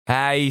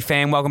Hey,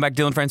 fam, welcome back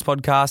to Dylan Friends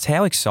Podcast.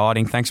 How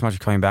exciting. Thanks so much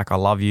for coming back. I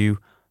love you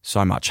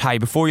so much. Hey,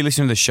 before you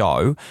listen to the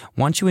show,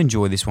 once you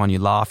enjoy this one, you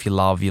laugh, you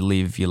love, you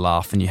live, you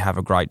laugh, and you have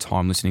a great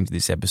time listening to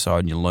this episode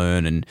and you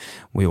learn and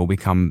we all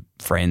become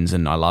friends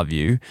and I love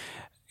you,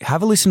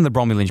 have a listen to the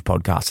Bromley Lynch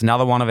podcast.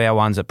 Another one of our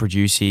ones that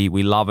produce here.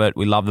 We love it.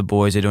 We love the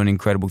boys. They're doing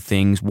incredible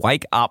things.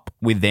 Wake up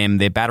with them.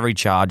 They're battery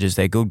chargers.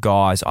 They're good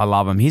guys. I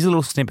love them. Here's a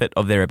little snippet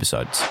of their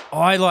episodes.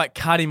 I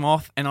cut him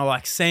off and I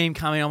see him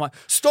coming. I'm like,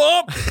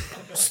 stop,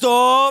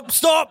 stop,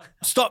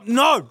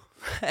 no.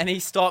 And he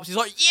stops. He's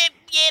like, yep,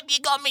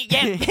 you got me,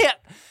 yep.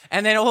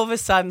 And then all of a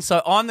sudden,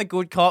 so I'm the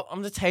good cop.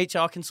 I'm the teacher.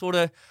 I can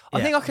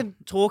I think I can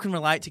talk and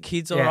relate to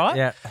kids all right.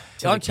 Yeah.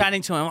 So I'm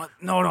chatting to him. I'm like,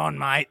 not on,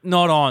 mate.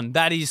 Not on.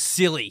 That is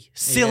silly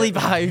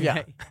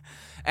behaviour.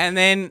 And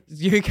then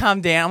you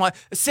come down. I'm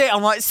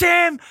like,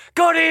 Sam,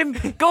 got him.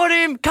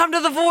 Come to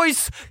the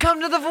voice.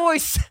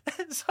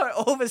 So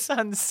all of a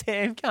sudden,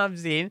 Sam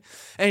comes in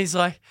and he's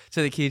like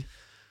to the kid,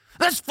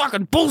 that's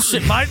fucking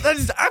bullshit, mate. That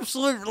is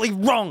absolutely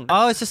wrong.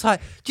 I was just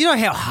like, do you know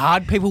how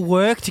hard people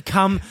work to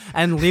come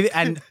and live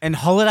and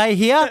holiday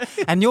here?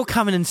 And you're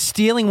coming and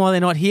stealing while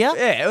they're not here?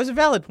 Yeah, it was a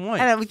valid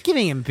point. And I was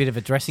giving him a bit of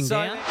a dressing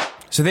down.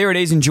 So there it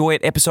is. Enjoy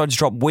it. Episodes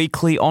drop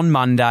weekly on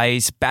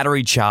Mondays.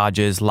 Battery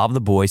chargers. Love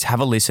the boys. Have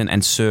a listen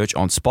and search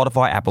on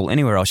Spotify, Apple,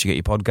 anywhere else you get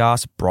your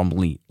podcast.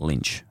 Bromley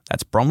Lynch.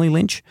 That's Bromley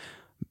Lynch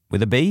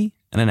with a B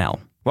and an L.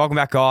 Welcome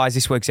back, guys.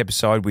 This week's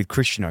episode with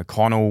Christian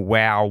O'Connell.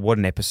 Wow, what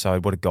an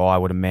episode. What a guy,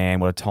 what a man,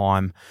 what a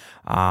time.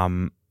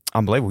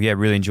 Unbelievable. Yeah,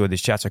 really enjoyed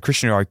this chat. So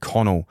Christian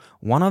O'Connell,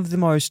 one of the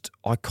most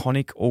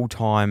iconic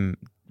all-time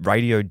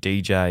radio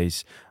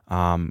DJs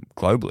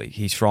globally.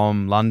 He's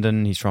from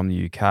London. He's from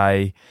the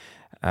UK.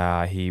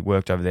 He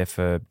worked over there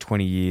for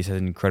 20 years. Has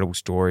an incredible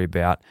story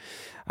about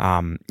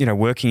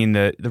working in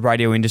the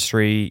radio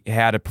industry,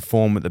 how to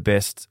perform at the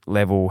best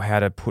level,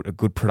 how to put a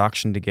good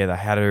production together,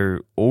 how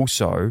to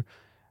also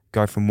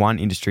go from one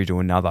industry to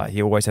another.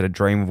 He always had a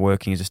dream of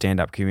working as a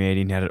stand-up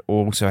comedian. He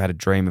also had a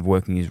dream of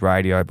working in his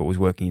radio, but was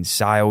working in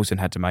sales and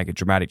had to make a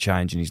dramatic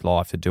change in his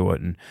life to do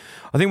it. And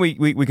I think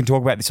we can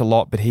talk about this a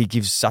lot, but he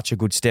gives such a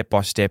good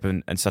step-by-step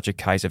and such a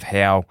case of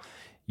how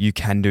you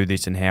can do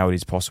this and how it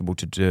is possible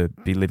to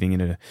be living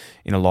in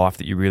a life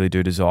that you really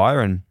do desire.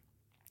 And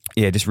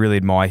yeah, just really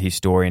admire his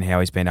story and how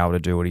he's been able to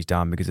do what he's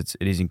done, because it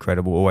is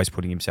incredible, always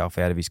putting himself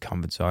out of his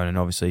comfort zone and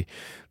obviously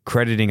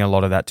crediting a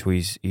lot of that to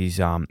his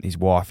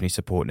wife and his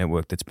support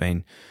network that's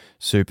been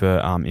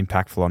super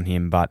impactful on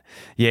him. But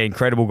yeah,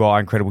 incredible guy,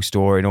 incredible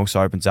story, and also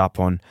opens up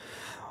on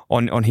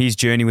his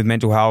journey with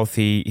mental health.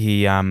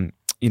 He had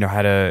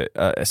a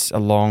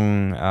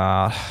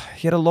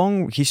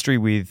long history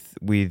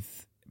with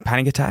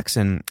panic attacks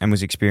and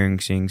was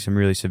experiencing some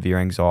really severe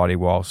anxiety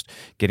whilst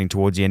getting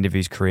towards the end of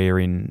his career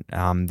in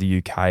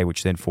the UK,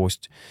 which then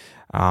forced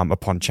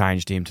upon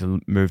change to him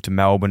to move to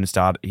Melbourne and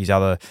start his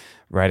other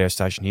radio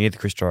station here,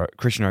 the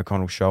Christian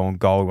O'Connell Show on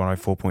Gold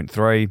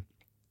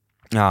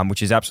 104.3,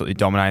 which is absolutely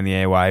dominating the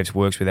airwaves.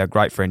 Works with our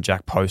great friend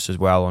Jack Post as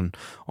well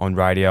on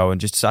radio, and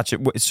just as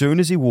soon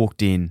as he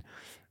walked in,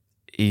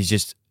 he's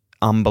just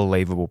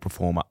unbelievable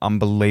performer,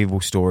 unbelievable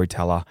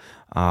storyteller,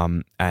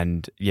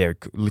 and yeah,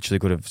 literally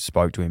could have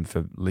spoke to him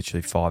for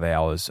literally 5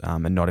 hours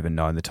and not even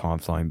known the time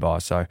flying by.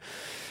 So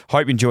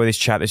hope you enjoy this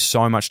chat. There's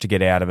so much to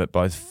get out of it,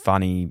 both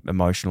funny,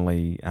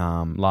 emotionally,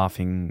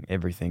 laughing,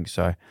 everything.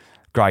 So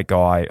great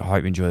guy. I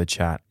hope you enjoy the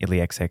chat. Illy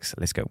XX,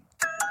 let's go.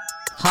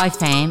 Hi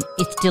fam,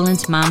 it's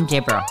Dylan's mum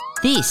Deborah.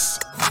 This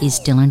is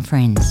Dylan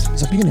Friends.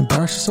 He's like, you can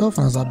embarrass yourself.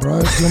 And I was like,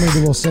 bro, do you want me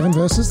to do all 7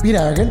 verses? Bit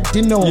arrogant,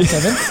 didn't know all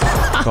 7.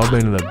 I've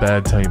been in a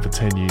bad team for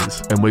 10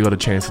 years and we got a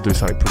chance to do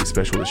something pretty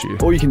special this year.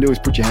 All you can do is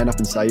put your hand up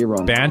and say you're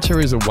wrong. Banter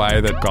is a way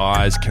that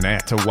guys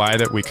connect, a way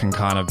that we can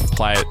kind of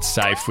play it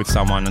safe with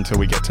someone until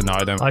we get to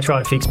know them. I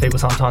try to fix people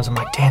sometimes. I'm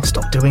like, Dan,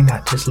 stop doing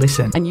that. Just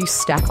listen. And you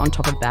stack on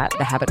top of that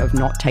the habit of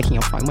not taking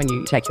your phone when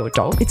you take your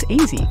dog. It's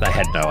easy. They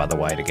had no other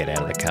way to get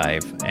out of the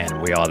cave,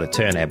 and we either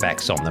turn our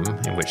backs on them,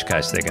 in which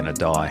case they're going to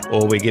die,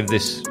 or we give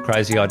this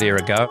crazy idea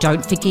a go.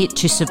 Don't forget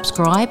to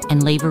subscribe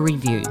and leave a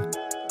review.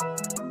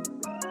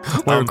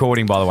 We're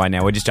recording, by the way,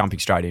 now. We're just jumping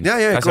straight in. Yeah,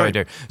 that's great.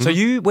 what we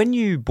do. So when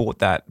you bought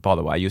that, by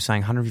the way, you were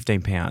saying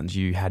 £115,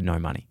 you had no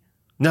money.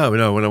 No,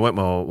 when I met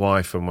my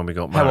wife and when we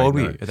got married. How old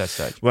were you at that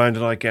stage? When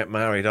did I get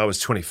married? I was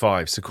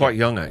 25, so quite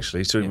young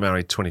actually. So we were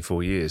married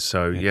 24 years.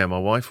 So yeah, my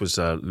wife was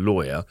a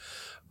lawyer.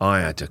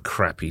 I had a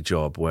crappy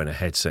job wearing a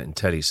headset in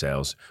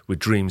telesales with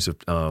dreams of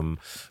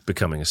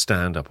becoming a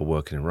stand-up or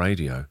working in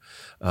radio.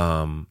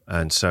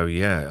 And so,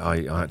 yeah,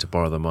 I had to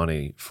borrow the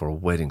money for a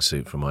wedding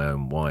suit from my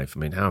own wife. I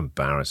mean, how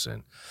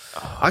embarrassing.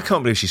 I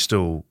can't believe she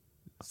still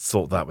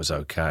thought that was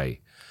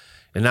okay.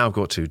 And now I've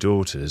got 2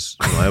 daughters.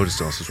 My eldest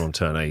daughter's going to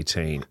turn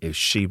 18. If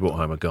she brought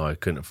home a guy who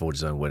couldn't afford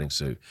his own wedding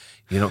suit,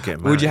 you're not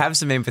getting married. Would you have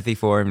some empathy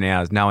for him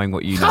now, knowing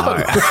what you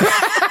know?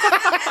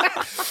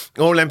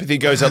 All empathy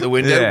goes out the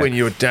window when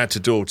you're a dad to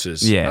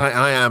daughters. Yeah.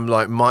 I am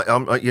like,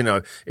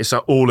 it's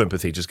like all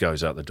empathy just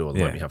goes out the door the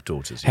moment you have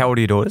daughters. How old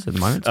are your daughters at the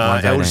moment?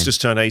 Eldest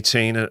just turned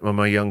 18 and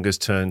my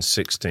youngest turned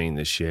 16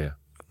 this year.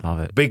 Love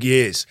it. Big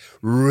years,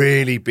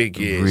 really big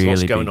years. Really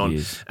Lots going big on.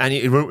 years. And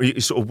you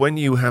sort of, when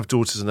you have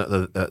daughters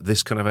at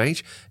this kind of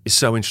age, it's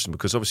so interesting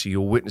because obviously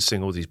you're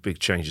witnessing all these big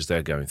changes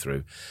they're going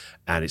through,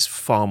 and it's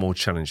far more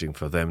challenging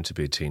for them to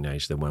be a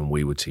teenager than when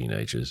we were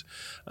teenagers.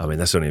 I mean,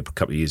 that's only a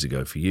couple of years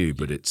ago for you,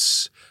 but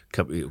it's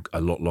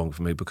a lot longer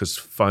for me because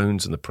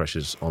phones and the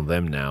pressures on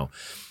them now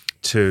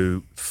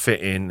to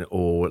fit in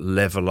or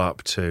level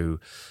up to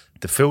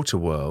the filter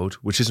world,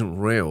 which isn't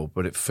real,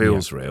 but it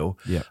feels real.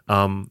 Yeah.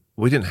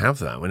 We didn't have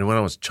that. When I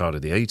was a child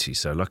of the 80s,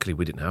 so luckily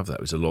we didn't have that.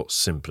 It was a lot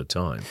simpler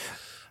time.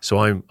 So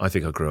I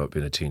think I grew up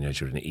being a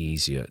teenager at an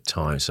easier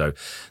time. So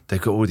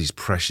they've got all these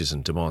pressures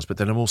and demands, but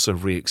then I'm also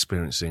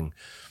re-experiencing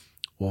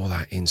all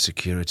that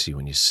insecurity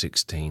when you're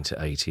 16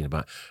 to 18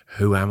 about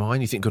who am I?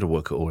 And you think you've got to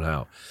work it all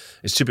out.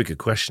 It's too big a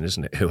question,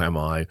 isn't it? Who am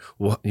I?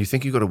 What? You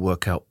think you've got to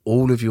work out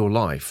all of your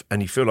life,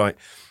 and you feel like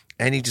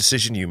any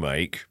decision you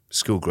make,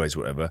 school grades,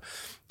 whatever,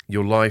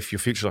 your life, your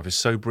future life is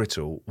so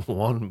brittle.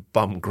 One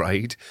bum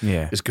grade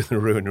is going to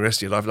ruin the rest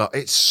of your life. Like,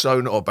 it's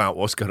so not about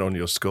what's going on in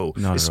your school.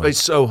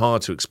 It's so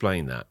hard to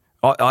explain that.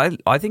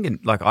 I think,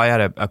 like, I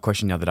had a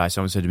question the other day.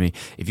 Someone said to me,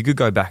 if you could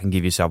go back and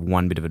give yourself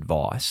one bit of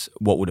advice,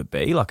 what would it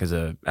be? Like, as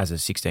a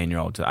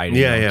 16-year-old to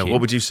 18-year-old kid?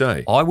 What would you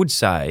say? I would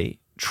say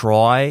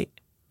try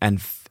and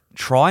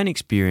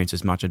experience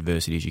as much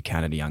adversity as you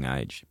can at a young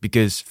age.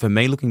 Because for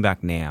me, looking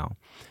back now,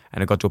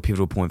 and it got to a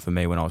pivotal point for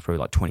me when I was probably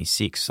like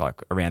 26,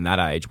 like around that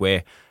age,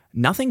 where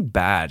nothing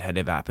bad had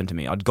ever happened to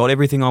me. I'd got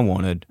everything I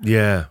wanted.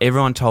 Yeah.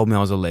 Everyone told me I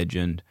was a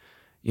legend.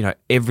 You know,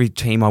 every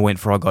team I went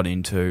for, I got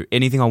into.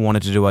 Anything I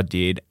wanted to do, I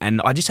did.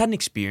 And I just hadn't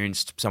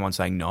experienced someone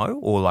saying no,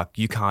 or like,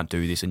 you can't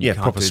do this and you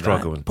can't proper do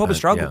struggle. that. Proper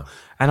struggle.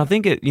 And I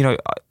think it, you know,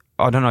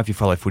 I don't know if you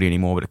follow footy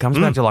anymore, but it comes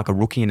back to like a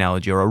rookie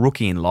analogy or a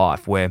rookie in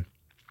life, where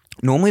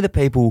normally the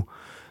people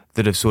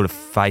that have sort of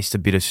faced a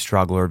bit of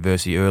struggle or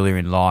adversity earlier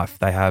in life,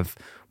 they have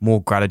more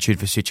gratitude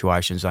for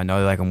situations. They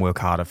know they can work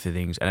harder for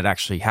things, and it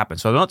actually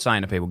happens. So I'm not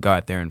saying to people, go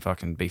out there and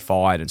fucking be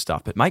fired and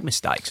stuff, but make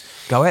mistakes.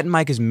 Go out and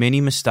make as many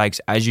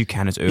mistakes as you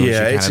can, as early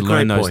as you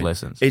can, and learn those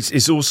lessons.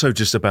 It's also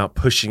just about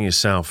pushing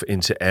yourself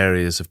into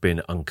areas of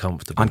being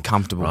uncomfortable.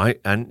 Right?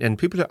 And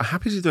people are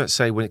happy to do that,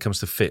 say, when it comes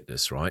to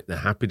fitness, right? They're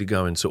happy to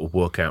go and sort of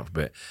work out a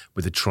bit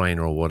with a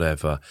trainer or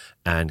whatever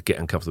and get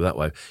uncomfortable that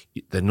way.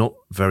 They're not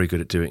very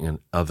good at doing it in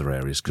other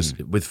areas, because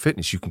with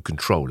fitness, you can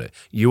control it.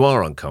 You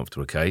are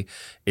uncomfortable, okay?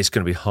 It's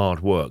going to be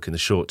hard work in the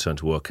short term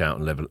to work out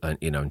and level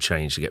and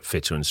change to get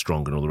fitter and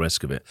stronger and all the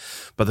rest of it.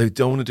 But they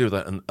don't want to do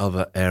that in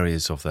other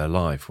areas of their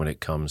life when it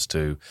comes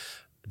to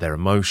their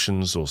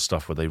emotions or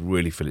stuff where they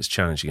really feel it's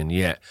challenging. And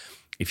yet,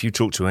 if you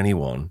talk to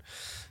anyone,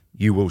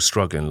 you will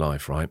struggle in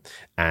life, right?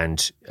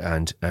 And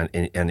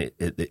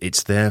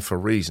it's there for a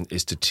reason.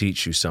 It's to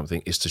teach you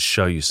something. It's to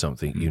show you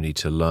something you need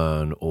to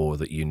learn or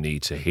that you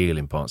need to heal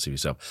in parts of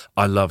yourself.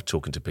 I love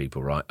talking to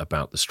people, right,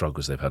 about the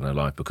struggles they've had in their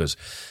life, because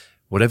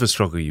whatever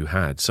struggle you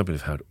had, some people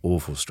have had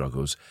awful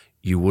struggles,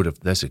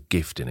 there's a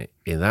gift in it.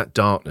 In that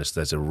darkness,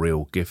 there's a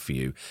real gift for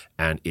you,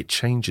 and it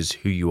changes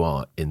who you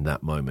are in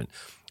that moment.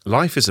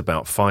 Life is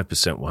about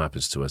 5% what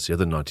happens to us. The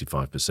other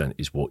 95%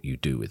 is what you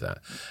do with that.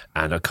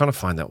 And I kind of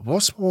find that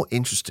what's more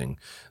interesting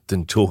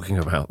than talking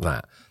about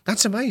that?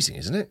 That's amazing,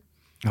 isn't it?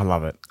 I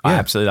love it. I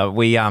absolutely love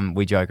it.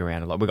 We joke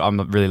around a lot. I'm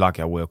really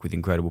lucky. I work with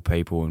incredible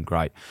people and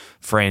great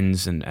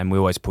friends, and we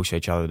always push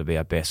each other to be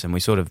our best. And we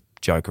sort of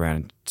joke around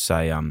and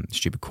say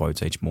stupid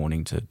quotes each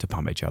morning to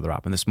pump each other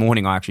up. And this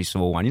morning I actually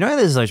saw one. You know,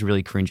 there's those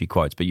really cringy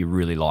quotes, but you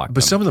really like them.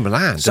 But some of them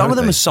land. Some of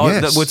them are so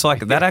that it's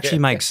like that actually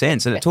makes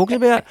sense. And it talking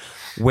about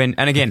when,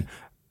 and again,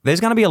 there's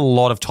going to be a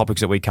lot of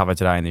topics that we cover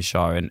today in this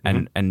show,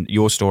 and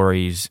your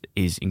story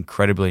is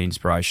incredibly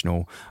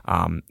inspirational.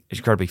 It's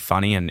incredibly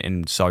funny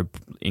and so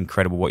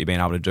incredible what you've been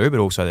able to do, but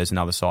also there's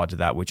another side to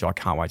that which I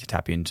can't wait to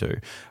tap into.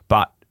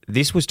 But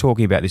this was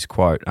talking about, this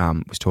quote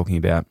was talking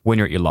about when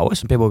you're at your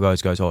lowest, and people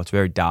goes, oh, it's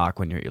very dark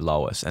when you're at your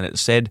lowest. And it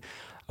said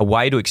a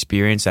way to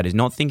experience that is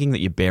not thinking that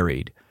you're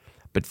buried,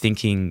 but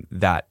thinking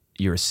that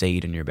you're a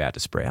seed and you're about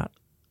to sprout.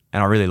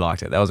 And I really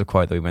liked it. That was a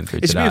quote that we went through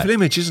today. It's a beautiful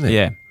image, isn't it?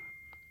 Yeah.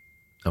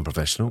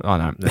 Unprofessional. Oh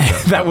no,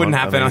 that wouldn't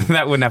happen.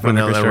 That wouldn't happen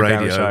on the Chris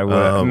radio show.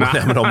 Wouldn't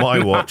happen on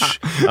my watch.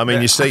 I mean,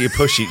 you say you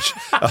push each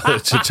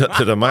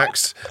to the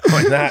max.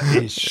 I mean, that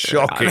is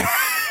shocking.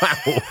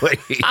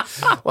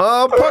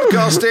 Well,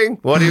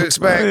 podcasting. What do you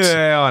expect?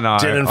 Yeah, I know.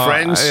 Dylan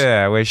Friends.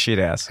 Yeah, we're shit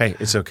house. Hey,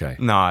 it's okay.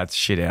 No, it's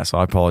shit house.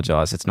 I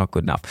apologise. It's not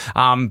good enough.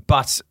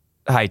 But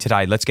hey,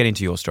 today, let's get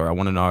into your story. I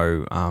want to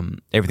know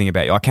everything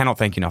about you. I cannot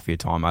thank you enough for your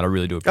time, mate. I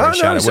really do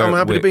appreciate it. I'm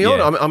happy to be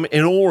on. I'm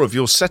in awe of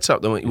your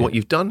setup, what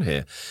you've done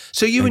here.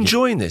 So you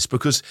enjoying this?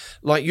 Because,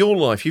 like your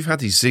life, you've had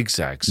these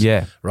zigzags.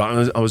 Yeah.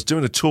 Right? I was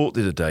doing a talk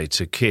the other day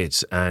to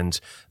kids, and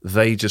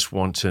they just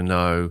want to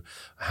know,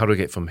 how do I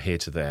get from here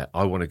to there?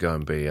 I want to go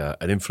and be an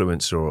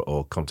influencer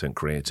or content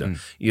creator.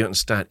 You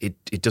understand?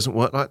 It doesn't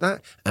work like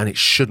that, and it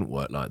shouldn't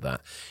work like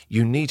that.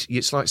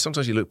 It's like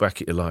sometimes you look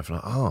back at your life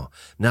and like,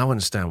 now I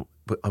understand.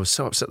 But I was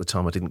so upset at the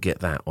time I didn't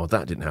get that, or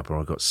that didn't happen, or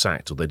I got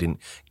sacked, or they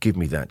didn't give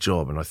me that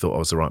job, and I thought I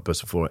was the right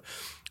person for it.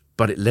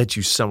 But it led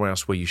you somewhere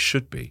else where you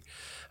should be.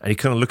 And you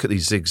kind of look at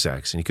these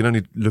zigzags, and you can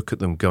only look at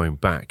them going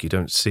back. You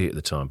don't see it at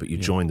the time, but you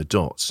join the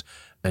dots,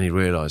 and you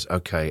realise,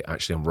 okay,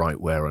 actually, I'm right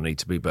where I need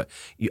to be. But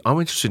I'm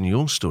interested in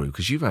your story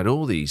because you've had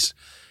all these.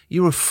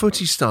 You were a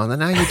footy star, and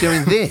now you're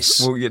doing this.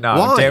 Well,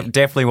 Why?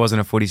 Definitely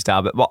wasn't a footy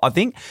star. But I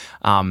think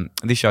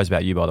this show's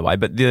about you, by the way.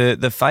 But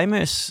the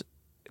famous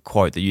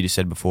quote that you just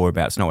said before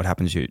about it's not what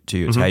happens to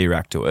you, it's how you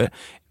react to it.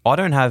 I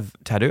don't have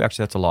tattoo.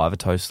 Actually, that's a lie. I have a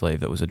toe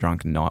sleeve that was a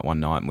drunken night one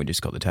night, and we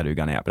just got the tattoo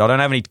gun out. But I don't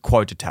have any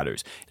quoted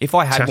tattoos. If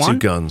I had tattoo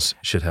guns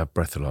should have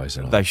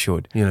breathalyzer on. They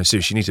should. You know, so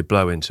you need to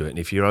blow into it. And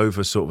if you're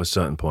over sort of a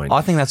certain point, I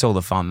think that's all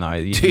the fun, though.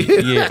 You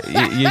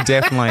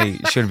definitely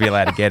should be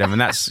allowed to get them, and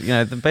that's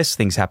the best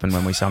things happen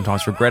when we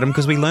sometimes regret them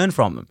because we learn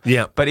from them.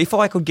 Yeah. But if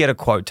I could get a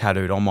quote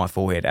tattooed on my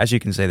forehead, as you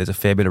can see, there's a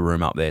fair bit of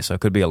room up there, so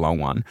it could be a long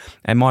one.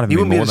 And might have you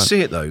been wouldn't be more able to than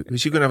see it though,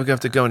 because you're going to have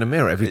to go in a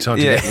mirror every time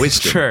to get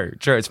wisdom.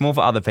 True. It's more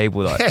for other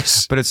people though.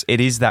 Yes. But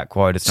it is that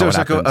quote. It's so not it's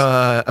what like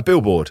happens. a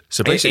billboard.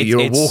 So basically,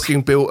 you're a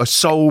walking a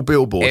soul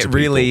billboard. It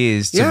really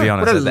is, to be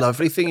honest. What a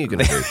lovely thing you're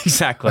going to do.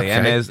 Exactly, Okay.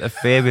 and there's a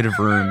fair bit of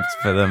room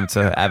for them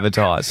to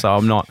advertise. So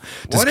I'm not Why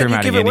don't you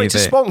discriminating give it away any to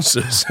there.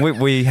 sponsors?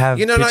 We have,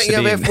 You know, like pitched you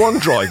have it in. F1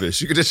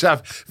 drivers. You could just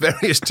have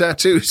various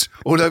tattoos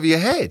all over your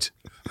head.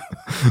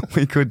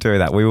 We could do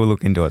that. We will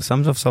look into it.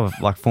 Some sort of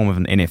like form of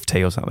an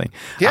NFT or something.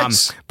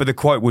 Yes. But the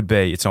quote would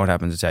be, "It's not what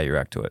happens; it's how you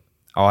react to it."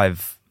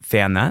 I've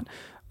found that,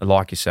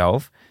 like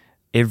yourself,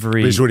 But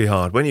it's really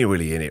hard. When you're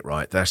really in it,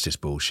 right, that's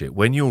just bullshit.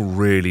 When you're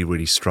really,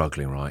 really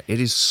struggling, right, it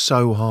is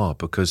so hard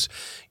because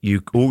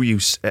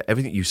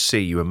everything you see,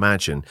 you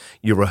imagine,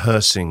 you're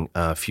rehearsing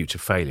future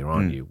failure,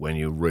 aren't you, when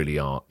you really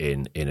are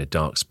in a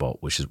dark spot,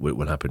 which is what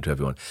will happen to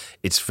everyone.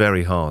 It's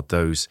very hard.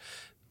 Those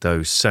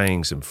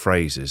sayings and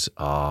phrases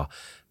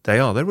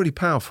they're really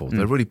powerful.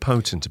 They're really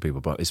potent to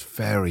people, but it's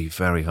very,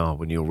 very hard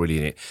when you're really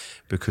in it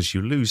because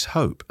you lose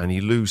hope and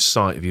you lose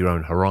sight of your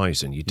own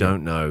horizon. You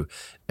don't know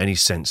any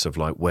sense of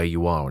like where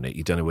you are in it.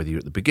 You don't know whether you're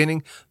at the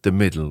beginning, the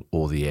middle,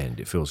 or the end.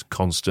 It feels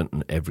constant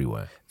and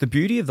everywhere. The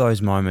beauty of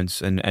those moments,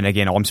 and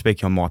again, I'm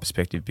speaking on my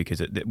perspective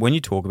because when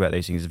you talk about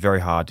these things, it's very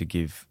hard to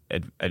give,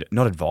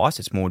 not advice,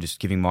 it's more just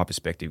giving my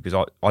perspective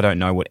because I don't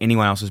know what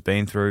anyone else has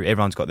been through.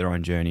 Everyone's got their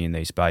own journey in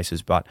these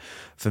spaces. But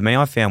for me,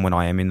 I found when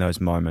I am in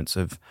those moments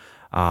of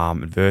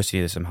adversity,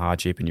 there's some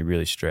hardship and you're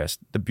really stressed,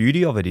 the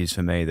beauty of it is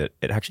for me that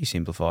it actually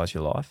simplifies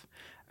your life.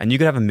 And you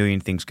could have a million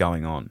things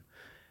going on,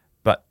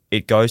 but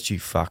it goes to you,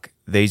 fuck,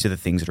 these are the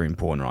things that are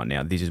important right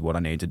now. This is what I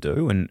need to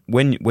do. And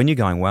when you're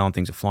going well and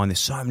things are flying, there's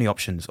so many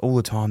options all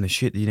the time. There's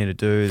shit that you need to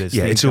do. There's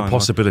it's a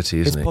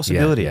possibility, isn't it? It's a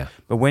possibility. Yeah.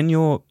 But when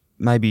you're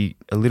maybe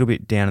a little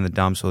bit down in the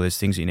dumps or there's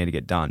things that you need to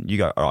get done, you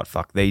go, all right,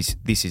 fuck, this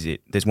is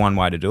it. There's one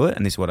way to do it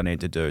and this is what I need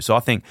to do. So I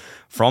think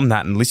from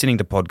that and listening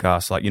to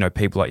podcasts like,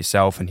 people like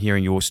yourself and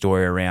hearing your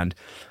story around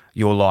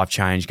your life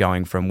change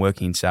going from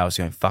working in sales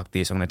to going, fuck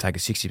this, I'm going to take a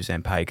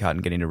 60% pay cut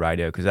and get into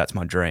radio because that's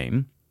my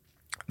dream.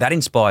 That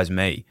inspires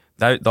me.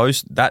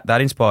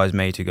 That inspires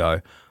me to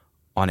go,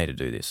 I need to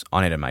do this.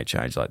 I need to make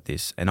change like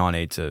this, and I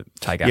need to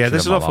take action. Yeah,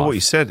 there's a lot for life. what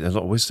you said. There's a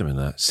lot of wisdom in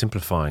that.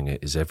 Simplifying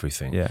it is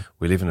everything. Yeah.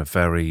 We live in a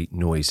very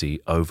noisy,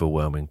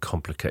 overwhelming,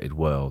 complicated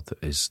world.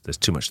 There's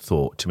too much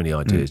thought, too many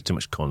ideas, too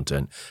much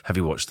content. Have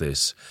you watched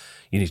this?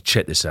 You need to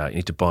check this out. You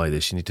need to buy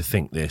this. You need to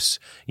think this.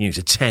 You need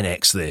to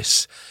 10x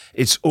this.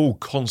 It's all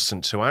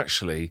constant. So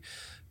actually,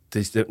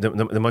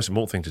 the most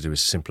important thing to do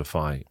is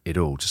simplify it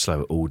all, to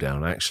slow it all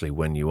down. Actually,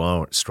 when you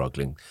are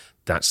struggling,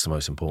 that's the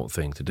most important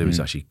thing to do is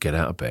actually get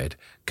out of bed,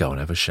 go and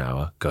have a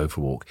shower, go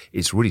for a walk.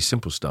 It's really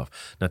simple stuff.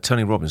 Now,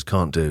 Tony Robbins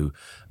can't do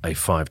a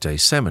 5-day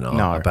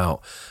seminar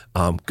about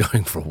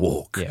going for a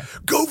walk. Yeah.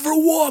 Go for a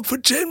walk for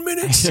 10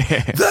 minutes.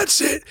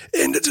 That's it.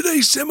 End of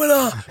today's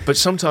seminar. But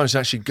sometimes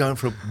actually going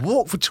for a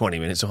walk for 20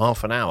 minutes or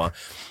half an hour,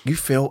 you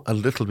feel a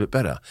little bit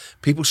better.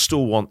 People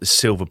still want the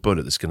silver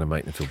bullet that's going to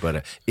make them feel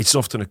better. It's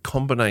often a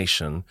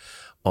combination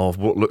of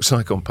what looks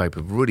like on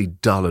paper really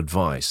dull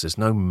advice. There's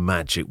no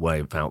magic way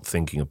about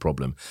thinking a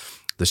problem.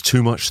 There's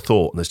too much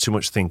thought and there's too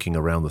much thinking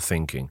around the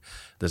thinking.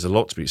 There's a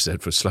lot to be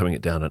said for slowing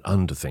it down and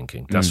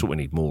underthinking. That's what we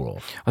need more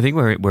of. I think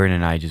we're in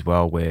an age as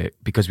well where,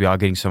 because we are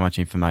getting so much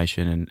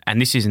information, and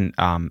this isn't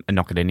a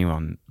knock at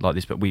anyone like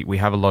this, but we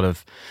have a lot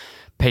of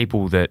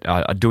people that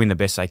are doing the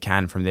best they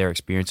can from their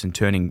experience and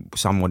turning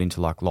somewhat into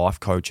like life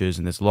coaches,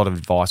 and there's a lot of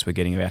advice we're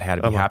getting about how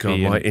to be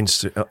happy. God, my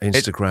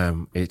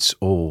Instagram, it's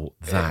all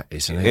that,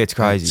 isn't it? It's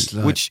crazy, It's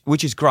like,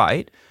 which is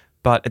great.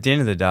 But at the end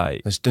of the day,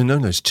 there's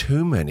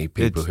too many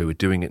people who are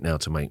doing it now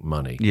to make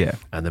money. Yeah.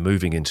 And they're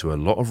moving into a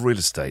lot of real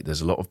estate. There's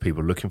a lot of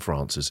people looking for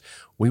answers.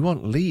 We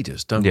want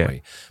leaders, don't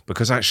we?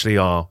 Because actually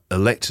our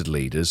elected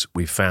leaders,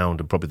 we found,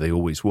 and probably they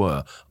always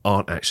were,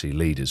 aren't actually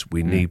leaders.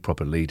 We need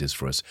proper leaders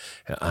for us.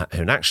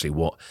 And actually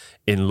what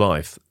in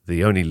life,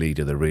 the only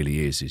leader there really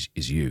is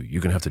you.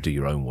 You're going to have to do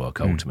your own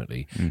work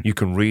ultimately. You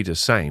can read a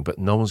saying, but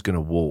no one's going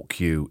to walk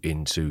you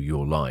into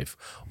your life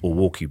or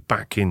walk you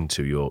back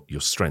into your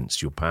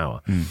strengths, your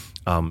power.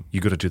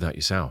 You've got to do that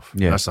yourself.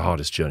 Yeah. That's the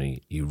hardest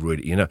journey.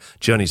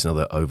 Journey's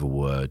another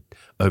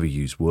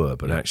overused word,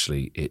 but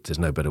actually there's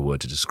no better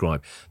word to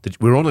describe.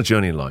 We're on a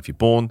journey in life. You're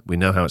born, we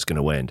know how it's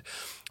going to end.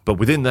 But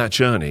within that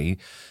journey,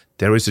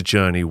 there is a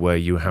journey where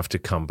you have to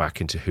come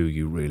back into who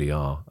you really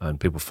are,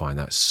 and people find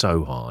that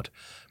so hard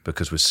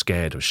because we're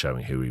scared of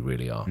showing who we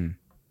really are.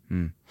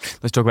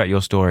 Let's talk about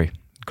your story.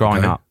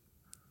 Growing up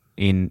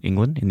in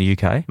England, in the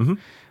UK. Mm-hmm.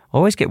 I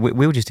always get.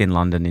 We were just in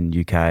London, in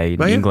UK,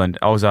 in England.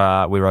 I was.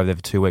 We were over there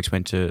for 2 weeks.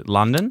 Went to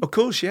London. Of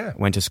course, yeah.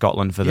 Went to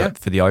Scotland for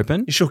the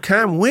Open. You saw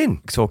Cam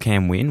win. Saw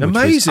Cam win, which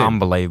was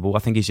unbelievable. I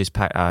think he's just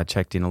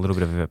checked in a little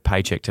bit of a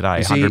paycheck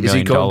today. $100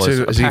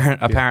 million.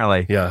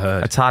 Apparently, yeah, I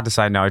heard. It's hard to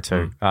say no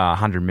to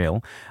 100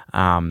 mil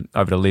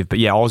over to live. But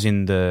yeah, I was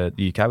in the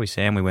UK with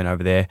Sam. We went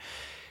over there.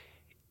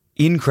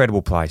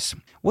 Incredible place.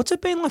 What's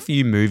it been like for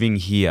you moving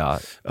here?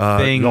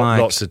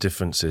 Lots of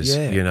differences,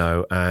 you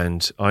know,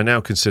 and I now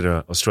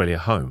consider Australia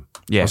home.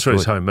 Yeah,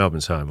 Australia's home,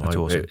 Melbourne's home. That's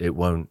awesome. It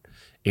won't.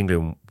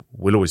 England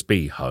will always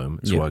be home.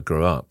 It's where I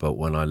grew up. But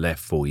when I left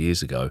 4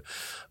 years ago,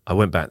 I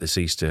went back this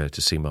Easter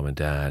to see mum and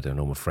dad and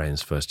all my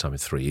friends. First time in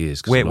 3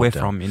 years. Where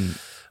from?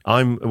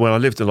 I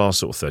lived the last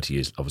sort of 30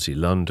 years, obviously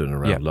London,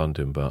 around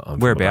London, but I'm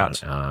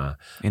whereabouts? I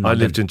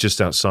lived in just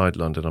outside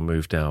London. I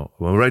moved out.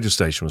 Well, my radio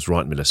station was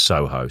right in the middle of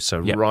Soho, so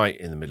right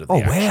in the middle of the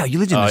action. Wow, you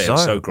lived in Soho? It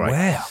was so great.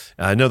 Wow.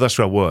 No, that's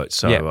where I worked,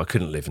 so I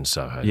couldn't live in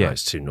Soho. No,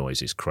 it's too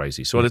noisy, it's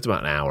crazy. So I lived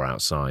about an hour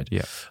outside.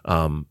 Yeah.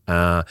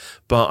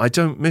 But I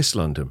don't miss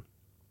London.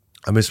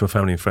 I miss my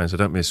family and friends. I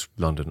don't miss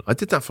London. I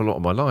did that for a lot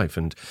of my life,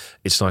 and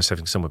it's nice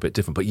having somewhere a bit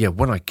different. But yeah,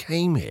 when I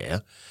came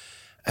here,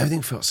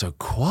 everything felt so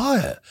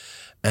quiet.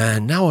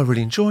 And now I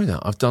really enjoy that.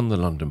 I've done the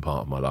London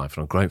part of my life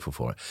and I'm grateful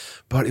for it.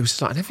 But it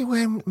was like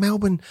everywhere in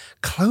Melbourne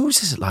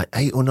closes at like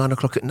 8 or 9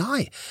 o'clock at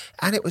night.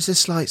 And it was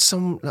just like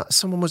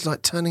someone was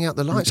like turning out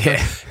the lights. Going,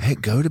 hey,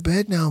 go to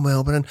bed now,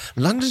 Melbourne. And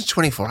London's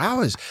 24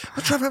 hours.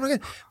 I drive around again.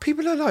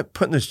 People are like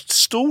putting the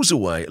stools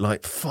away at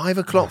like 5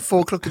 o'clock, 4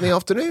 o'clock in the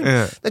afternoon.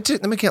 Yeah. They're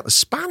making out the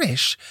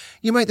Spanish.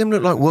 You make them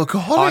look like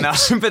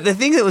workaholics. I know. But the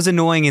thing that was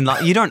annoying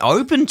you don't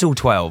open till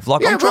 12.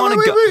 Like I'm trying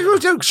to go. We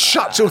don't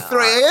shut till 3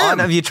 a.m.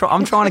 I know,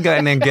 I'm trying to go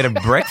in there and get a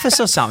breakfast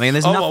or something, and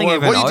there's nothing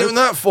even What are you doing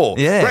that for?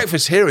 Yeah.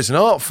 Breakfast here is an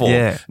art form.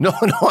 Yeah.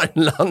 Not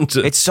in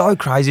London. It's so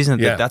crazy, isn't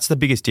it? Yeah. That's the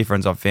biggest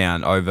difference I've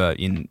found over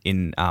in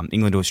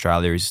England to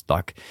Australia is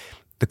like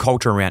the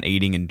culture around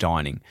eating and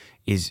dining.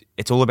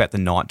 It's all about the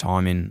night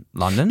time in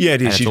London. Yeah,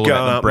 it is. You go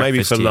out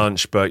maybe for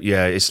lunch, but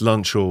yeah, it's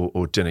lunch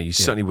or dinner. You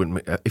certainly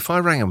wouldn't. If I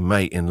rang a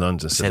mate in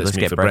London and said, let's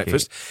meet for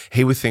breakfast,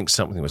 he would think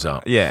something was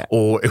up. Yeah.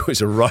 Or it was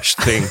a rushed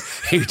thing.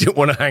 He didn't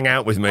want to hang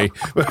out with me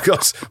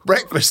because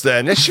breakfast there,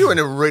 unless you're in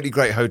a really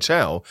great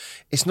hotel,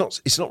 it's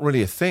not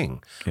really a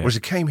thing. Yeah. Whereas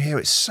I came here,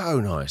 it's so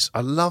nice. I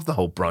love the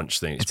whole brunch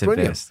thing. It's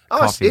brilliant.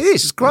 Oh, it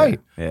is. It's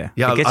great. Yeah.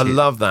 I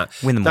love that.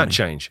 Win the morning. That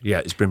change. Yeah,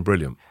 it's been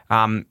brilliant.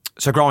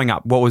 So growing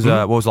up, what was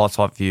life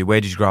like for you? Where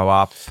did you grow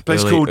up? A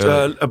place called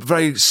a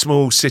very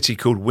small city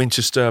called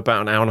Winchester,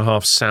 about an hour and a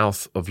half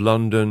south of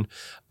London.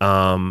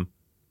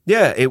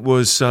 It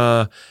was.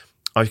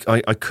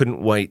 I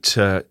couldn't wait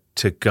to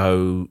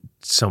go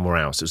somewhere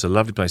else. It was a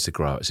lovely place to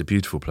grow up. It's a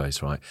beautiful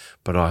place, right?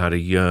 But I had a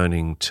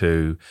yearning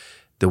to.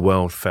 The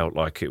world felt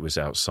like it was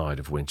outside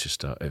of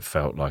Winchester. It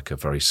felt like a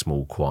very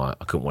small, quiet.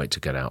 I couldn't wait to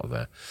get out of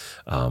there.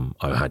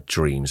 I had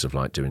dreams of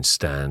like doing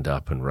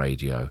stand-up and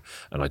radio,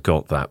 and I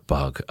got that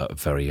bug at a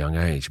very young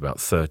age, about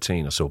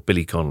 13. I saw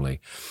Billy Connolly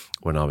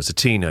when I was a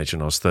teenager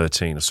and I was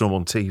 13. I saw him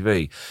on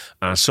TV,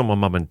 and I saw my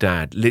mum and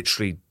dad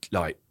literally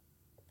like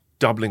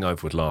doubling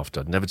over with laughter.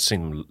 I'd never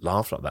seen them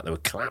laugh like that. They were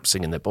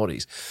collapsing in their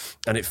bodies.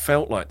 And it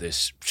felt like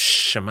this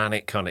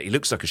shamanic kind of, he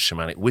looks like a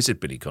shamanic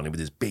wizard, Billy Connolly, with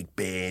his big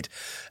beard.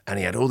 And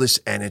he had all this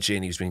energy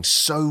and he was being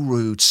so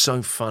rude,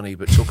 so funny,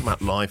 but talking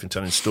about life and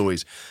telling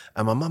stories.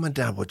 And my mum and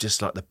dad were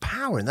just like the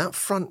power in that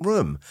front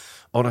room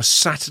on a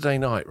Saturday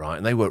night, right?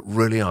 And they worked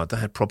really hard. They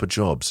had proper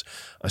jobs.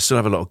 I still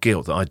have a lot of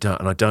guilt that I don't,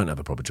 and I don't have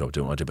a proper job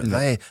doing what I do.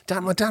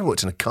 But my dad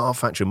worked in a car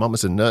factory. Mum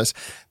was a nurse.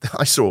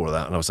 I saw all of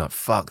that and I was like,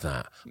 fuck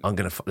that.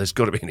 There's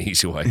got to be an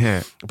easy way.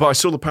 Yeah. But I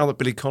saw the power that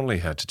Billy Connolly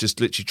had to just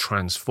literally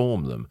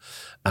transform them.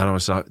 And I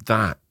was like,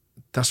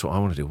 that's what I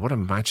want to do. What a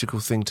magical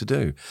thing to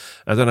do.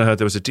 And then I heard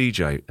there was a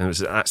DJ, and it was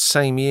that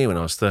same year when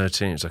I was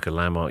 13. It was like a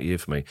landmark year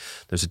for me.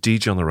 There was a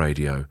DJ on the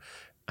radio,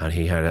 and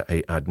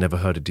I'd never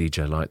heard a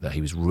DJ like that.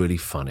 He was really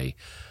funny,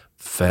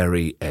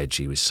 very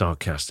edgy. He was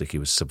sarcastic. He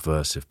was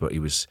subversive, but he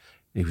was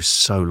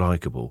so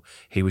likeable.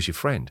 He was your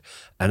friend.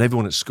 And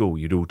everyone at school,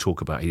 you'd all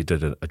talk about, he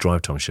did a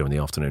drive time show in the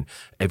afternoon.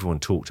 Everyone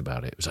talked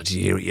about it. It was like, did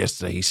you hear it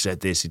yesterday? He said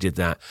this, he did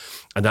that.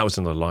 And that was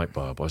another light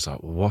bulb. I was like,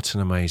 what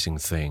an amazing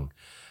thing.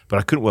 But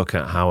I couldn't work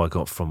out how I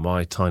got from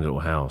my tiny little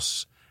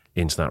house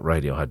into that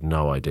radio. I had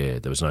no idea.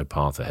 There was no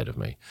path ahead of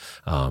me.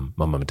 My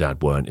mum and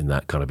dad weren't in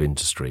that kind of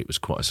industry. It was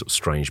quite a sort of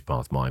strange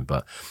path, mine.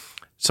 But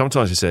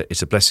sometimes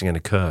it's a blessing and a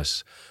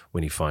curse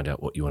when you find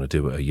out what you want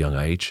to do at a young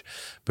age,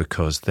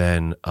 because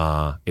then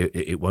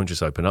it won't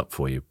just open up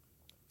for you.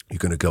 You're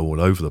going to go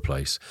all over the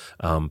place,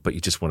 but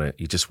you just want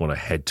to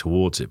head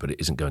towards it. But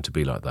it isn't going to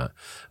be like that,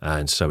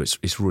 and so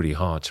it's really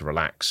hard to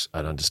relax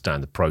and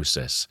understand the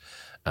process,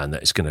 and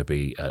that it's going to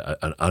be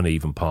an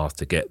uneven path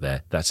to get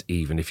there. That's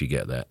even if you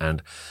get there,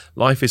 and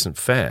life isn't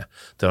fair.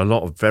 There are a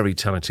lot of very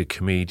talented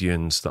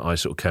comedians that I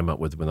sort of came up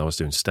with when I was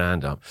doing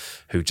stand up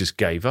who just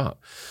gave up.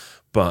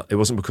 But it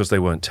wasn't because they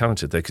weren't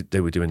talented.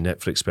 They were doing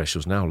Netflix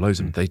specials now, loads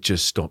of them. They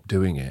just stopped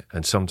doing it.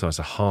 And sometimes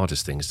the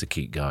hardest thing is to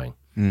keep going.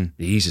 The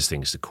easiest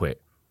thing is to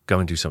quit. Go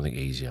and do something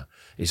easier.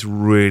 It's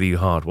really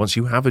hard. Once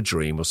you have a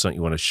dream or something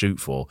you want to shoot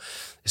for,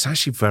 it's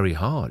actually very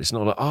hard. It's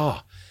not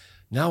like,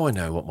 now I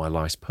know what my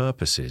life's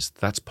purpose is.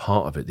 That's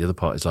part of it. The other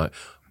part is like,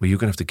 well, you're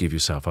going to have to give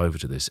yourself over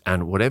to this.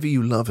 And whatever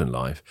you love in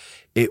life,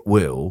 it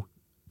will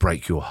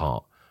break your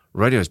heart.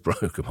 Radio's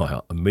broken my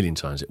heart a million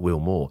times. It will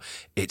more.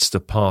 It's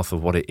the path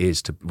of what it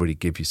is to really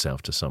give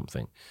yourself to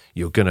something.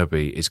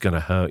 It's going to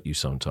hurt you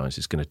sometimes.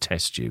 It's going to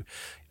test you.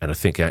 And I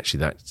think actually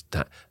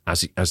that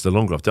as the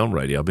longer I've done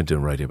radio, I've been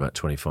doing radio about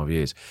 25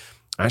 years,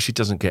 actually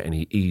doesn't get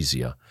any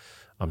easier.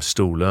 I'm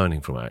still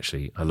learning from it,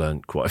 actually. I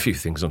learned quite a few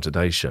things on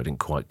today's show. Didn't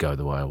quite go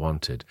the way I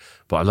wanted.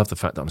 But I love the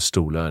fact that I'm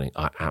still learning.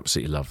 I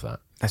absolutely love that.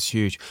 That's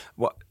huge.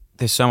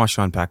 There's so much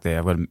to unpack there.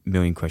 I've got a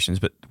million questions.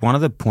 But one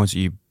of the points that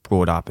you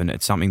brought up, and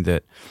it's something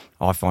that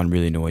I find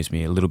really annoys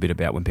me a little bit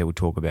about when people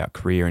talk about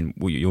career, and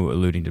what you were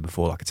alluding to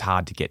before, like it's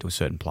hard to get to a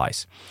certain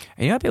place.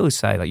 And you know, people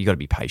say like you got to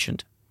be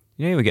patient.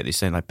 You know, we get this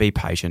thing like be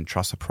patient,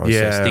 trust the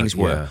process, things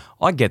work.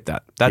 I get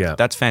that.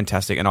 That's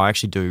fantastic, and I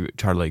actually do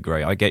totally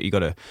agree. I get you got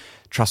to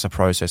trust the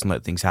process and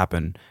let things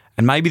happen.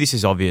 And maybe this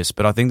is obvious,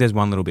 but I think there's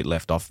one little bit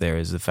left off there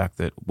is the fact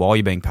that while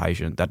you're being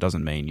patient, that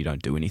doesn't mean you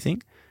don't do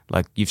anything.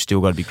 Like you've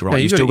still got to be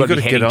growing. You've still got to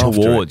be heading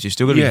towards. You've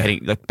still got to be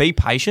heading. Like be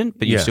patient,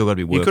 but you've still got to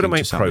be working. You've got to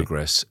make something.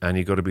 progress, and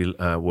you've got to be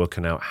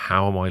working out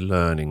how am I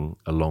learning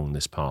along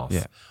this path.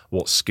 Yeah.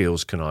 What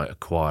skills can I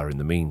acquire in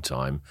the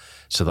meantime,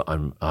 so that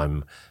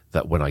I'm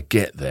that when I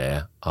get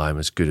there, I'm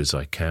as good as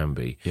I can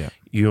be. Yeah.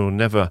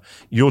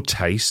 Your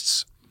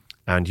tastes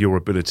and your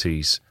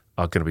abilities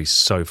are going to be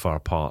so far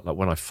apart. Like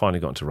when I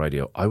finally got into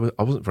radio, I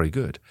wasn't very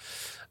good,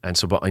 and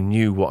so but I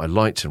knew what I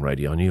liked in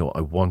radio. I knew what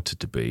I wanted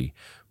to be.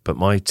 But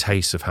my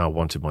tastes of how I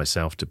wanted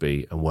myself to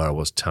be and where I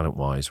was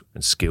talent-wise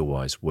and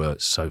skill-wise were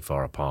so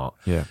far apart.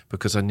 Yeah.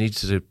 Because I needed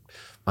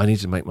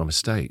to make my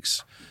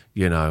mistakes,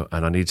 you know,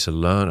 and I need to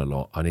learn a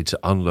lot. I need to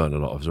unlearn a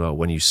lot as well.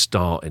 When you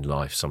start in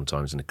life,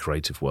 sometimes in the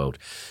creative world,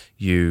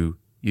 you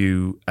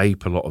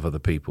ape a lot of other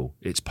people.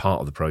 It's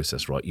part of the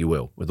process, right? You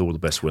will, with all the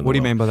best will in the world. What do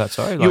you mean by that?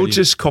 Sorry, You'll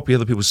just copy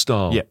other people's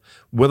style. Yeah.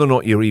 Whether or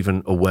not you're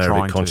even aware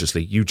of it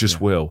consciously, you just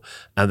will.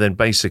 And then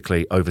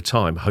basically, over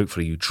time,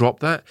 hopefully you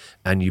drop that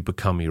and you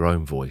become your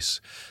own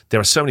voice. There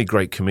are so many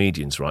great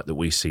comedians, right, that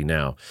we see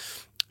now,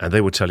 and they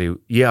will tell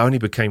you, I only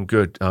became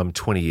good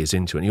 20 years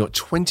into it. And you're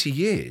 20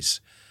 years.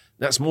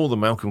 That's more than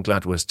Malcolm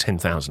Gladwell's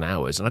 10,000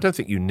 hours. And I don't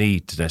think you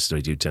need to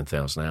necessarily do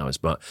 10,000 hours,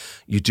 but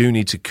you do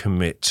need to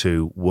commit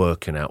to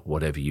working out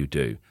whatever you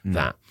do,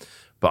 that.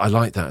 But I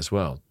like that as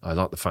well. I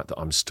like the fact that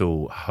I'm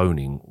still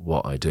honing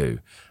what I do.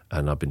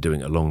 And I've been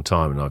doing it a long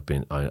time, and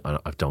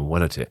I've done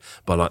well at it.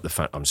 But I like the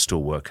fact I'm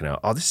still working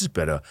out, this is a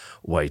better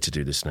way to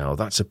do this now.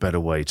 That's a better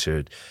way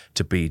to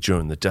be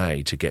during the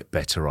day to get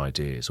better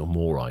ideas or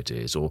more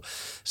ideas. Or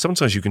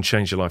sometimes you can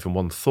change your life in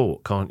one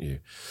thought, can't you?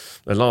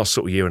 The last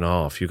sort of year and a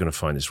half, you're going to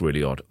find this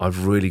really odd.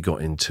 I've really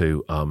got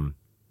into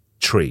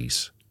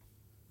trees.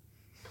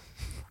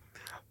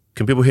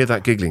 Can people hear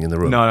that giggling in the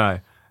room? No.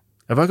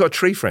 Have I got a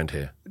tree friend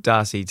here?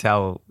 Darcy,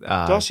 tell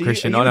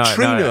Christian. Are you a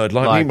tree nerd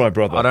like me, my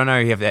brother? I don't know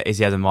if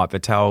he has a mic,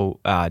 but tell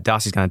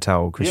Darcy's going to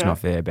tell Christian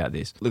off there about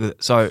this. Look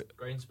at so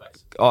green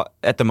space.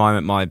 At the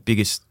moment, my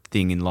biggest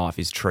thing in life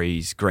is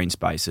trees, green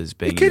spaces,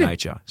 being in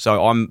nature.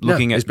 So I'm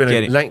looking at it's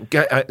been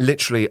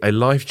literally a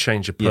life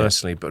changer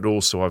personally, but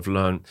also I've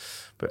learned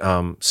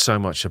so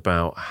much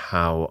about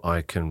how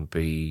I can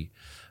be.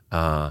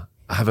 I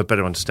have a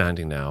better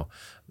understanding now.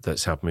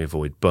 That's helped me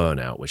avoid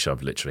burnout, which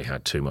I've literally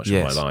had too much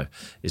of my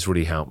life. It's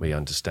really helped me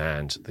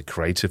understand the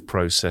creative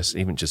process,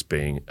 even just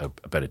being a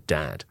better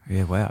dad.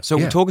 Yeah, wow. So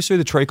talk us through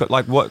the tree,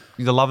 like what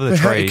the love of the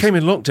trees. It came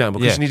in lockdown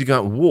because you need to go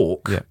out and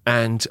walk,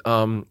 and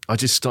I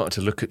just started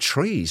to look at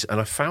trees, and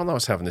I found that I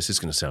was having this is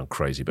going to sound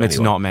crazy, but it's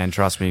anyway, not, man.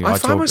 Trust me. I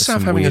found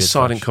myself having a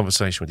silent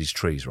conversation with these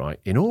trees, right,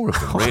 in awe of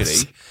them, really.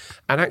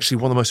 And actually,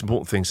 one of the most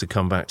important things to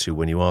come back to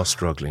when you are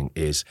struggling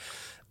is.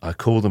 I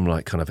call them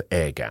like kind of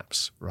air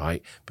gaps,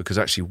 right? Because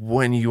actually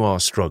when you are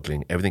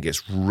struggling, everything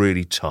gets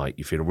really tight.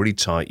 You feel really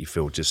tight. You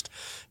feel just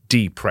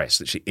depressed,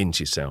 actually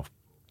into yourself.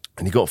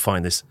 And you've got to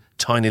find this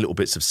tiny little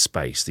bits of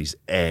space, these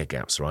air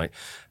gaps, right?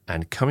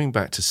 And coming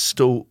back to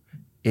still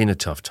in a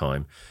tough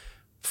time,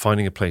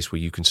 finding a place where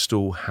you can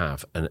still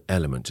have an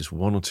element, just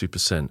 1 or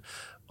 2%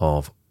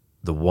 of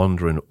the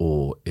wonder and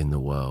awe in the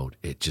world.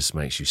 It just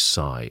makes you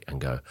sigh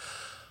and go,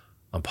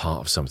 I'm part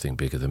of something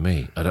bigger than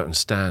me. I don't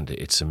understand it.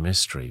 It's a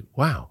mystery.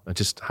 Wow. And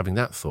just having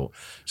that thought.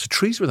 So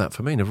trees were that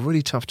for me in a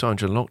really tough time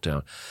during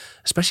lockdown,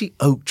 especially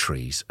oak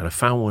trees. And I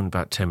found one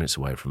about 10 minutes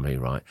away from me,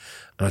 right?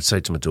 And I'd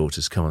say to my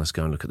daughters, come on, let's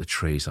go and look at the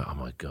trees. Like, oh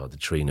my God, the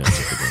tree nerds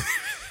up again.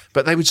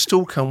 But they would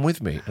still come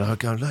with me. And I would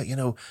go, look,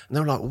 and they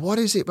were like, what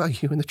is it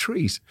about you and the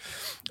trees?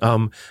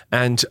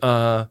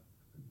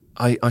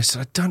 I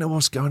said, I don't know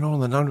what's going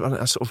on. And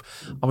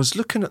I was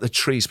looking at the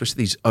trees,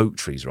 especially these oak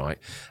trees, right?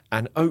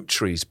 And oak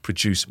trees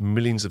produce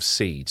millions of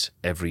seeds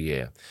every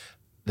year.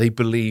 they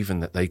believe in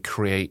that they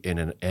create in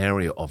an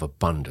area of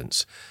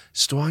abundance.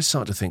 So I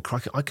start to think,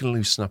 crikey, I can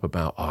loosen up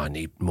about, I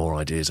need more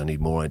ideas.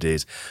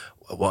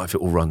 What if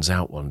it all runs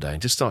out one day?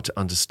 And just start to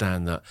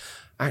understand that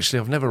actually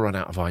I've never run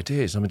out of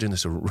ideas. I've been doing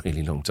this a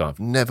really long time. I've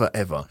never,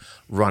 ever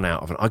run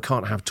out of it. I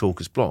can't have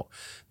talker's block.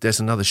 There's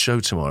another show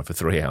tomorrow for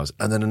 3 hours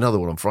and then another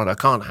one on Friday. I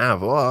can't have,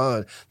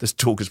 this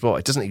talker's block.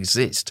 It doesn't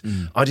exist.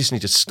 I just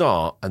need to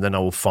start and then I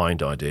will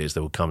find ideas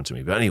that will come to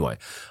me. But anyway,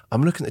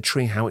 I'm looking at the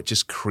tree, how it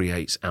just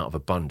creates out of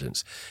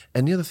abundance.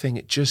 And the other thing,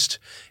 it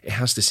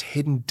has this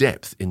hidden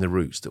depth in the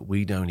roots that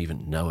we don't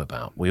even know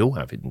about. We all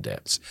have hidden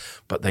depths,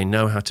 but they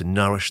know how to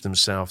nourish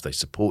themselves. They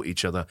support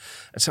each other.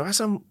 And so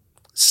as I'm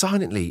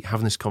silently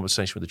having this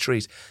conversation with the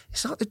trees,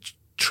 it's like the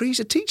trees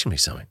are teaching me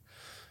something.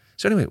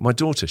 So anyway, my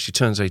daughter, she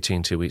turns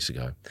 18 2 weeks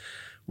ago.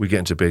 We get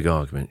into a big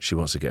argument. She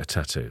wants to get a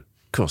tattoo.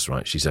 Of course,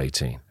 right, she's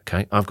 18,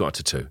 okay? I've got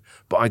a tattoo,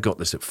 but I got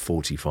this at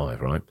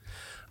 45, right?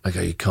 I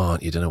go, you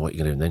can't, you don't know what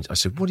you're going to do. And then I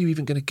said, what are you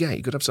even going to get?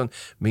 You've got to have something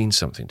mean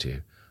something to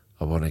you.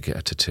 I want to get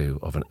a tattoo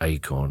of an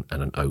acorn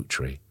and an oak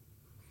tree.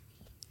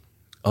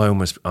 I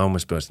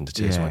almost burst into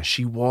tears. Yeah. Right?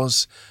 She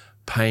was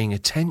paying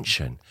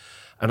attention.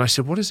 And I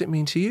said, what does it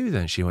mean to you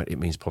then? She went, it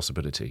means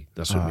possibility.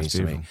 That's what it means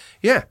to me.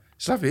 Yeah,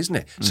 it's lovely, isn't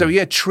it? So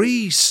yeah,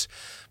 trees.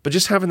 But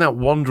just having that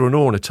wonder and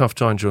awe in a tough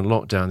time during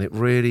lockdown,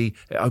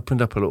 it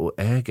opened up a little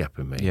air gap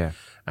in me. Yeah.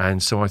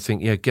 And so I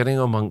think, getting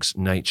amongst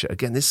nature.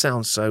 Again, this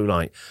sounds so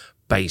like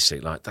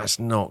basic, like that's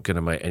not going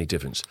to make any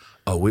difference.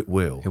 Oh, it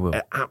will. It will.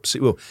 It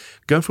absolutely will.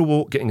 Going for a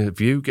walk, getting a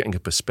view, getting a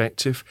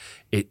perspective,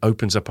 it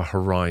opens up a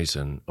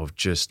horizon of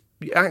just,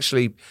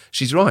 actually,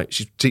 she's right.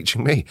 She's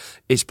teaching me.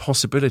 It's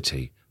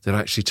possibility that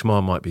actually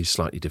tomorrow might be a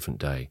slightly different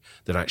day,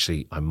 that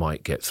actually I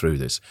might get through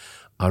this.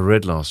 I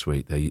read last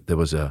week there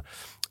was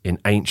in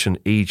ancient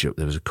Egypt,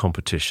 there was a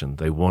competition.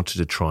 They wanted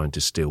to try and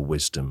distill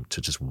wisdom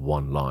to just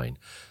one line.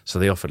 So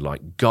they offered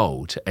like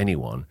gold to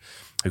anyone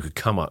who could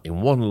come up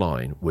in one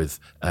line with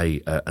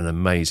an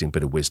amazing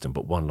bit of wisdom,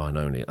 but one line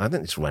only. I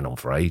think this went on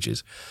for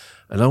ages.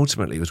 And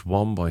ultimately it was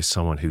won by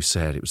someone who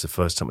said it was the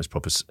first time it was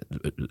properly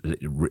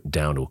written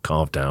down or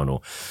carved down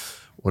or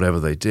whatever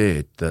they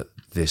did, that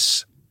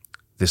this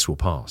will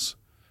pass.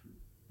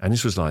 And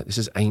this was like, this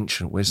is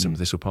ancient wisdom,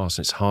 this will pass.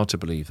 And it's hard to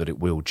believe that it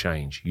will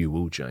change, you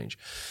will change.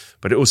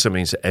 But it also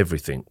means that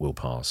everything will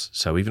pass.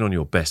 So even on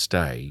your best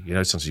day,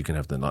 sometimes you can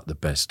have the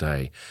best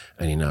day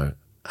and in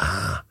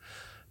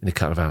a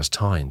couple of hours'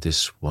 time,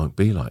 this won't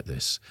be like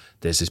this.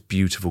 There's this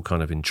beautiful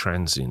kind of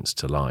intransience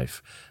to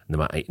life.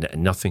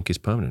 Nothing is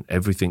permanent.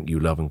 Everything you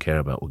love and care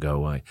about will go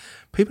away.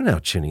 People now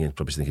tuning in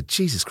probably thinking,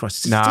 Jesus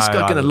Christ, is this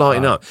guy going to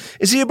lighten up?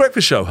 Is he a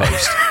breakfast show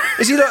host?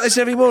 Is he like this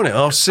every morning?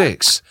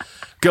 6:30.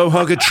 Go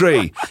hug a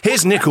tree.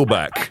 Here's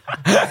Nickelback.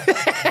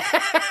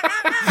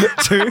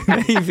 Dude,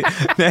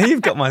 now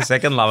you've got my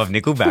second love of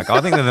Nickelback. I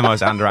think they're the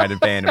most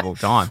underrated band of all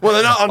time. Well,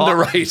 they're not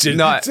underrated.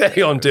 No,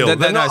 stay on, Dill.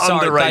 They're not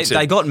underrated.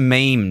 They got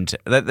memed.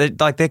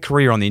 Like their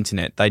career on the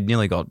internet, they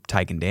nearly got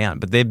taken down.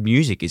 But their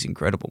music is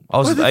incredible. I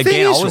was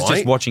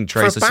just watching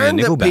Trees listening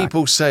to Nickelback. That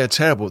people say are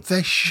terrible,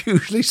 they're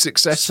hugely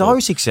successful. So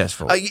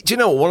successful. Do you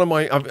know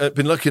what? I've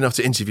been lucky enough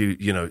to interview,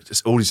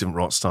 all these different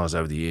rock stars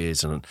over the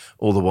years, and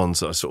all the ones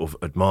that I sort of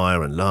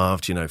admire and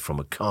loved. From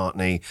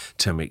McCartney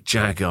to Mick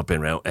Jagger. I've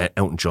been around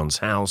Elton John's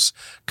house,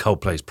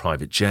 Coldplay's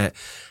private jet.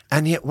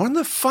 And yet one of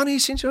the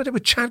funniest things I did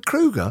with Chad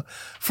Kroeger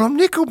from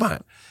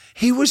Nickelback.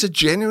 He was a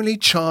genuinely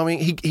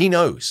charming, he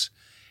knows.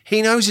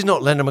 He knows he's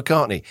not Lennon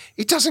McCartney.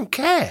 He doesn't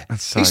care.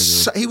 That's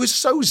so good. He was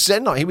so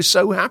zen-like. He was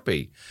so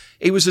happy.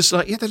 He was just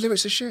like, the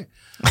lyrics are shit.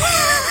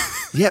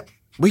 Yep.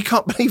 We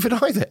can't believe it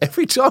either.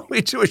 Every time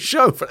we do a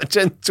show for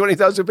 10,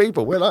 20,000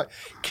 people, we're like,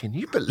 can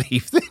you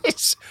believe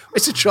this?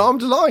 It's a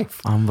charmed life.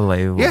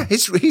 Unbelievable. Yeah,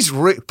 he's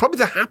probably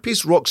the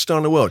happiest rock star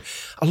in the world.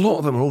 A lot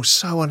of them are all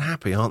so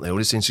unhappy, aren't they? All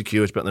this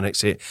insecurity about the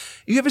next hit.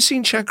 You ever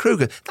seen Chad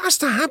Kroeger? That's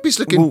the happiest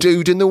looking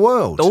dude in the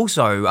world.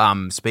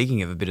 Also,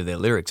 speaking of a bit of their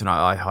lyrics, and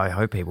I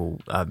hope people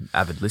are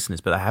avid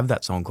listeners, but they have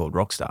that song called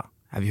Rockstar.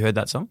 Have you heard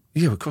that song?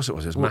 Yeah, of course it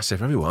was. It was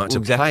massive everywhere. I had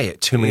to play it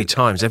too many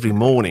times every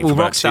morning for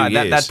about 2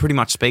 years. That pretty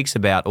much speaks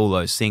about all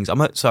those things.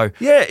 It's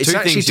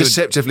actually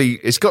deceptively,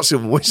 it's got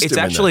some wisdom. It's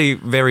actually a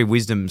very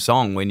wisdom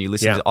song when you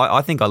listen to it.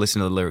 I think I listen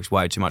to the lyrics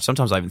way too much.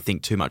 Sometimes I even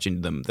think too much into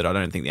them that I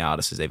don't think the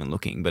artist is even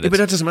looking. But that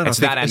doesn't matter.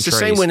 It's the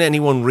same when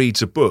anyone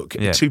reads a book.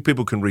 Yeah. Two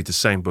people can read the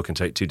same book and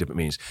take two different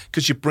meanings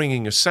because you're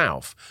bringing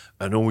yourself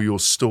and all your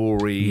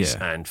stories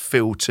and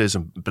filters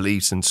and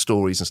beliefs and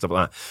stories and stuff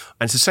like that.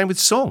 And it's the same with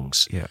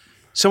songs. Yeah.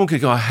 Someone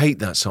could go, I hate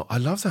that song. I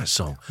love that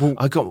song. Well,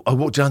 I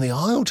walked down the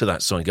aisle to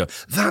that song and go,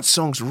 that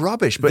song's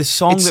rubbish. But the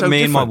song that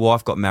me and my different.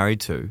 wife got married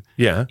to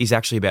is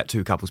actually about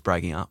two couples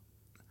breaking up.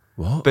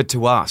 What? But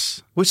to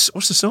us... What's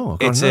the song?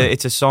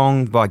 It's a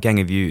song by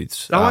Gang of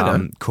Youths I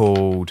know.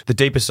 called The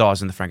Deeper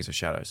Sighs and the Frankest of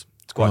Shadows.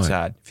 It's quite Right.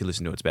 sad if you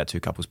listen to it. It's about two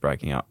couples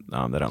breaking up.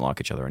 They don't like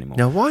each other anymore.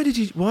 Now, why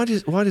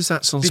does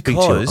that song speak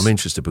to you? Because- I'm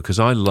interested because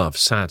I love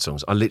sad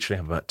songs. I literally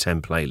have about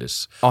 10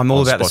 playlists. I'm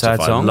all on about the sad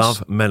Spotify. songs. I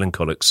love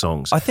melancholic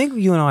songs. I think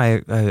you and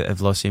I have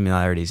lost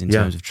similarities in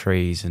Yeah. terms of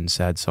trees and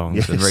sad songs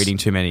Yes. and reading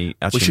too many.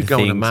 We should go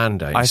on a things.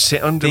 mandate. I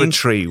Sit under a think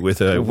tree with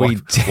a we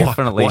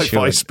definitely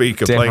Wi-Fi should.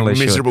 speaker Definitely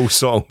playing miserable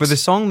songs. But the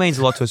song means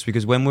a lot to us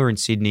because when we were in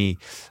Sydney,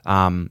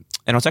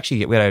 and I was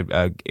actually, we had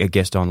a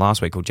guest on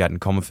last week called Jadden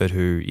Comerford,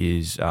 who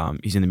is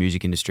he's in the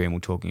music industry, and we're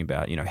talking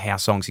about how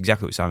songs,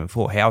 exactly what we were saying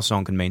before, how a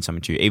song can mean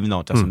something to you, even though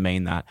it doesn't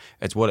mean that.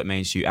 It's what it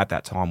means to you at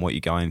that time, what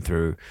you're going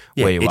through,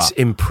 where you it's are.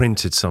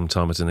 imprinted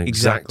sometimes in an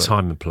exact Exactly.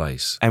 time and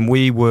place. And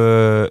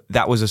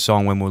that was a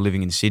song when we were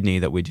living in Sydney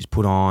that we just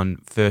put on,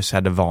 first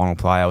had a vinyl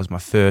player. It was my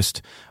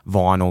first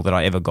vinyl that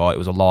I ever got. It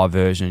was a live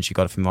version. She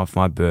got it for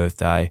my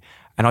birthday.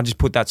 And I just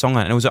put that song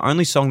on. And it was the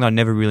only song that I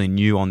never really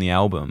knew on the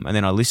album. And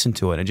then I listened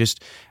to it and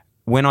just,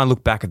 when I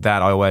look back at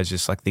that, I always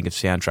just think of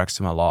soundtracks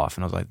to my life.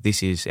 And I was like,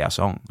 this is our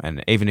song.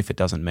 And even if it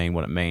doesn't mean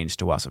what it means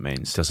to us, it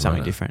means something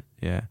matter. different.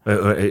 Yeah.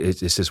 It's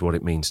just what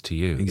it means to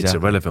you. It's Exactly.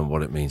 irrelevant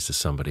what it means to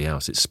somebody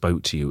else. It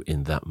spoke to you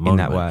in that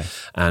moment. that way.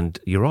 And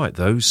you're right,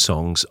 those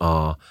songs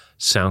are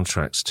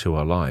soundtracks to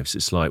our lives.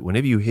 It's like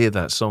whenever you hear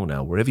that song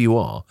now, wherever you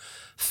are,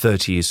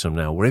 30 years from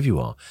now, wherever you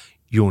are,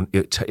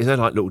 they're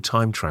like little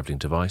time traveling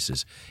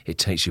devices. It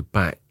takes you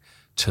back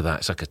to that.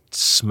 It's like a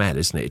smell,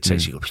 isn't it? It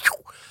takes you.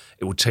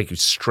 It will take you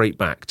straight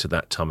back to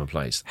that time and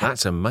place.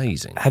 That's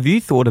amazing. Have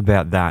you thought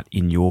about that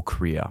in your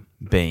career,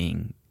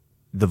 being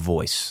the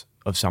voice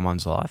of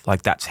someone's life?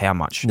 Like, that's how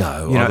much.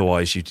 No,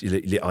 otherwise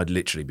I'd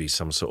literally be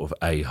some sort of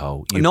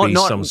a-hole. You'd Not- be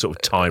not- some sort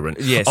of tyrant.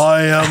 Yes.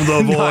 I am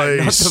the No,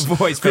 voice. not the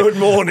voice. but Good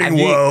morning, have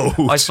you- world.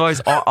 I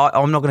suppose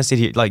I'm not going to sit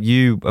here. Like,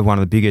 you are one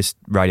of the biggest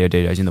radio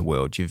DJs in the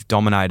world. You've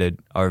dominated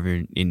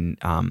over in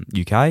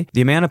UK.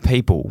 The amount of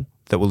people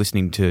that were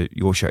listening to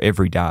your show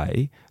every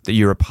day, that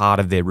you're a part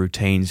of their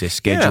routines, their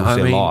schedules,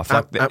 their life.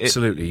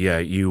 Absolutely, yeah.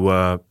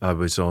 I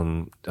was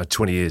on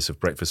 20 years of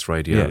breakfast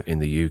radio in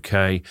the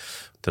UK.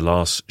 The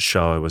last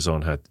show I was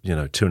on had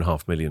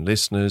 2.5 million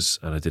listeners,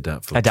 and I did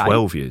that for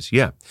 12 years.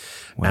 Yeah,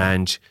 wow.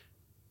 And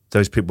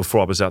those people,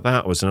 before I was at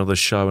that, was another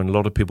show, and a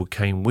lot of people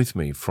came with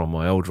me from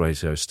my old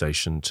radio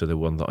station to the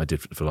one that I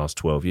did for the last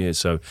 12 years.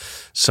 So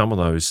some of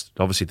those,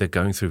 obviously, they're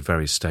going through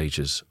various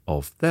stages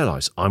of their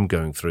lives. I'm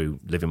going through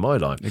living my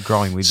life. They're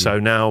growing with you. So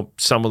now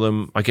some of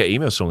them, I get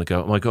emails from them, they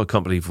go, oh my God, I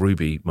can't believe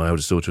Ruby, my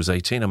oldest daughter, was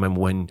 18. I remember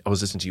when I was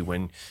listening to you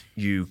when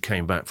you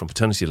came back from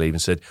paternity leave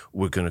and said,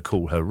 we're going to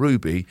call her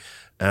Ruby.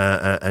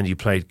 And you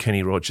played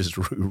Kenny Rogers'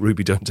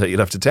 "Ruby, Don't Take Your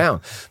Love to Town."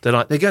 They're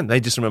like, again,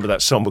 they just remember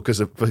that song because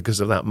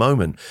of that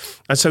moment.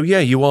 And so, yeah,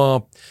 you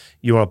are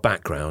a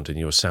background and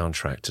you're a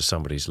soundtrack to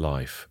somebody's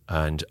life,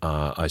 and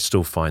I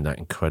still find that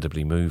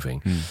incredibly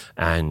moving.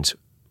 And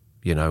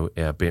be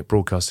it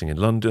broadcasting in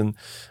London,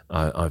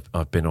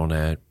 I've been on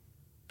air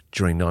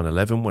during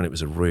 9/11 when it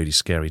was a really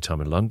scary time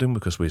in London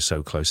because we were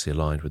so closely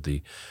aligned with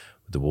the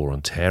war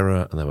on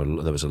terror, and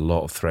there was a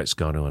lot of threats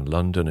going on in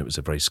London. It was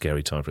a very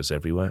scary time for us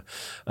everywhere.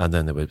 And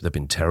then there've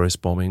been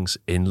terrorist bombings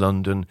in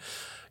London.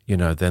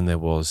 Then there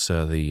was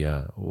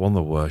one of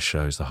the worst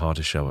shows, the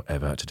hardest show I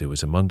ever had to do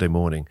was a Monday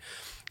morning.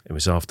 It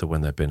was after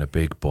when there'd been a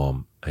big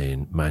bomb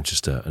in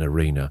Manchester, an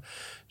arena,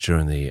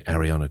 during the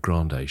Ariana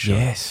Grande show.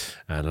 Yes.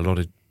 And a lot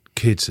of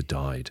kids had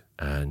died,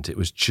 and it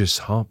was just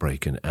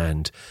heartbreaking.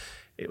 And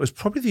it was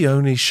probably the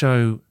only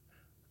show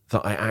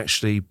that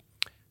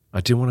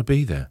I didn't want to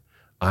be there.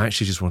 I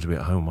actually just wanted to be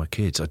at home with my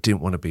kids. I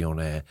didn't want to be on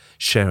air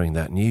sharing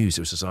that news.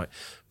 It was just like,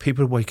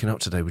 people waking up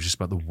today were just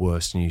about the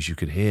worst news you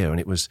could hear.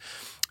 And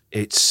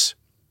it's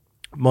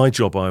my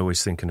job, I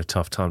always think in a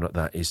tough time like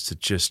that, is to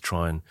just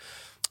try and,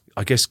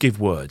 I guess, give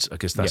words. I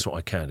guess that's what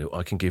I can do.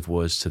 I can give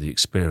words to the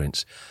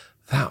experience.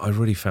 That I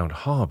really found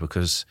hard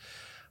because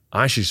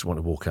I actually just want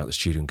to walk out the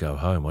studio and go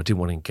home. I didn't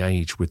want to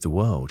engage with the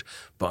world.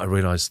 But I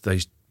realised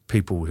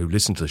people who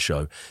listen to the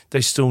show,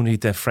 they still need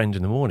their friend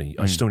in the morning.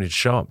 I still need to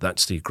show up.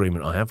 That's the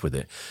agreement I have with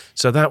it.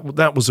 So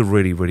that was a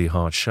really, really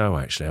hard show,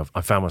 actually. I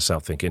found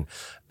myself thinking,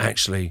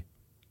 actually,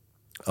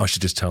 I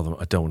should just tell them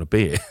I don't want to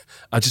be here.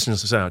 I just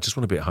want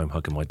to be at home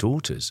hugging my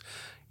daughters.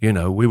 We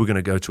were going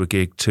to go to a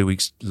gig 2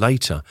 weeks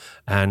later,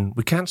 and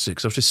we cancelled it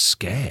because I was just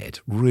scared,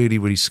 really,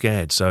 really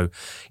scared. So,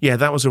 yeah,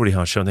 that was a really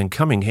hard show. And then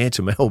coming here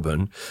to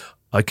Melbourne,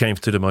 I came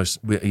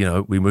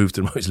to we moved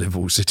to the most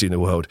livable city in the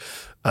world,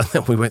 and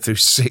then we went through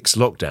 6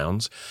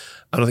 lockdowns.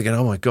 And I'm thinking,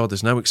 oh my God,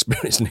 there's no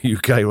experience in the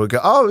UK where I go,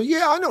 oh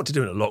yeah, I know what to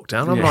do in a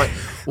lockdown. I'm like,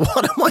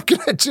 what am I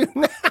going to do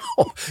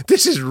now?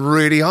 This is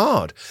really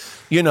hard.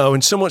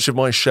 And so much of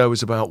my show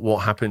is about what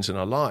happens in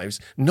our lives.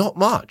 Not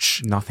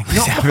much. Nothing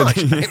Not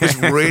happening. much. It was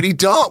really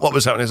dark what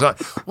was happening. It's like,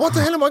 what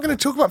the hell am I going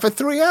to talk about for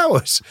 3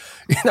 hours?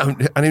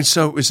 And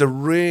so it was a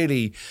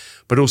really,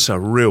 but also a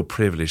real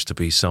privilege to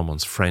be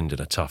someone's friend in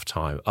a tough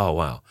time. Oh,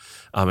 wow.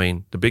 I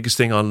mean, the biggest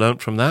thing I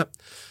learned from that,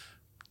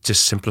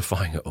 just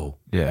simplifying it all.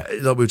 Yeah.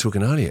 Like we were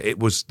talking earlier, it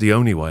was the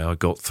only way I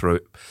got through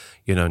it,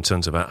 in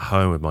terms of at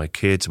home with my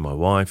kids and my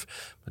wife.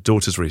 My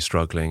daughter's really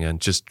struggling,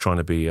 and just trying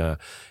to be,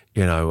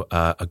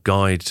 a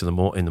guide to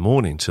in the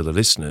morning to the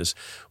listeners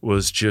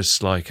was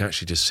just like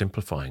actually just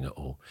simplifying it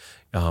all.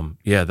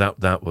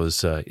 That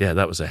was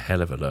a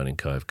hell of a learning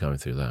curve going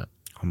through that.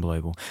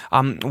 Unbelievable.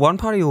 One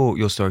part of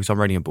your story, because I'm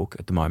reading a book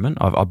at the moment.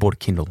 I bought a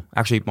Kindle.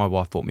 Actually, my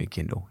wife bought me a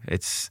Kindle.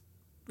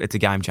 It's a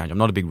game changer. I'm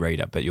not a big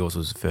reader, but yours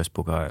was the first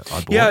book I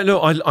bought. Yeah,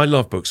 look, I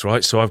love books,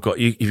 right? So I've got,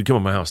 if you come to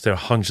my house, there are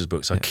hundreds of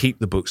books. I keep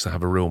the books that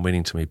have a real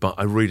meaning to me, but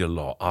I read a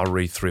lot. I'll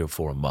read 3 or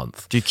 4 a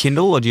month. Do you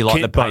Kindle or do you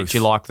like both? Do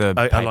you like the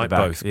I like paperback?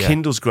 both. Yeah.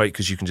 Kindle's great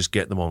because you can just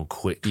get them on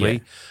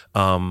quickly.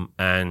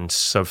 And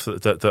so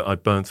that I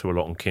burn through a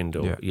lot on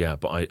Kindle. Yeah,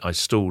 but I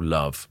still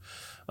love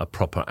a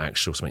proper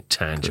actual something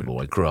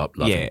tangible. I grew up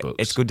loving books.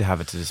 It's good to have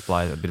it to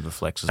display a bit of a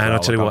flex as well. And I'll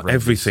tell you what, read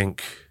everything...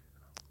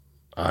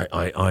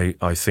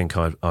 I think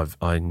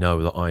I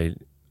know that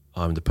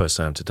I'm the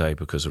person I am today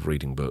because of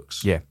reading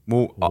books. Yeah.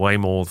 Well, way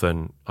more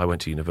than I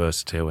went to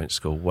university, I went to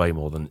school, way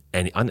more than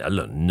I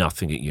learned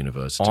nothing at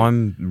university.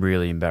 I'm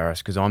really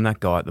embarrassed because I'm that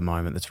guy at the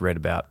moment that's read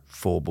about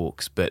 4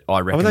 books, but I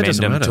recommend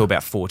them to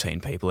about 14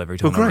 people every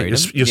time I read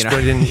them. You're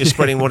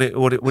spreading what it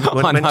meant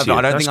to you.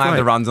 I don't think I have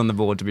the runs on the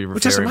board to be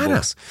referring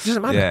books. It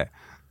doesn't matter.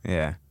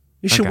 Yeah.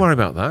 You shouldn't worry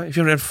about that. If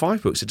you only read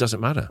 5 books, it doesn't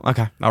matter.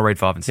 Okay, I'll read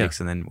 5 and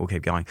 6 and then we'll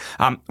keep going.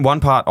 One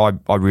part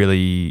I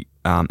really,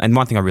 and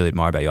one thing I really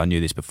admire about you, I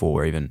knew this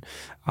before even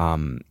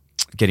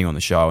getting on the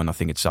show, and I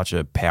think it's such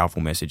a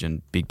powerful message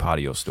and big part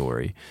of your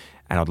story,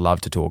 and I'd love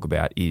to talk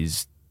about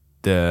is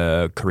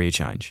the career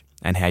change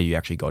and how you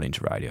actually got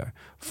into radio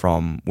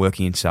from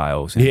working in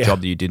sales and a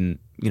job that you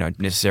didn't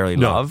necessarily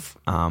love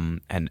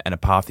and a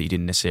path that you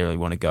didn't necessarily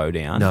want to go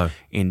down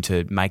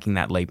into making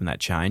that leap and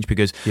that change,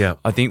 because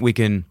I think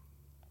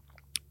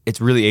it's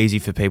really easy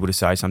for people to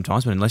say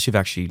sometimes, but unless you've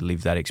actually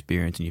lived that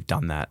experience and you've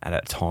done that at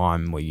a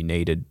time where you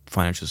needed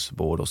financial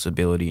support or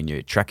stability and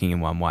you're tracking in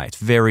one way, it's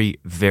very,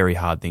 very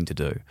hard thing to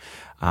do.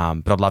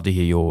 But I'd love to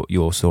hear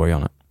your story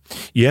on it.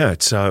 Yeah,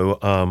 so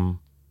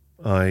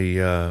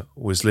I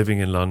was living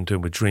in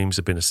London with dreams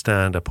of being a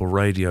stand-up or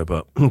radio,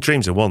 but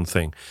dreams are one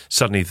thing.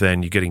 Suddenly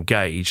then you get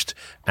engaged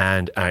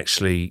and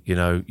actually,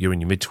 you're in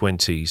your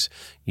mid-20s,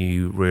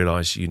 you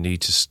realise you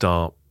need to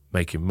start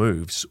making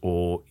moves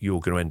or you're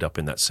going to end up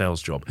in that sales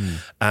job.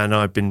 And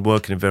I've been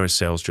working in various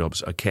sales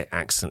jobs. I kept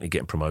accidentally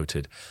getting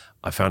promoted.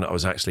 I found out I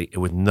was actually,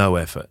 with no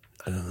effort,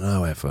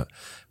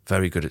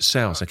 very good at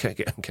sales. I kept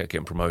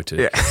getting promoted.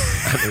 And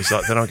it was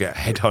like, then I get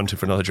headhunted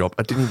for another job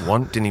I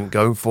didn't even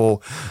go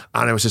for.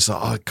 And I was just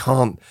like, I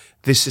can't,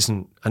 this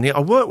isn't, and I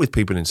worked with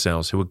people in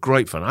sales who were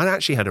great fun. I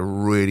actually had a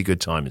really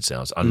good time in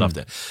sales. I loved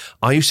it.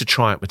 I used to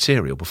try out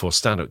material before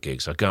stand-up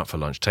gigs. I'd go out for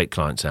lunch, take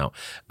clients out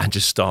and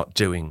just start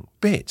doing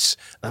bits.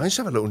 And I used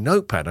to have a little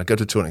notepad. I'd go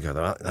to a tour and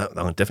go,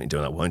 I'm definitely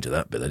doing that, won't do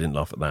that, but they didn't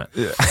laugh at that.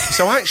 Yeah.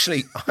 So I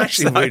actually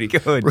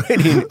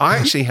really, I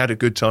actually had a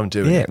good time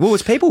doing it. Well,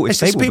 it's people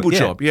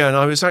job. Yeah, and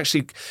I was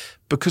actually,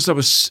 because I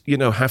was,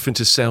 having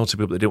to sell to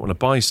people that didn't want to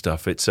buy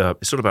stuff, it's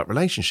sort of about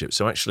relationships.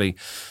 So actually,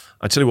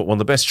 I tell you what, one of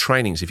the best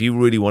trainings, if you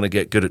really want to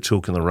get good at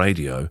talking on the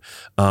radio,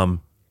 go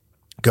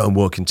and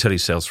work in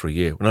telesales for a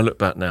year. When I look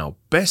back now,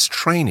 best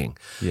training,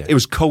 it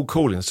was cold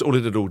calling. That's all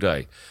I did all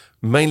day.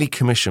 Mainly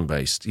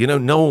commission-based.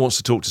 No one wants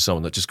to talk to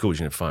someone that just calls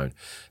you on the phone.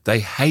 They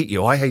hate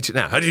you. I hate it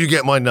now. How did you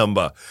get my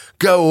number?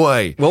 Go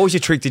away. What was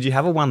your trick? Did you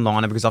have a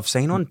one-liner? Because I've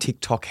seen on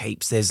TikTok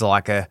heaps, there's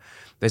like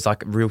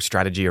real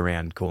strategy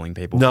around calling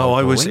people. No,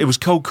 it was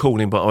cold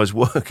calling, but I was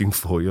working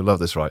for, you'll love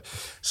this, right?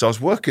 So I was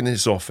working in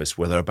this office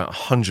where there were about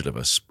 100 of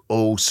us,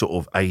 all sort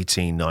of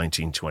 18,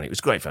 19, 20. It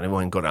was great fun.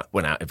 Everyone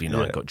went out every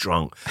night, got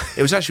drunk.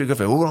 It was actually good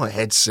fun. All right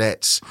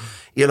headsets,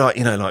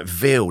 like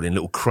veiled in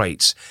little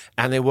crates.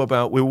 And we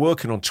were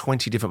working on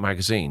 20 different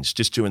magazines,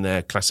 just doing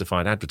their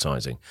classified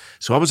advertising.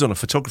 So I was on a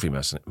photography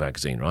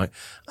magazine, right?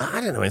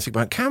 I didn't know anything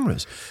about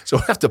cameras. So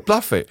I have to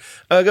bluff it.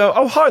 I go,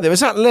 oh, hi there, is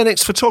that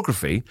Lennox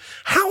Photography?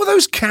 How are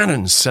those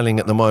Canons selling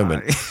at the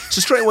moment?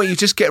 So straight away you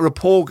just get a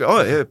rapport.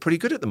 Oh, yeah, pretty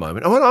good at the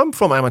moment. Oh, well, I'm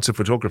from Amateur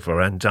Photographer,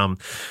 and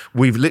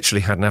we've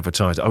literally had an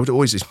advertiser. I would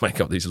always just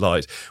make up these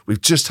lies. We've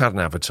just had an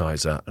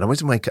advertiser, and I wanted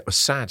to make up a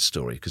sad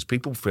story because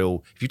people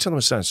feel if you tell them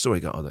a sad story,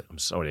 you go, oh, I'm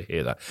sorry to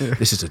hear that.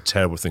 This is a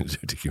terrible thing to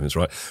do to humans,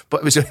 right?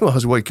 But it was only when I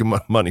was making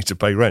money to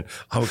pay rent.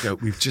 I would go,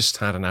 we've just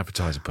had an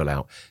advertiser pull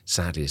out.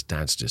 Sadly, his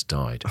dad's just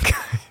died. Okay.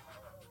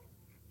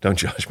 Don't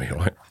judge me,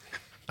 right?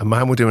 A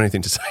man will do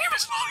anything to save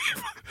his life.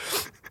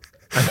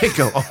 And they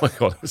go, oh my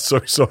God, I'm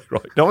so sorry,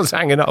 right? No one's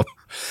hanging up.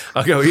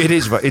 I go, it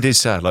is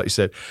sad, like you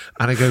said.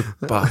 And I go,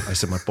 but I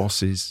said, my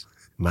boss is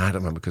mad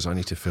at me because I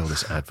need to fill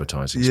this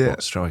advertising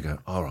spot. So I go,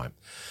 all right.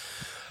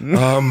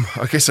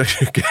 I guess I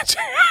should get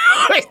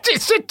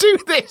to do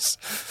this.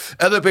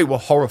 Other people were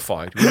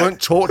horrified. We weren't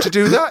taught to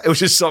do that. It was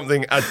just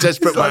something a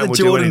desperate man would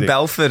do. Jordan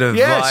Belfort of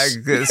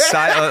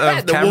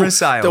camera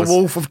sales. The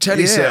wolf of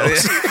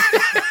telesales.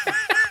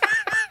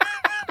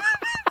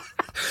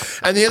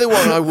 And the other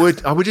one,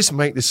 I would just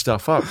make this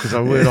stuff up because I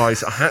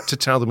realised I had to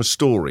tell them a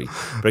story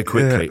very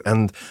quickly. Yeah.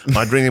 And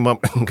I'd ring them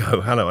up and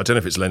go, hello, I don't know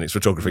if it's Lennox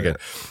Photography again.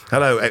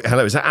 Hello,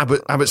 is that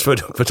Abbotsford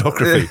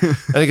Photography?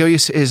 And they go,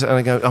 yes, it is. And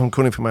I go, I'm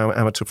calling from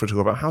Amateur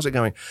Photographer. How's it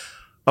going?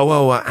 Oh,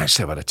 well,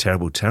 actually, I've had a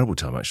terrible, terrible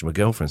time, actually. My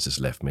girlfriend's just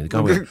left me. The guy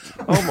went,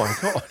 oh, my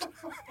God.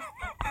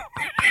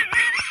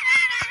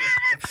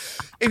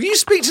 If you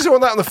speak to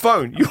someone like that on the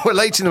phone, you're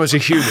relating them as a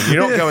human.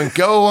 You're not going,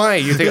 go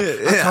away. You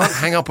think, I can't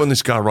hang up on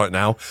this guy right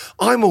now.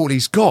 I'm all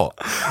he's got.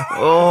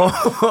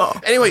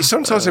 Anyway,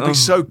 sometimes I'd be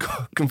so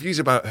confused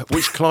about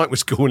which client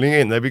was calling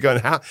in. They'd be going,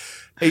 how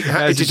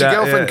did your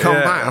girlfriend come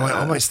back? I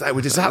went, oh, is that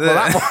one?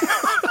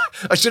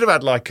 I should have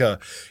had like a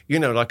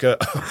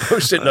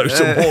post-it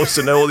note of walls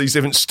to know all these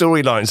different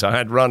storylines I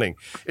had running.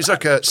 It's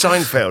like a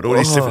Seinfeld, all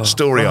these different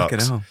story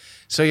arcs.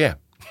 So, yeah.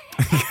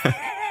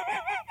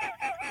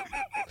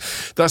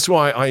 That's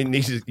why I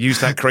need to use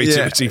that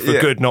creativity for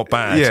good, not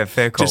bad. Yeah,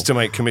 fair call. Just to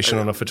make commission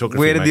on a photography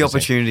Where did magazine. The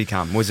opportunity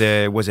come? Was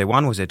there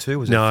one? Was there two?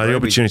 Was there three? The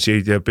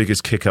opportunity, the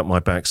biggest kick up my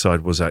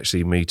backside was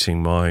actually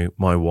meeting my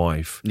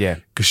wife. Yeah.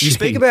 You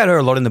speak about her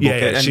a lot in the book.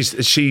 Yeah,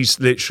 she's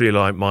literally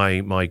like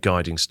my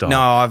guiding star. No,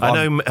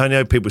 I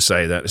know people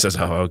say that. It says,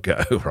 oh,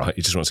 okay, right,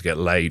 he just wants to get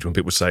laid when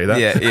people say that.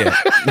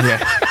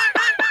 Yeah.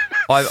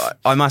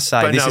 I must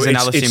say, but this is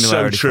another similarity. It's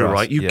so true, for us.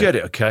 right? You get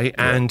it, okay?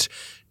 Yeah. And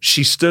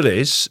she still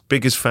is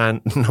biggest fan,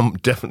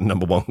 definitely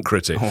number one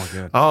critic.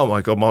 Oh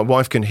my God, my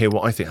wife can hear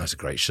what I think. That's a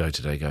great show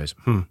today, goes,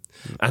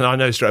 And I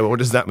know straight away, what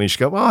does that mean? She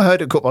goes, well, I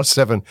heard it got past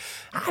 7.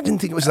 I didn't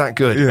think it was that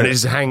good. Yeah. And it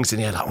just hangs in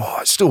the air like, oh,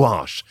 it's still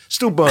harsh,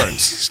 still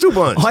burns.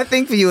 I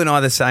think for you and I,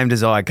 the same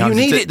desire comes.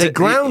 You need it. They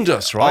ground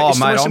us, right? Oh,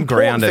 mate, I'm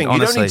grounded, honestly.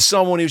 You don't need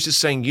someone who's just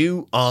saying,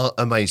 you are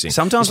amazing.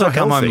 Sometimes I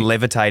come home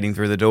levitating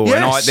through the door,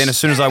 and then as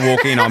soon as I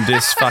walk in, I'm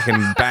just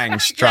fucking bang,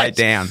 straight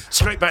down.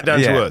 Straight back down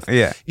to earth.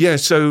 Yeah,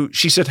 so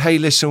she said, hey,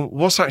 listen,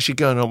 what's actually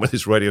going on with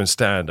this radio and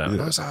stand-up?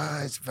 And I was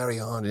like, it's very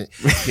hard.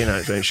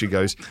 And she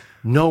goes,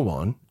 no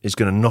one is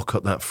going to knock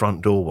at that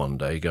front door one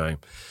day going,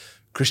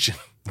 Christian,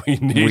 we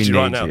need you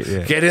right now.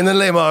 Get in the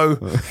limo.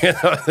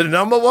 The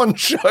number one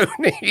show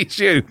needs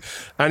you.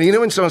 And you know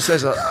when someone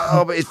says,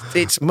 oh, but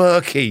it's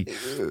murky,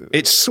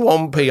 it's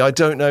swampy, I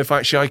don't know if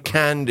actually I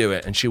can do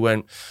it. And she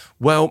went,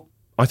 well,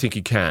 I think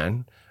you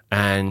can.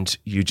 And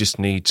you just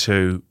need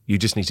to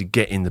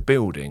get in the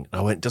building. And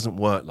I went, it doesn't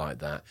work like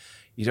that.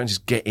 You don't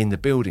just get in the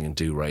building and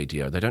do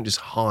radio. They don't just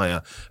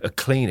hire a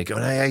cleaner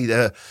going, hey,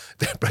 the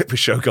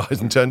breakfast show guy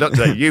hasn't turned up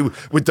today. You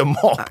with the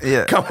mop,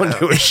 come and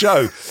do a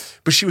show.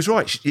 But she was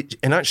right.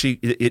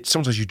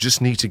 Sometimes you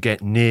just need to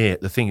get near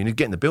the thing. You need to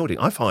get in the building.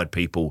 I've hired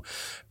people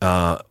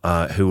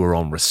who were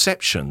on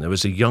reception. There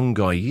was a young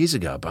guy years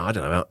ago,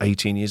 about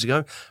 18 years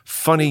ago,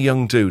 funny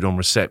young dude on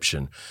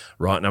reception.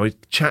 Right now, we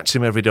chat to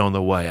him every day on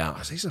the way out.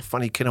 I said, he's a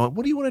funny kid. I went,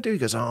 what do you want to do? He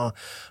goes,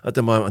 at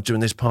the moment, I'm doing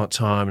this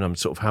part-time and I'm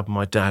sort of helping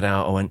my dad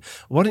out. I went,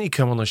 why don't you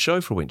come on the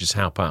show for a week, just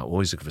help out?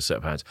 Always looking for set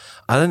of hands.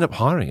 I ended up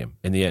hiring him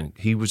in the end.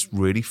 He was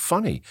really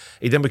funny.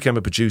 He then became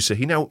a producer.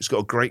 He now has got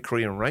a great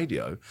career in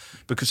radio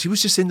because he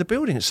was just in the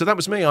building. So that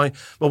was me. My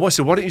wife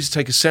said, why don't you just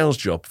take a sales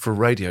job for a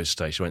radio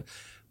station? I went,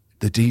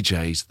 the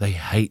DJs, they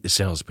hate the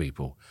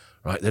salespeople,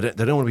 right? They don't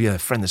want to be their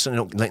friend. They're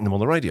certainly not letting them on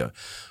the radio.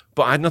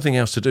 But I had nothing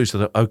else to do, so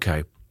that,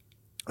 okay.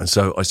 And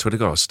so I swear to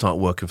God, I started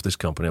working for this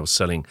company. I was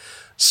selling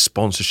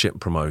sponsorship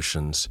and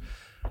promotions,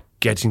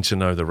 getting to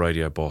know the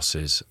radio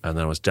bosses. And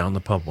then I was down the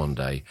pub one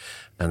day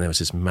and there was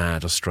this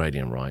mad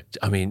Australian, right?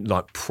 I mean,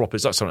 like proper,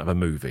 it's like something out of a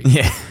movie.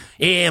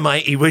 Yeah,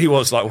 mate, he really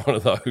was like one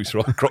of those,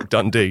 right? Croc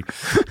Dundee.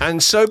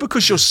 And so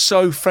because you're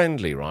so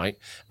friendly, right?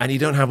 And you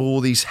don't have all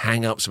these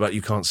hang-ups about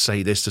you can't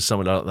say this to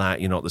someone like that,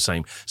 you're not the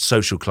same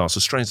social class.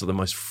 Australians are the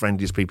most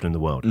friendliest people in the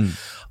world.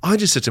 I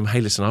just said to him,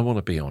 hey, listen, I want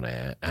to be on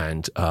air.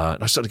 And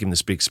I started giving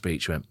this big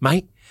speech. He went,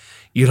 mate,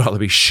 you'd either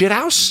be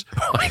shithouse,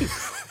 right?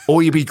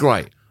 Or you'd be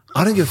great.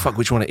 I don't give a fuck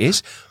which one it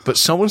is, but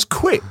someone's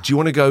quit. Do you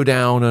want to go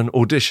down and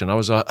audition? I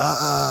was like,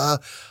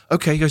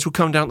 okay. He goes, we'll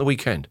come down the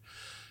weekend.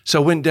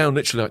 So I went down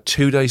literally like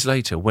 2 days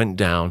later, went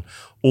down,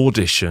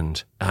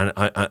 auditioned, and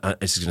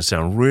this is going to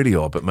sound really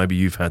odd, but maybe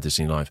you've had this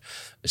in your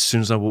life. As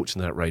soon as I walked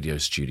into that radio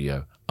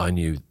studio,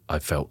 I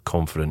felt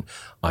confident.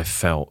 I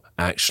felt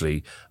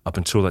actually, up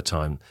until that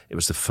time, it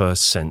was the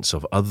first sense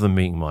of, other than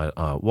meeting my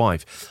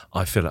wife,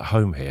 I feel at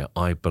home here.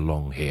 I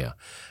belong here.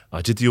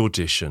 I did the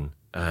audition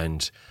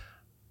and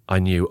I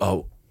knew,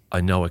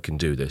 I know I can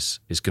do this.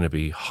 It's going to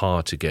be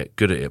hard to get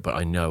good at it, but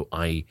I know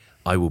I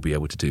will be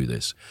able to do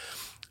this.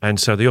 And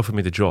so they offered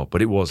me the job,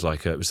 but it was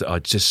like, I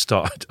just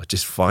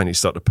finally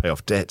started to pay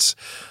off debts.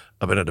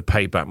 I've been able to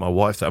pay back my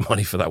wife that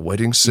money for that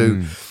wedding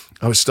suit.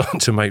 I was starting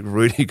to make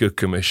really good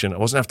commission. I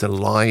wasn't having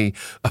to lie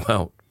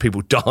about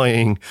people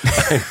dying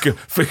and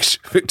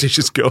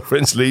fictitious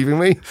girlfriends leaving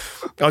me.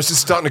 I was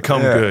just starting to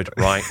come good,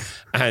 right?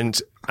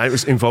 And it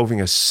was involving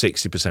a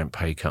 60%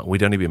 pay cut.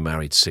 We'd only been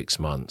married 6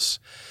 months.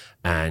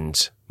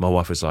 And my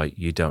wife was like,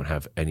 you don't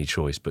have any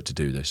choice but to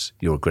do this.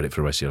 You'll regret it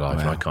for the rest of your life,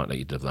 and I can't let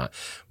you do that.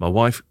 My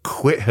wife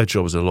quit her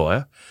job as a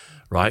lawyer,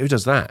 right? Who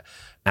does that?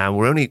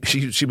 And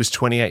she was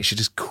 28. She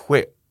just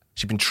quit.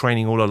 She'd been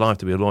training all her life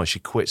to be a lawyer. She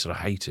quits and I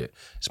hate it.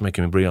 It's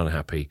making me really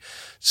unhappy.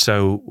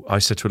 So I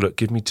said to her, look,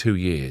 give me 2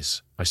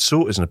 years. I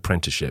saw it as an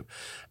apprenticeship.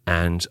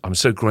 And I'm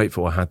so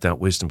grateful I had that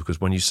wisdom, because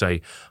when you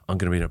say, I'm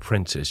going to be an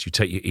apprentice, you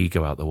take your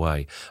ego out the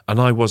way.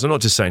 And I'm not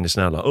just saying this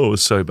now like, oh,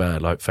 it's so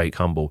bad, like fake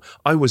humble.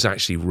 I was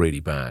actually really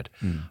bad.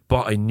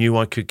 But I knew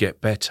I could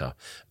get better.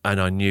 And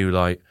I knew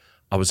like,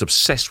 I was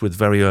obsessed with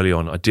very early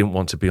on. I didn't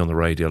want to be on the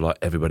radio like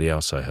everybody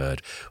else I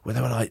heard, where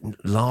they were like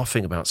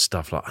laughing about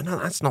stuff like, no,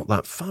 that's not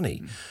that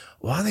funny.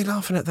 Why are they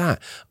laughing at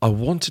that? I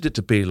wanted it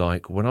to be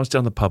like when I was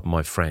down the pub with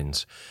my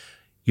friends,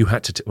 you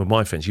had to, with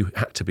my friends, you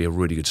had to be a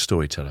really good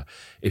storyteller.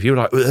 If you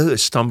were like,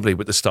 stumbling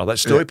with the start, that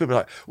story, people were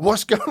like,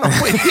 what's going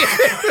on with you?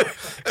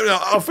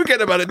 I'll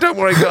forget about it. Don't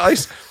worry,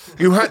 guys.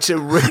 You had to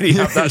really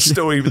have that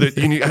story that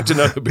you had to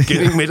know the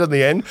beginning, mid, and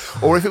the end.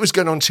 Or if it was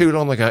going on too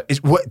long, they go,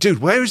 dude,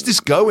 where is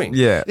this going?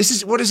 Yeah.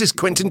 What is this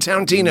Quentin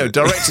Tarantino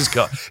director's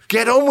cut?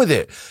 Get on with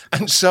it.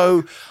 And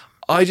so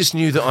I just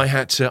knew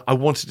that I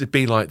wanted to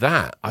be like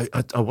that.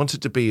 I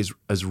wanted to be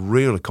as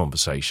real a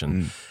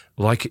conversation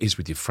like it is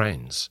with your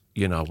friends.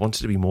 You know, I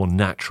wanted to be more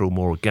natural,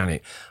 more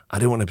organic. I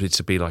didn't want it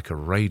to be like a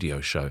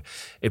radio show.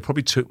 It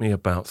probably took me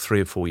about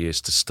 3 or 4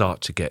 years to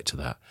start to get to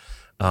that.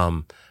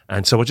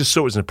 And so I just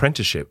saw it as an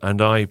apprenticeship,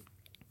 and I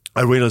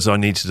realised I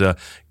needed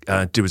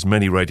to do as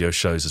many radio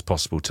shows as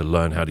possible to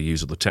learn how to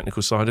use all the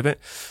technical side of it.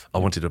 I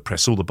wanted to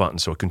press all the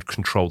buttons so I could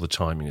control the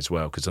timing as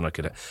well, because then I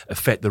could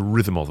affect the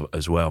rhythm of it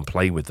as well and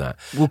play with that.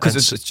 Well, because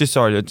it's just,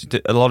 sorry,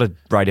 a lot of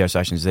radio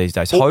stations these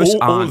days, hosts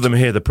all of them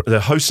here, the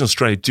hosts in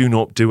Australia do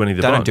not do any of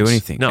the buttons. They don't do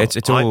anything. No, it's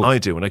all, I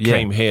do. When I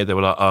came here, they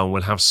were like, oh,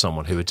 we'll have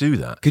someone who would do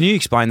that. Can you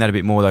explain that a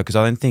bit more, though? Because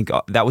I don't think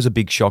that was a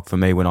big shock for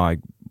me when I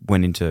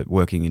went into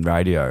working in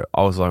radio.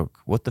 I was like,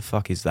 what the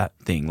fuck is that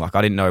thing? Like,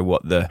 I didn't know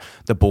what the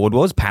board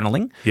was,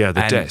 paneling. Yeah,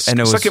 the desk. And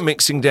it's like a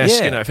mixing desk.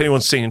 Yeah. You know, if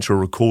anyone's seen into a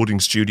recording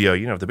studio,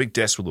 you know, the big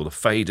desk with all the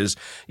faders,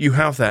 you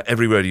have that.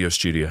 Every radio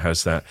studio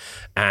has that.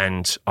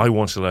 And I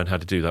wanted to learn how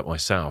to do that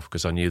myself,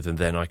 because I knew that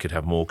then I could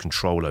have more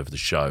control over the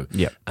show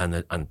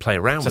and play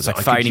around with it. So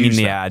it's like fading in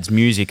the ads,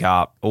 music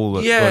up, all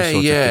the those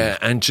sorts of things.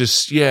 And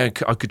just,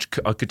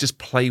 I could just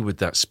play with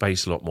that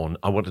space a lot more.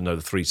 I want to know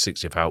the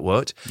 360 of how it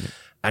worked. Yeah.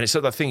 And it's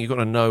like that thing, you've got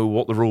to know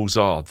what the rules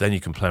are. Then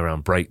you can play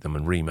around, break them,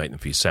 and remake them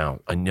for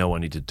yourself. I know I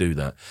need to do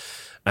that.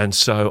 And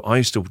so I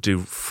used to do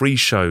free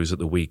shows at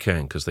the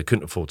weekend because they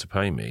couldn't afford to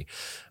pay me.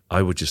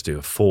 I would just do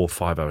 4 or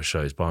 5 hour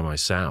shows by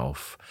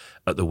myself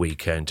at the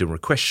weekend, doing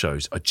request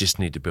shows. I just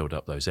need to build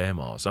up those air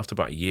miles. After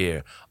about a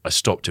year, I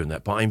stopped doing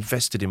that, but I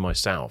invested in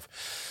myself.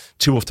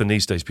 Too often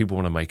these days, people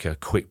want to make a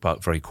quick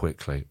buck very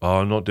quickly.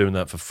 Oh, I'm not doing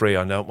that for free.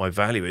 I know what my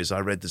value is. I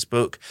read this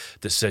book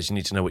that says you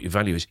need to know what your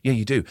value is. Yeah,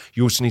 you do.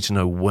 You also need to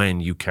know when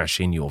you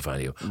cash in your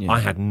value. Yeah. I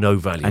had no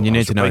value. And you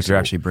need to know if you're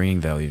actually bringing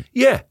value.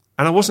 Yeah,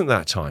 and I wasn't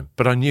that time.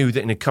 But I knew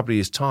that in a couple of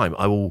years' time,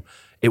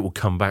 it will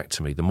come back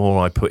to me. The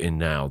more I put in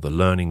now, the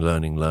learning,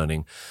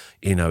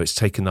 you know, it's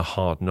taking the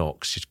hard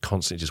knocks, just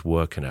constantly just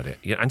working at it.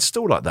 Yeah, and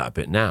still like that a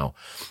bit now.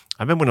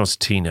 I remember when I was a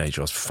teenager,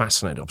 I was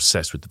fascinated,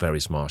 obsessed with the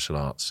various martial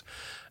arts.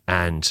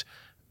 And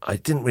I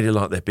didn't really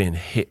like there being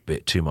hit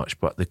bit too much,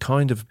 but the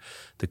kind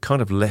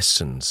of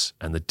lessons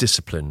and the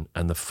discipline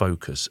and the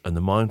focus and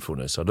the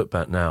mindfulness, I look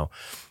back now,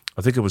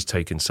 I think I was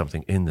taking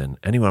something in then.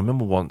 Anyway, I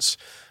remember once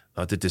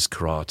I did this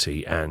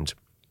karate, and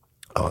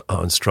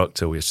our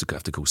instructor, we used to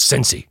have to call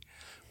sensei,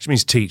 which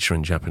means teacher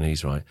in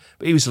Japanese, right?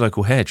 But he was a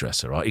local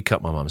hairdresser, right? He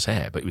cut my mum's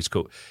hair, but he was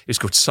called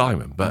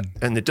Simon. But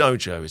in the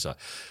dojo, he's like,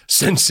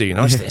 sensei. And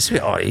I said,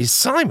 oh, he's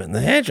Simon,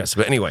 the hairdresser.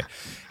 But anyway,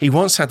 he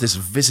once had this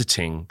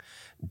visiting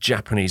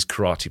Japanese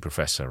karate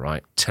professor,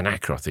 right?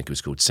 Tanaka, I think it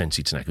was called,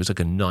 Sensei Tanaka. It was like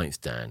a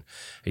 9th Dan.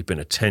 He'd been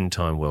a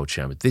 10-time world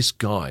champion. This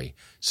guy,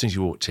 as soon as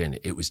you walked in,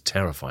 it was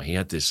terrifying. He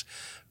had this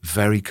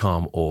very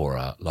calm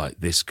aura,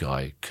 like this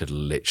guy could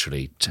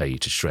literally tear you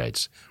to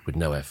shreds with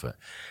no effort.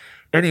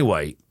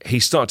 Anyway, he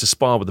started to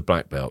spar with the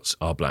black belts,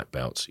 our black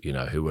belts, you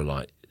know, who were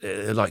like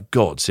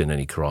gods in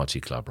any karate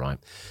club, right?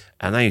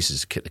 And they used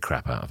to kick the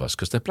crap out of us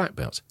because they're black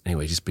belts.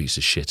 Anyway, he just beats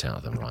the shit out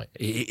of them, right?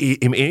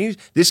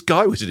 This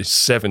guy was in his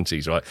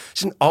 70s, right?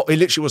 He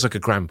literally was like a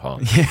grandpa.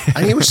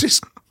 And he was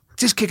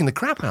just kicking the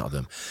crap out of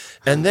them.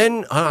 And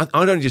then I'd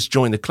only just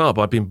joined the club.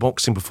 I'd been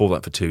boxing before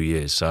that for 2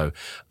 years. So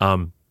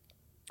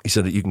he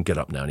said that you can get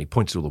up now. And he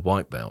pointed to all the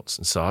white belts.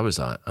 And so I was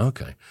like,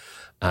 okay.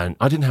 And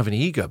I didn't have any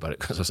ego about it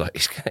because I was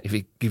like, if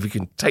you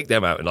can take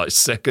them out in like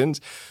seconds,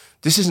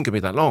 this isn't going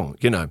to be that long,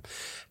 you know.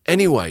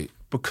 Anyway,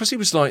 because he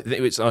was like,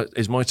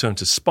 it's my turn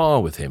to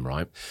spar with him,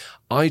 right?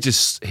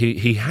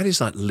 He had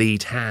his like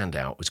lead hand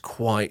out, was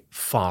quite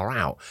far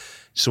out.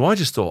 So I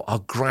just thought I'll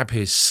grab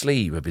his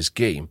sleeve of his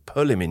gi and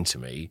pull him into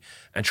me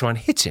and try and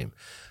hit him.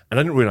 And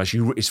I didn't realise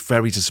it's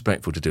very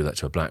disrespectful to do that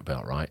to a black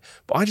belt, right?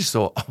 But I just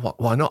thought, oh,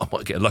 why not? I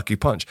might get a lucky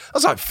punch. I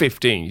was like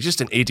 15. You're just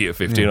an idiot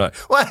 15.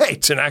 Like,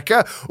 wait,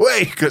 Tanaka,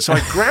 wait. So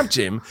I grabbed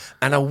him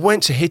and I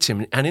went to hit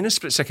him. And in a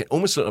split second,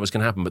 almost thought that was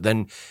going to happen. But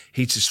then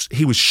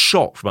he was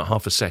shocked for about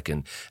half a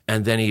second.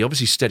 And then he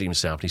obviously steadied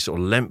himself and he sort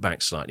of leant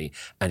back slightly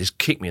and just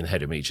kicked me in the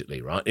head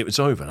immediately, right? It was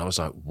over. And I was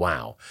like,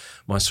 wow.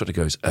 My sort of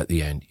goes, at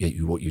the end,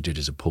 what you did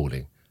is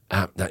appalling.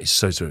 That is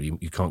so sorry.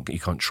 You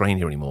can't train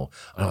here anymore.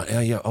 And I'm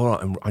like, yeah, all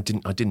right. And I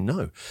didn't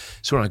know.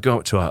 So when I go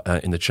up to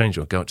in the change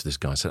room, I go up to this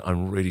guy. I said,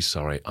 I'm really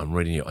sorry. I'm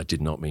really new. I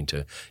did not mean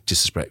to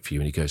disrespect you.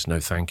 And he goes, no,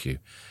 thank you.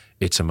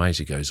 It's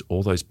amazing. He goes,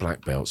 all those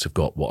black belts have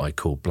got what I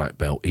call black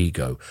belt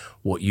ego.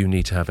 What you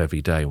need to have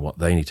every day and what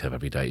they need to have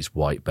every day is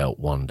white belt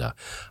wonder.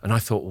 And I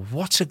thought,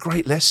 what a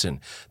great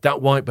lesson.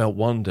 That white belt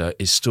wonder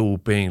is still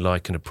being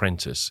like an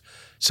apprentice.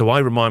 So I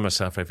remind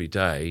myself every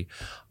day,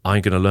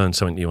 I'm going to learn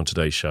something new on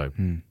today's show.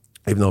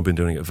 Even though I've been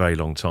doing it a very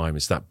long time,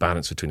 it's that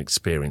balance between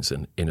experience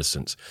and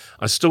innocence.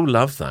 I still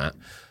love that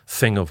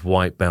thing of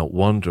white belt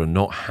wonder and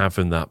not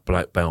having that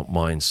black belt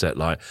mindset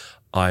like,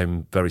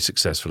 I'm very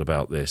successful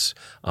about this.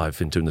 I've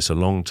been doing this a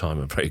long time.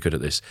 I'm very good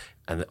at this.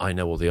 And I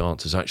know all the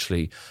answers.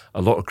 Actually,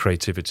 a lot of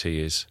creativity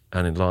is,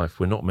 and in life,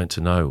 we're not meant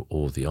to know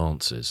all the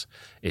answers.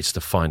 It's the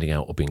finding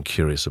out or being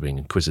curious or being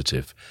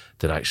inquisitive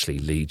that actually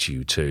leads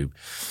you to,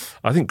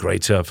 I think,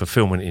 greater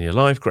fulfillment in your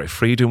life, great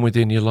freedom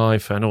within your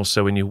life, and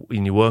also in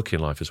your working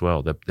life as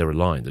well. They're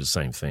aligned. They're the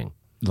same thing.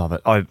 Love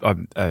it.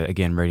 I'm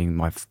again reading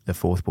the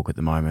fourth book at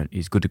the moment.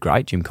 Is Good to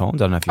Great, Jim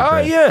Collins. I don't know if you've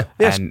read it. Yeah.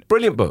 Yes, and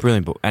brilliant book.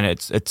 Brilliant book. And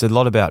it's a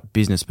lot about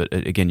business, but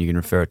again, you can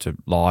refer it to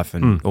life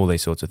and all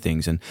these sorts of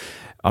things. And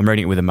I'm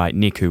reading it with a mate,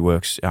 Nick, who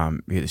works here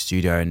at the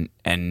studio,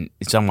 and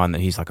it's someone that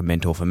he's like a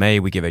mentor for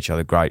me. We give each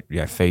other great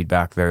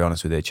feedback, very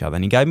honest with each other.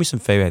 And he gave me some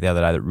feedback the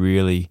other day that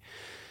really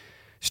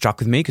struck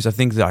with me, because I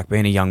think that, like,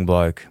 being a young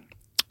bloke,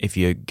 if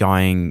you're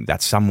going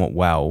that somewhat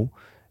well,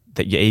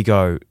 that your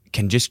ego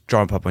can just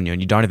jump up on you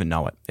and you don't even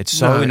know it. It's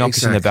so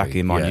innocuous in the back of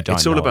your mind, you don't know.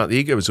 It's all about, the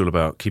ego is all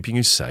about keeping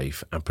you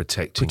safe and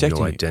protecting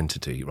your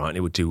identity, right? And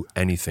it would do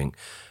anything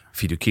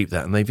for you to keep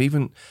that. And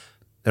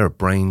there are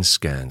brain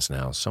scans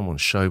now. Someone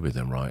showed me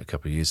them, right, a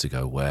couple of years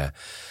ago, where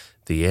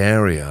the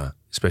area,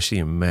 especially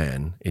in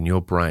men, in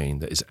your brain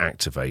that is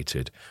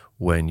activated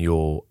when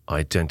your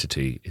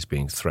identity is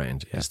being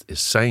threatened is the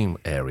same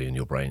area in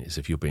your brain as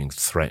if you're being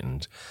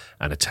threatened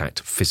and attacked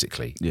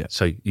physically. Yeah.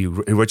 So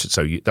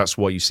that's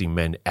why you see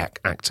men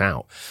act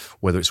out,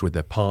 whether it's with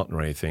their partner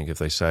or anything. If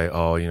they say,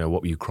 "Oh,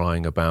 what were you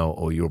crying about?"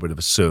 or "You're a bit of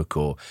a sook,"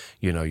 or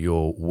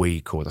 "You're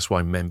weak," or that's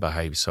why men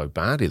behave so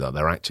badly, that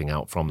they're acting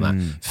out from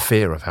that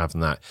fear of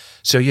having that.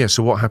 So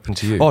so what happened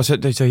to you? Oh, so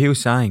he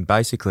was saying,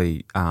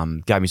 basically,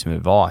 gave me some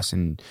advice,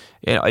 and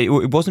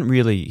it wasn't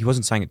really, he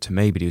wasn't saying it to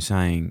me, but he was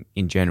saying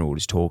in general,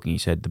 just talking. He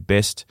said the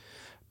best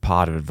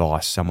part of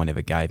advice someone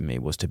ever gave me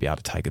was to be able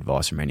to take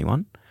advice from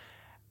anyone.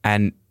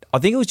 And I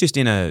think it was just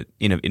in a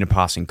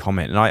passing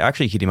comment, and I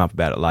actually hit him up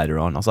about it later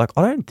on. I was like,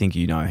 I don't think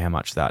you know how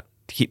much that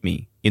hit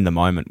me in the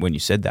moment when you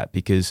said that,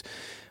 because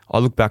I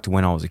look back to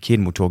when I was a kid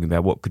and we're talking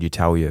about what could you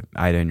tell your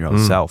 18-year-old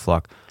self.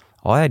 Like,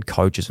 I had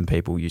coaches and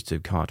people used to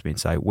come up to me and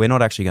say, we're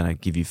not actually going to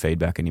give you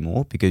feedback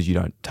anymore because you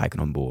don't take it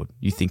on board.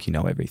 You think you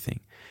know everything.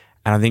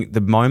 And I think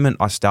the moment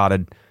I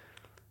started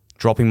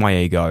dropping my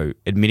ego,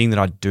 admitting that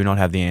I do not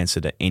have the answer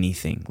to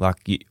anything,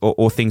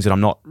 or things that I'm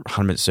not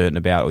 100% certain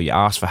about, or you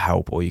ask for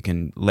help, or you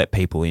can let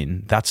people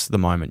in, that's the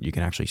moment you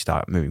can actually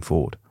start moving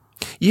forward.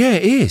 Yeah,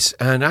 it is.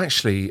 And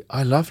actually,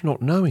 I love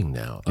not knowing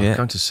now. I've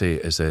come to see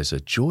it as there's a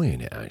joy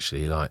in it,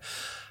 actually. Like,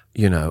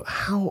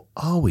 how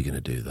are we going to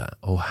do that?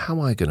 Or how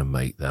am I going to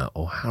make that?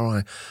 Or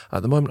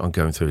at the moment, I'm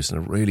going through this in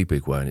a really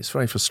big way, and it's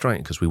very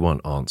frustrating because we want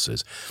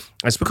answers.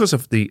 It's because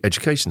of the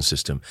education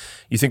system.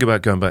 You think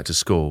about going back to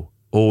school,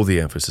 all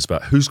the emphasis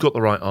about who's got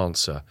the right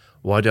answer.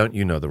 Why don't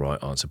you know the right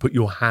answer? Put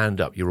your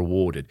hand up, you're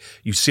rewarded.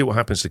 You see what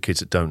happens to kids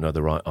that don't know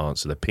the right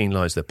answer. They're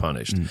penalised, they're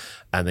punished.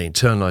 And they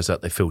internalise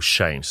that, they feel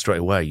shame. Straight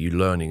away, you're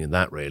learning in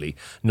that, really,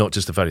 not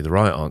just the value of the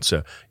right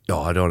answer.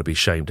 Oh, I don't want to be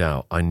shamed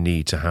out. I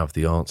need to have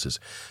the answers.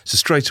 So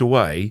straight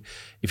away,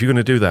 if you're going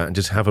to do that and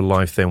just have a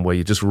life then where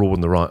you're just rewarding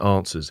the right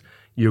answers,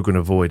 you're going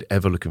to avoid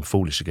ever looking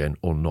foolish again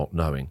or not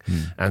knowing.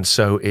 And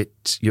so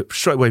you're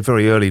straight away,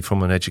 very early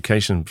from an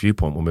education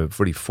viewpoint, when we're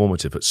really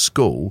formative at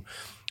school,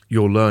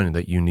 you're learning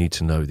that you need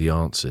to know the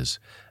answers.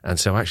 And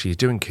so actually you're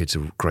doing kids a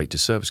great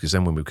disservice, because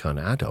then when we become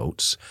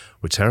adults,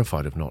 we're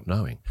terrified of not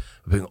knowing.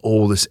 We're putting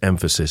all this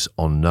emphasis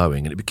on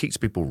knowing, and it keeps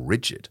people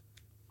rigid.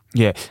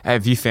 Yeah.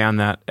 Have you found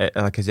that,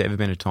 has there ever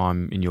been a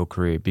time in your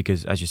career,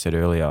 because as you said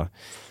earlier,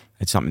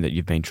 it's something that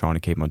you've been trying to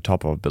keep on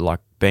top of, but like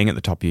being at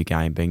the top of your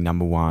game, being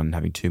number one,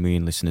 having 2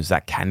 million listeners,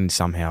 that can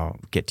somehow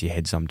get to your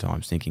head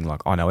sometimes, thinking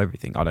like, I know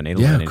everything, I don't need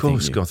to learn anything. Yeah, of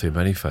course, gone through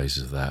many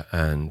phases of that.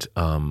 And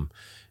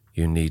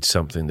you need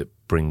something that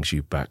brings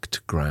you back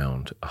to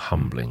ground,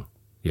 humbling.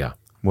 Yeah.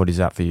 What is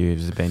that for you?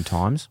 Has it been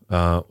times?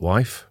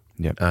 Wife.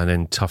 Yep. And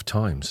then tough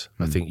times.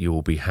 I think you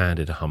will be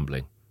handed a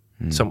humbling.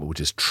 Something will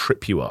just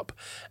trip you up.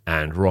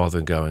 And rather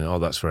than going, oh,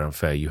 that's very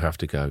unfair, you have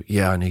to go,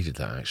 yeah, I needed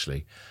that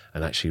actually.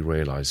 And actually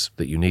realise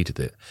that you needed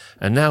it.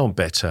 And now I'm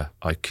better.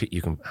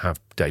 You can have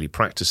daily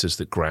practices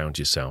that ground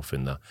yourself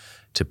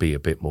to be a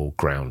bit more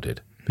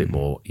grounded, a bit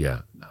more,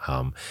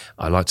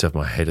 I like to have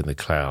my head in the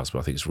clouds, but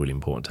I think it's really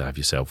important to have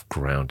yourself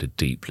grounded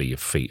deeply, your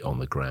feet on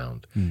the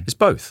ground. It's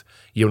both.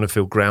 You want to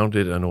feel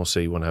grounded, and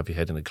also you want to have your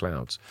head in the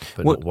clouds,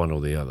 but not one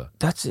or the other.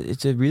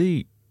 It's a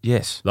really,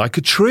 yes. Like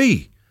a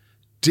tree.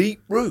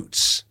 Deep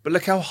roots, but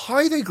look how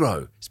high they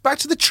grow. It's back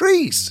to the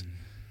trees.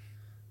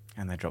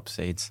 And they drop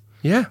seeds.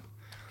 Yeah.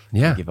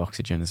 They give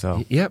oxygen as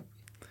well. Yep.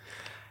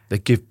 They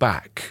give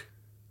back.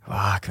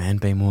 Fuck, man,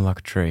 be more like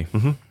a tree.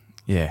 Mm-hmm.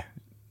 Yeah.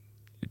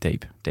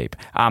 Deep.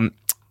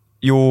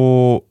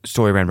 Your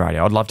story around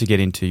radio. I'd love to get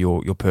into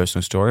your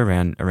personal story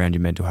around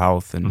your mental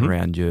health and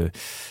around your,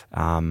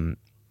 I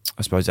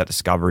suppose, that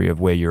discovery of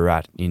where you're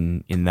at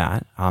in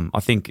that. I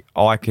think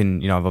I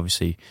can, I've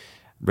obviously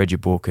read your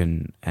book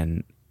and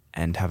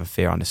have a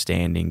fair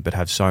understanding, but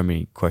have so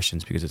many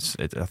questions because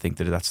I think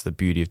that's the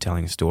beauty of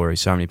telling a story.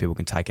 So many people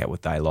can take out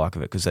what they like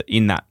of it because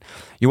in that,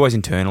 you always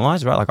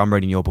internalize, right? Like I'm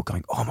reading your book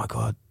going, oh my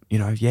God,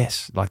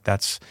 yes, like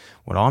that's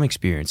what I'm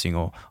experiencing,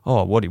 or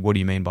what do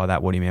you mean by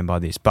that? What do you mean by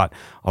this? But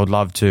I would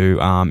love to,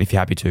 if you're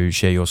happy to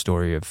share your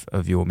story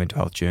of your mental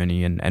health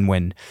journey and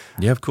when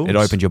of course. It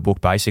opened your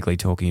book basically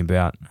talking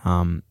about,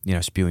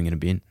 spewing in a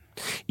bin.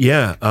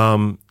 Yeah.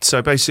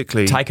 So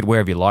basically, take it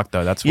wherever you like,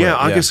 though. That's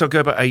I guess I'll go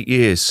about 8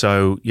 years.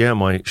 So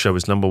my show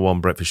was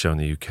 #1 breakfast show in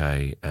the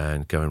UK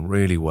and going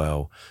really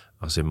well.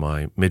 I was in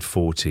my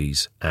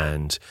mid-40s,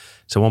 and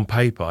so on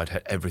paper, I'd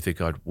had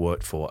everything I'd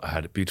worked for. I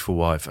had a beautiful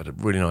wife, I had a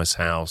really nice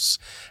house,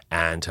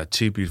 and had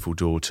 2 beautiful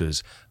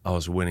daughters. I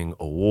was winning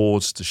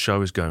awards. The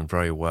show was going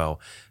very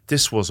well.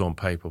 This was on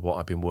paper what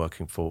I'd been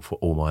working for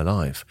all my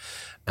life,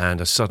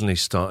 and I suddenly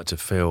started to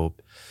feel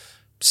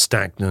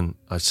stagnant.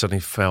 I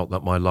suddenly felt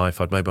that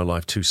I'd made my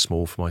life too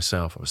small for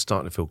myself. I was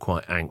starting to feel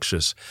quite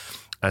anxious,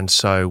 and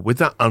so with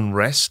that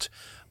unrest,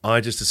 I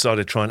just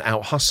decided to try and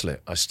out-hustle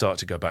it. I started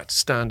to go back to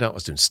stand-up. I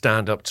was doing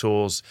stand-up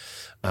tours.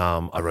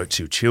 I wrote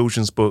 2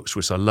 children's books,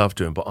 which I love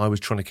doing, but I was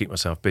trying to keep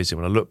myself busy.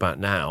 When I look back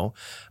now,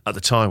 at the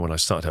time when I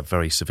started to have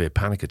very severe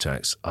panic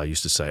attacks, I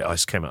used to say, I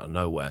just came out of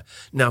nowhere.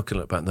 Now I can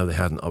look back, no, they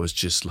hadn't. I was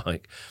just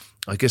like,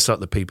 I guess like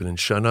the people in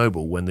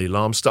Chernobyl, when the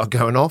alarms start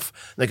going off,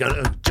 they go,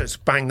 oh,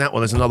 just bang that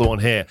one, there's another one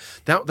here.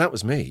 That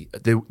was me.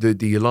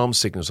 The alarm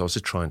signals I was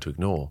just trying to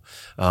ignore.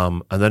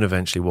 And then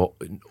eventually what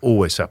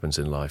always happens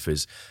in life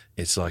is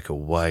it's like a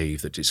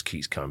wave that just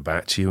keeps coming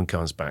back to you and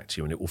comes back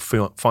to you, and it will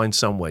find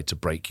some way to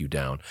break you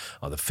down,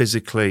 either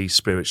physically,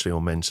 spiritually,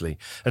 or mentally.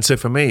 And so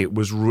for me, it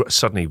was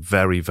suddenly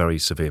very, very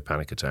severe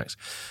panic attacks.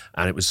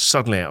 And it was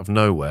suddenly out of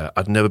nowhere.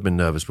 I'd never been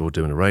nervous before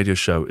doing a radio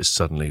show. It's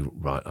suddenly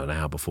right an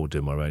hour before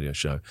doing my radio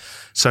show.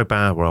 So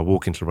bad where I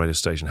walk into the radio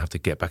station and have to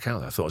get back out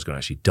there. I thought I was going to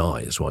actually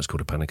die. That's why it's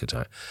called a panic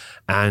attack.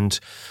 And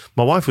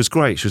my wife was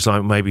great. She was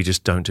like, maybe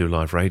just don't do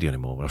live radio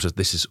anymore. But I said,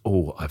 this is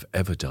all I've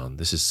ever done.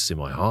 This is in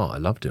my heart. I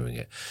love doing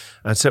it.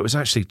 And so it was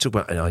actually talk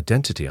about an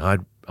identity. I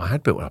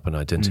had built up an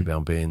identity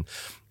around being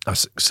a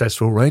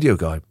successful radio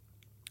guy.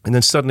 And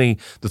then suddenly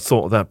the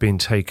thought of that being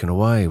taken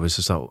away was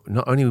just like,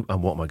 not only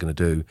what am I going to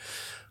do,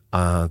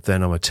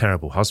 then I'm a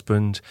terrible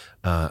husband,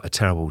 a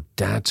terrible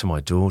dad to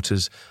my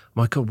daughters.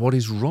 My God, what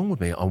is wrong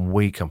with me? I'm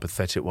weak, I'm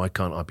pathetic, why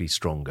can't I be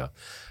stronger?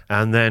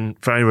 And then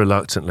very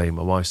reluctantly,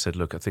 my wife said,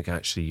 look, I think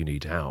actually you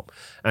need help.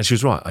 And she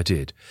was right, I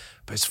did.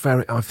 But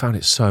I found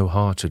it so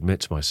hard to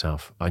admit to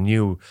myself. I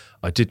knew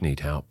I did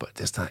need help, but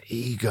there's that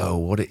ego,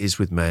 what it is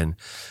with men.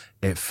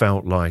 It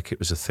felt like it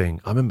was a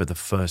thing. I remember the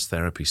first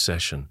therapy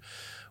session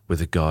with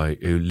a guy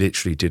who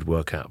literally did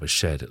work out of a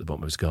shed at the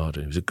bottom of his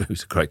garden. He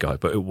was a great guy,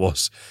 but it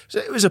was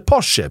a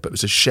posh shed, but it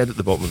was a shed at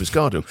the bottom of his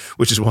garden,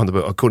 which is one of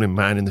the, I call him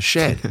Man in the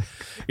Shed,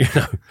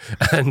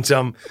 And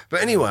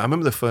but anyway, I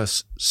remember the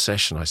first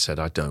session I said,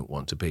 I don't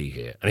want to be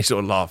here. And he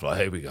sort of laughed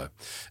like, here we go.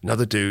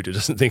 Another dude who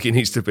doesn't think he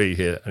needs to be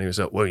here. And he was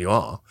like, well, you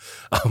are.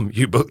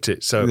 You booked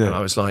it. So and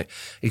I was like,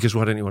 he goes,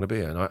 why don't you want to be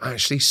here? And I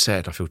actually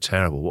said, I feel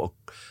terrible. What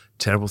a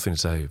terrible thing to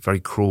say. Very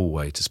cruel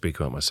way to speak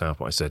about myself.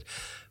 But I said,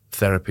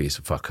 therapy is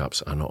for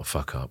fuck-ups. I'm not a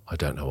fuck-up. I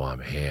don't know why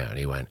I'm here. And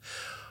he went,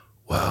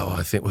 well,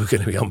 I think we're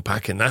going to be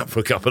unpacking that for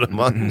a couple of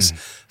months.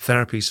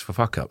 Therapy's for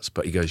fuck-ups.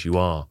 But he goes, you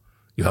are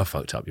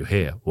fucked up. You're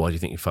here. Why do you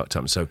think you fucked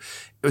up? And so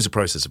it was a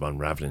process of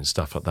unraveling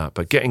stuff like that.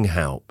 But getting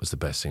help was the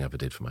best thing I ever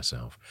did for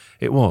myself.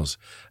 It was.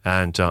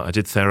 And I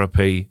did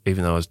therapy,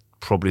 even though I was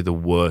probably the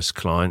worst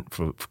client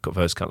for the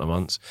first couple of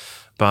months.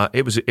 But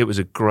it was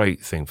a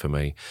great thing for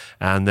me.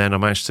 And then I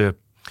managed to,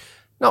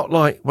 not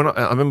like, when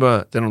I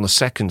remember then on the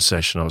second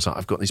session, I was like,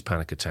 I've got these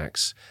panic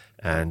attacks.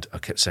 And I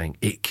kept saying,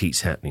 it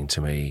keeps happening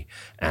to me.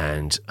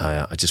 And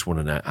I just want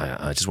to know,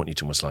 I just want you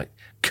to almost like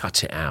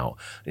cut it out.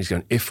 And he's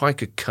going, if I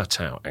could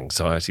cut out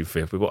anxiety,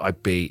 fear,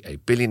 I'd be a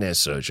billionaire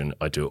surgeon.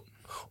 I do it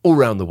all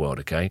around the world,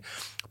 okay?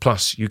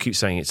 Plus, you keep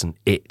saying it's an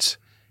it.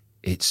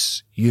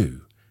 It's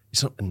you.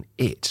 It's not an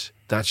it.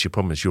 That's your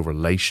problem, is your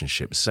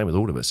relationship. It's the same with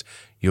all of us.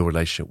 Your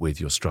relationship with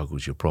your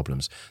struggles, your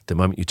problems. The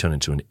moment you turn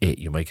into an it,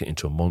 you make it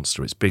into a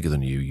monster. It's bigger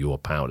than you. You are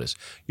powerless.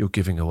 You're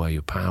giving away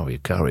your power, your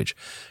courage.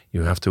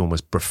 You have to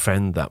almost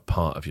befriend that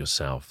part of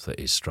yourself that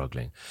is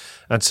struggling.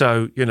 And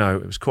so, it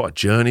was quite a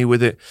journey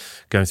with it,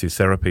 going through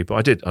therapy.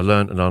 But I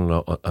learned a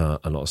lot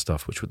of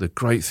stuff, which the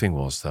great thing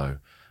was, though,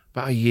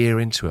 about a year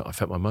into it, I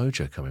felt my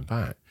mojo coming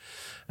back.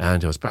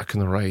 And I was back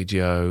on the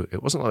radio.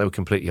 It wasn't like they were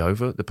completely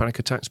over, the panic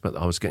attacks, but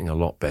I was getting a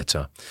lot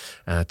better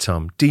at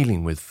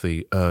dealing with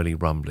the early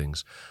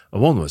rumblings. And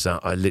one was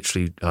that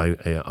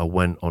I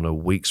went on a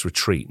week's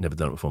retreat, never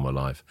done it before in my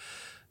life,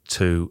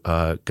 to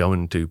go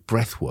and do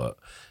breath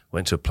work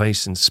went to a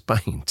place in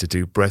Spain to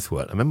do breath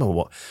work. I remember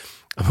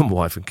my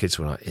wife and kids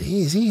were like,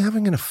 is he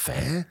having an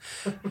affair?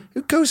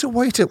 Who goes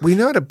away to... We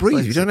know how to breathe.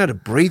 If you don't know how to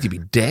breathe, you'd be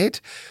dead.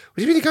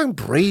 Would you really go and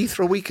breathe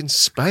for a week in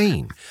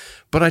Spain?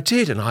 But I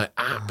did, and I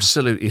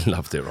absolutely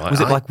loved it, right?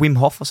 Was it like Wim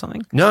Hof or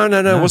something? No.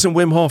 It wasn't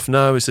Wim Hof.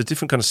 No, it's a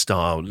different kind of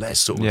style, less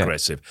sort of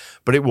aggressive.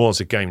 But it was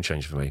a game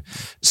changer for me.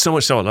 So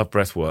much so I love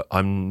breathwork.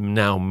 I'm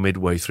now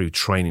midway through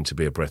training to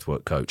be a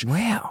breathwork coach.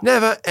 Wow.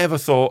 Never, ever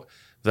thought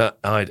that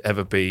I'd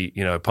ever be,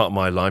 part of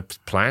my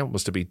life plan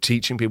was to be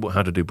teaching people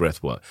how to do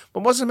breath work.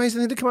 But what's an amazing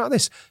thing to come out of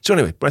this? So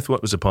anyway, breath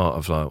work was a part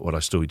of what I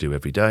still do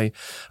every day.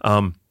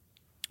 But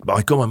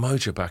I got my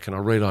mojo back and I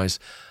realised,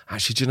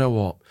 actually, do you know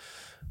what?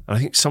 I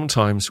think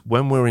sometimes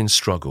when we're in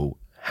struggle,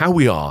 how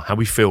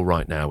we feel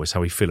right now is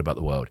how we feel about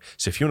the world.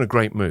 So if you're in a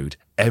great mood,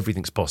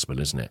 everything's possible,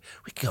 isn't it?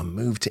 We can go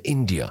move to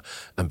India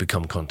and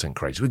become content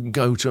creators. We can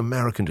go to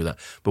America and do that.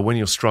 But when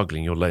you're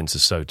struggling, your lens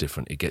is so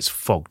different. It gets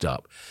fogged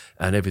up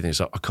and everything's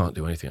like, I can't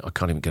do anything. I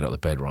can't even get out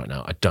of bed right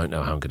now. I don't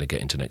know how I'm going to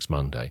get into next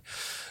Monday.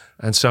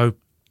 And so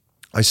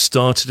I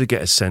started to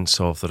get a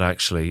sense of that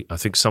actually, I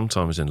think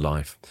sometimes in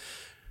life,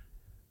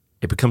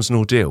 it becomes an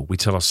ordeal. We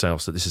tell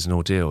ourselves that this is an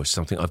ordeal. It's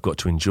something I've got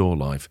to endure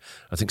life.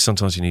 I think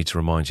sometimes you need to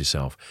remind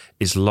yourself,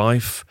 is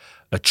life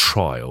a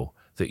trial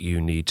that you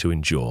need to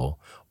endure,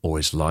 or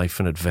is life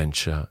an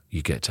adventure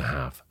you get to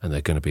have? And they're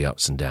going to be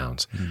ups and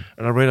downs.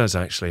 And I realised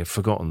actually I've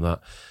forgotten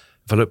that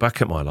if I look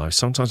back at my life,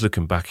 sometimes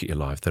looking back at your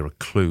life, there are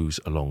clues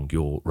along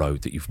your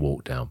road that you've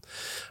walked down.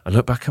 I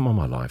look back at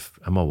my life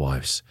and my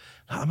wife's,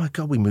 oh my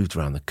God, we moved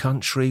around the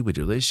country, we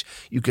do this,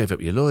 you gave up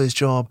your lawyer's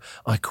job,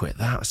 I quit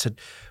that. I said,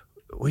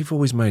 we've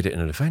always made it an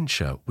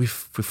adventure. We've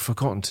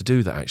forgotten to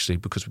do that actually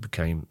because we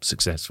became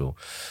successful.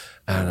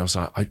 And I was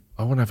like,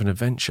 I want to have an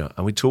adventure.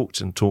 And we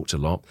talked a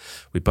lot.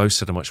 We both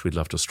said how much we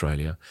loved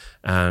Australia.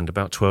 And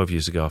about 12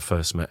 years ago, I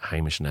first met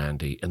Hamish and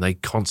Andy, and they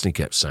constantly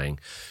kept saying,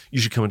 you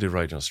should come and do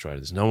radio in Australia.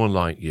 There's no one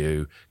like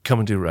you. Come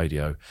and do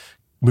radio.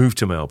 Move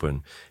to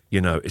Melbourne.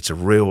 It's a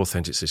real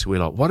authentic city. We're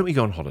like, why don't we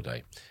go on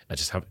holiday and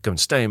just go and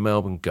stay in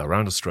Melbourne, go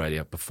around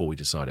Australia before we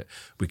decide it.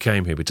 We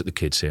came here, we took the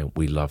kids here,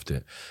 we loved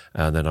it.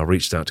 And then I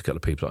reached out to a couple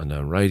of people that I know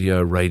in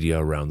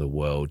radio around the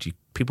world.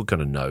 People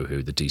kind of know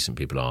who the decent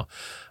people are.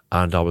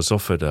 And I was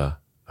offered a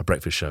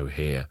breakfast show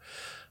here.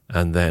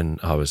 And then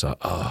I was like,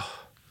 I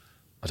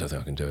don't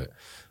think I can do it.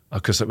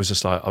 Because it was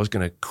just like, I was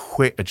going to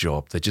quit a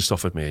job. They just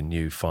offered me a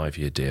new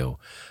 5-year deal,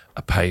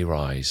 a pay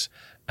rise.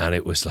 And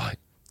it was like,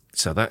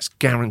 so that's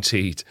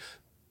guaranteed,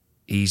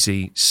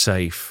 easy,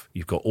 safe.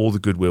 You've got all the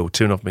goodwill,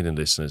 2.5 million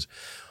listeners.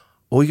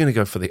 Or you're going to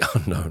go for the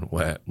unknown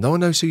where no one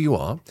knows who you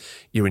are.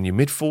 You're in your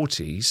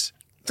mid-40s.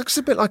 Looks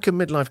a bit like a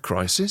midlife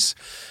crisis.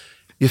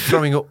 You're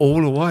throwing it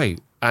all away.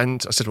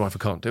 And I said to my wife,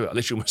 I can't do it. I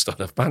literally almost started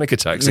to have panic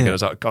attacks again. I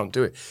was like, I can't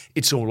do it.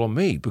 It's all on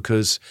me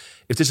because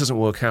if this doesn't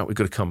work out, we've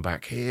got to come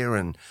back here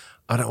and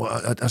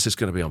that's just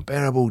going to be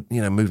unbearable,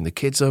 moving the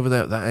kids over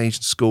there at that age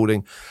and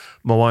schooling.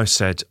 My wife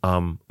said,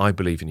 I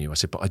believe in you. I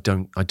said, but I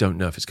don't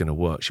know if it's going to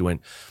work. She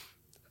went,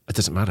 it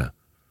doesn't matter.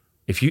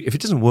 If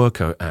it doesn't work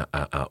out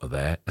of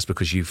there, that's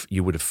because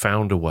you would have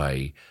found a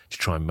way to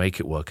try and make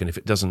it work. And if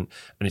it doesn't,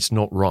 and it's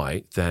not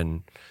right,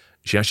 then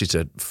she actually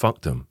said,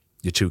 fuck them.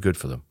 You're too good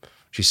for them.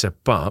 She said,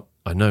 but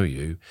I know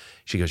you.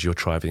 She goes, you'll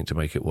try everything to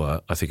make it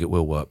work. I think it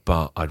will work,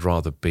 but I'd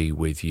rather be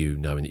with you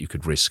knowing that you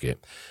could risk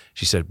it.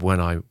 She said,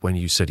 when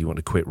you said you want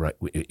to quit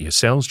your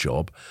sales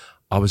job,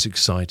 I was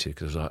excited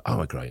because I was like,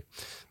 oh, great.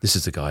 This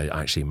is the guy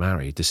I actually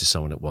married. This is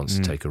someone that wants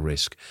to take a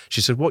risk.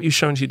 She said, what you're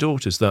showing to your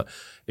daughters that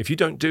if you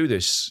don't do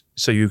this,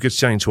 so you're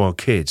saying to our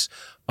kids,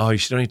 you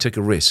should only take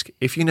a risk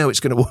if you know it's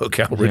going to work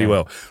out really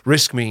well.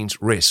 Risk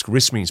means risk.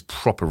 Risk means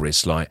proper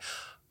risk. Like,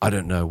 I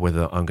don't know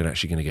whether I'm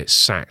actually going to get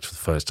sacked for the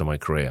first time in my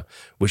career,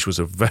 which was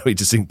a very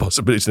distinct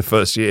possibility in the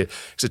first year.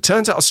 Because it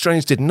turns out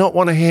Australians did not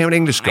want to hear an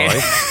English guy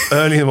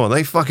early in the morning.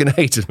 They fucking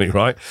hated me,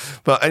 right?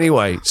 But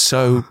anyway,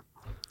 so...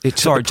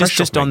 Sorry,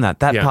 just on that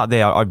part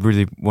there, I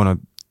really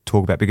want to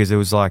talk about because it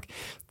was like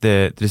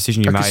the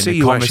decision you made. I could see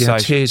you actually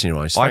had tears in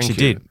your eyes. I actually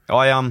did.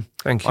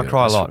 Thank you. I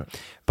cry a lot.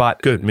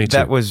 But good, me too.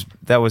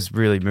 That was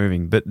really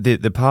moving. But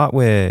the part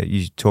where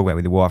you talk about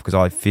with your wife, because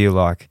I feel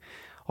like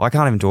I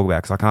can't even talk about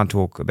it because I can't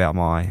talk about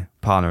my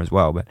partner as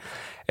well. But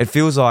it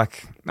feels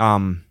like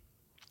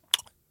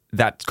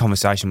that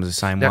conversation was the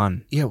same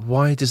one. Yeah,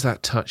 why does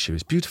that touch you?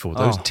 It's beautiful.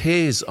 Those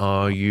tears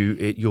are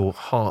your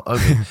heart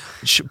open.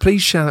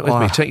 Please share that with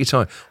me. Take your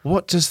time.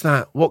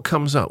 What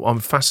comes up? I'm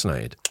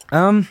fascinated.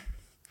 No,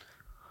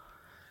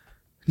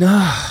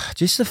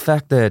 just the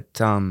fact that,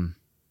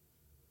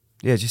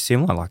 just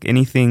similar. Like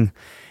anything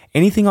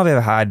I've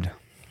ever had,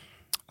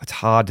 it's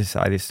hard to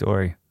say this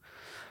story,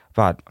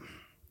 but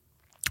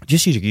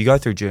just you go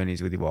through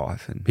journeys with your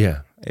wife and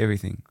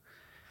everything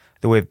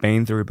that we've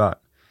been through, but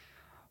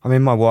I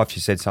mean, my wife,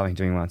 she said something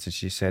to me once and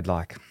she said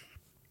like,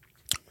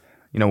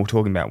 we're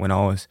talking about when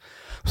I was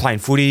playing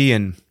footy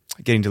and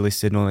getting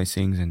delisted and all these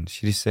things, and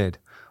she just said,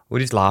 we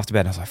just laughed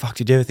about it. I was like, fuck,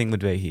 did you ever think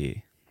we'd be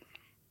here?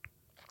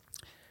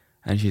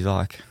 And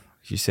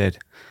she said,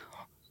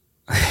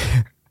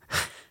 I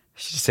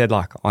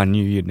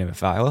knew you'd never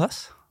fail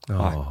us.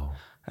 Like,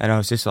 And I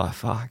was just like,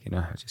 fuck,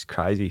 it's just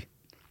crazy.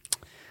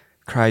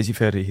 Crazy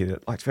for her to hear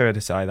that, like for her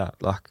to say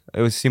that. Like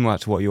it was similar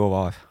to what your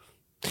wife.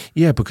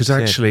 Yeah, because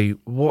actually,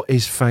 what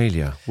is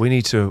failure? We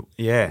need to.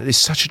 Yeah, it's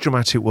such a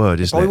dramatic word,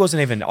 isn't it? It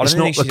wasn't even. It's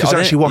not because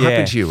actually, what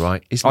happened to you,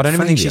 right? I don't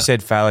even think she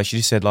said failure. She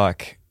just said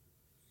like,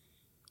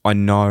 I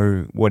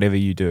know whatever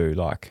you do,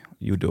 like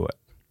you'll do it.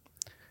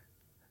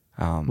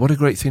 What a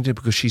great thing to do,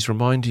 because she's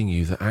reminding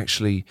you that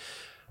actually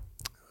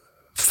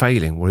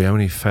failing, we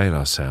only fail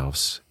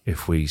ourselves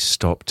if we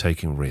stop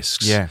taking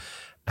risks. Yeah.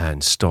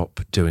 And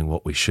stop doing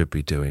what we should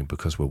be doing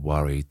because we're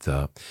worried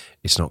that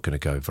it's not going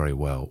to go very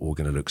well or we're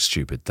going to look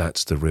stupid.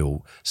 That's the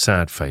real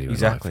sad failure in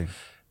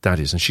life. That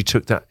is. And she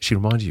took that, she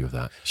reminded you of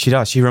that. She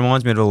does. She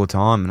reminds me of it all the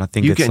time. And I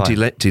think you it's getting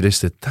like,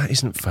 delisted, that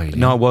isn't failure.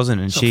 No, it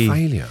wasn't. And it's not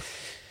failure.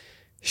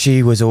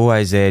 She was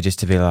always there just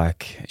to be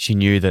like, she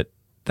knew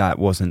that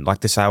wasn't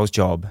like the sales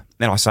job.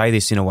 And I say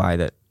this in a way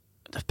that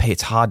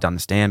it's hard to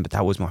understand, but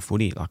that was my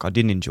footy. Like I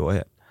didn't enjoy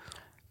it,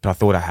 but I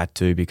thought I had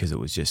to because it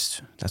was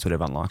just, that's what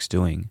everyone likes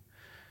doing.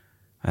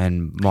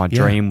 And my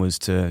dream was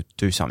to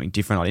do something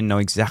different. I didn't know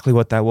exactly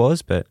what that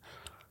was, but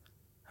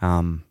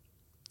I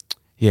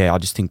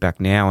just think back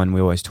now and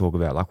we always talk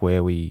about like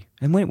we're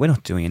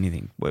not doing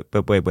anything,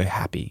 but we're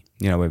happy.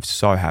 We're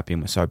so happy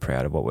and we're so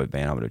proud of what we've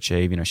been able to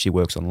achieve. She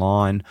works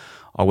online,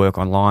 I work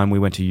online. We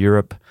went to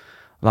Europe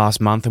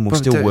last month and we'll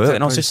still work.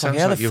 And I was just like,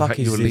 how the fuck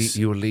is this?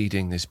 You're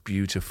leading this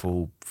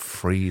beautiful,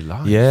 free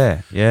life.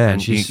 Yeah.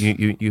 And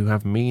you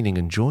have meaning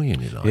and joy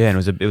in your life. Yeah,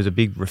 and it was a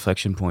big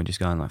reflection point,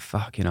 just going like,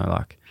 fuck,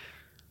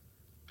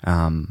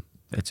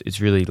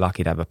 it's really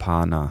lucky to have a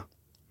partner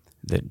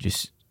that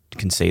just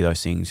can see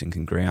those things and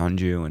can ground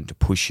you and to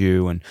push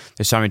you. And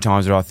there's so many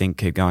times that I think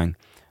keep going,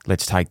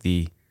 let's take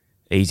the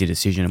easy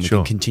decision and we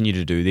can continue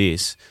to do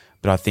this.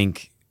 But I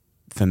think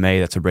for me,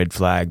 that's a red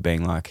flag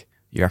being like,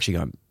 you're actually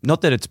going,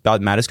 not that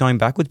it matters going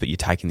backwards, but you're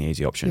taking the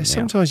easy option. Yeah,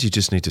 sometimes you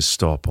just need to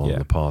stop on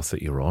the path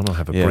that you're on or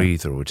have a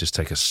breather or just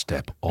take a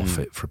step off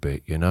it for a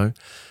bit,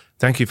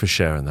 Thank you for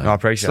sharing that. I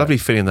appreciate it. It's lovely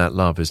feeling that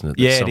love, isn't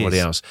it? That somebody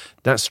else.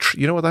 That's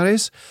you know what that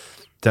is?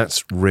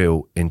 That's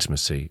real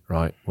intimacy,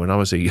 right? When I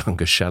was a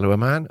younger, shallower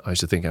man, I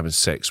used to think having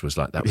sex was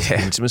like that was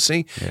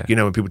intimacy.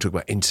 Yeah. When people talk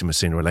about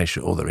intimacy in a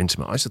relationship, they're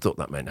intimate. I used to thought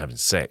that meant having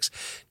sex.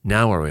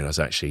 Now I realise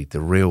actually the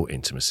real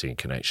intimacy and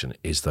connection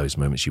is those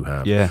moments you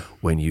have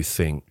when you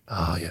think,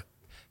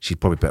 she's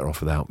probably better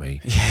off without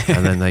me.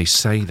 And then they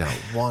say that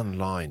one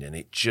line and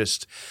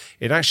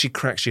it actually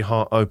cracks your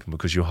heart open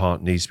because your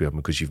heart needs to be open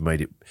because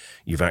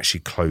you've actually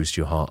closed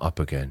your heart up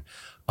again.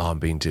 I'm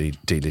being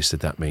delisted,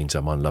 that means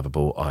I'm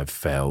unlovable, I've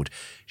failed,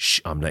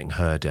 I'm letting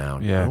her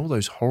down. And all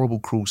those horrible,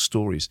 cruel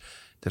stories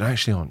that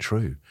actually aren't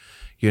true.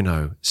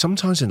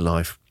 Sometimes in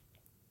life,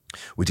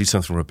 we do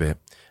something for a bit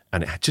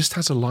and it just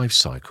has a life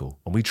cycle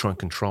and we try and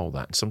control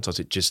that. And sometimes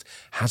it just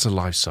has a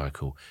life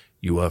cycle.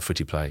 You were a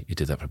footy player, you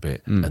did that for a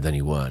bit, and then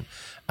you weren't.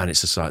 And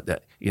it's just like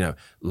that,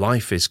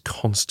 life is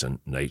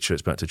constant nature,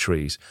 it's back to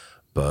trees.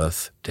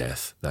 Birth,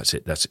 death, that's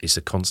it. It's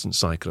a constant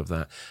cycle of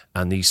that.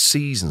 And these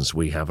seasons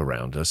we have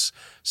around us,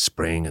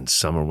 spring and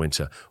summer and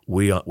winter,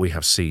 we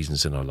have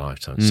seasons in our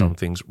lifetime. Some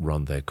things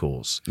run their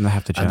course. And they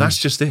have to change. And that's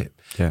just it.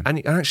 Yeah.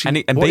 And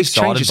actually, and what be is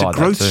change is a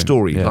growth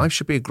story. Yeah. Life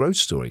should be a growth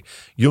story.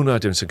 You're now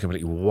doing something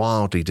completely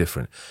wildly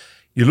different.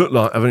 You look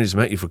like, I've only just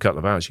met you for a couple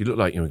of hours, you look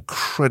like you're an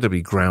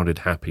incredibly grounded,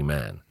 happy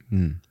man.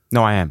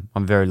 No, I am.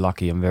 I'm very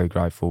lucky. I'm very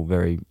grateful.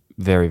 Very,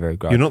 very, very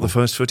grateful. You're not the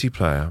first footy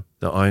player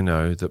that I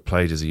know that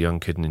played as a young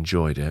kid and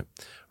enjoyed it,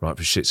 right,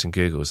 for shits and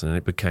giggles, and then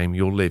it became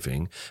your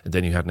living, and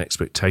then you had an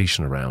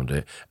expectation around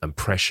it and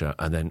pressure,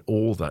 and then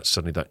all that,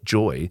 suddenly that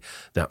joy,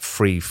 that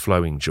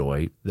free-flowing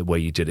joy, the way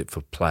you did it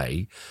for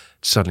play,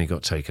 suddenly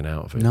got taken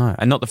out of it. No,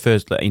 and not the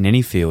first in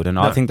any field. And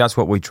I think that's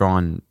what we try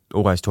and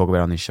always talk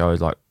about on this show, is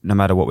like no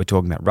matter what we're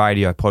talking about,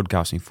 radio,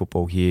 podcasting,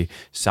 football here,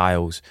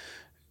 sales,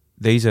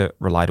 these are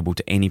relatable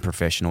to any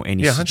professional,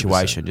 any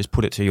situation. 100%. Just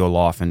put it to your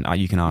life and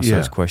you can ask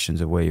those questions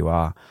of where you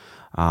are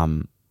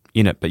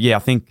in it. But I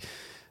think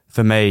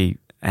for me,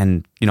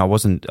 and I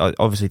wasn't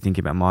obviously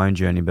thinking about my own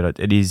journey, but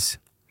it is,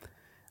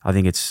 I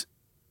think it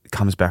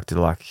comes back to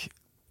like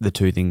the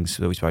two things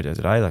that we spoke about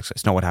today. Like,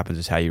 it's not what happens,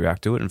 it's how you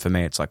react to it. And for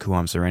me, it's like who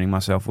I'm surrounding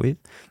myself with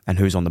and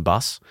who's on the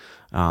bus.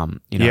 I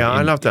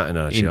love that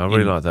analogy. I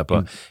really like that.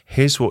 But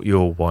here's what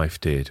your wife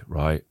did,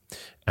 right?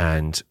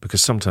 And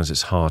because sometimes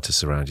it's hard to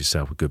surround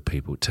yourself with good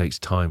people. It takes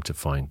time to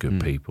find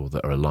good people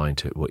that are aligned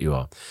to what you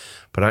are.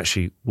 But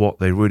actually, what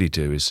they really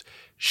do is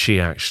she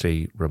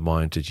actually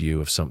reminded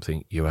you of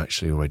something you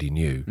actually already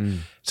knew.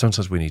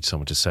 Sometimes we need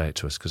someone to say it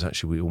to us because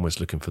actually we're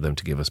almost looking for them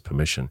to give us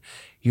permission.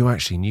 You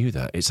actually knew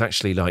that. It's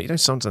actually like,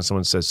 sometimes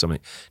someone says something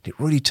and it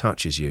really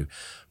touches you.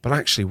 But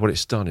actually what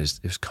it's done is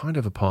it's kind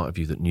of a part of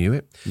you that knew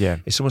it. Yeah.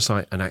 It's almost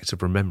like an act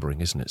of remembering,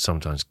 isn't it?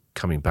 Sometimes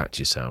coming back to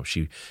yourself.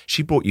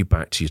 She brought you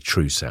back to your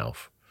true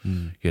self.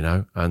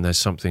 And there's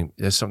something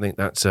that's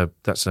an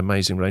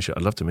amazing relationship.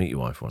 I'd love to meet your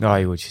wife one day. Oh,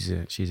 you would.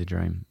 She's a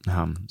dream.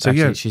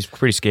 She's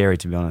pretty scary,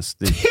 to be honest.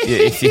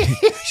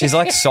 She's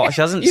like she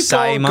doesn't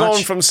say much. You've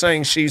gone from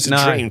saying she's a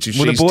dream to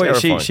she's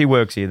terrifying. She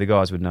works here. The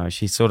guys would know.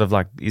 She's sort of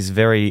like is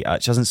very.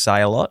 She doesn't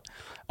say a lot.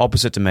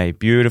 opposite to me.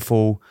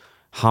 Beautiful,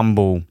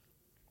 humble,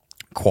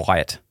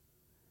 quiet,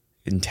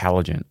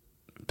 intelligent,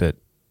 but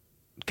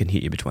can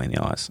hit you between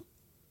the eyes,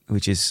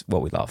 which is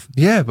what we love.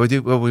 Yeah, but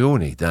we all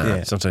need that.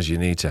 Yeah. Sometimes you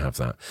need to have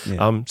that.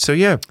 Yeah. So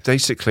yeah,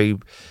 basically,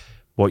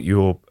 what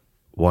your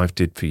wife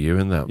did for you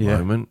in that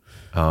moment,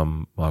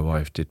 my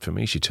wife did for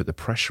me. She took the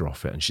pressure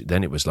off it, and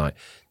then it was like,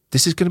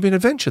 this is going to be an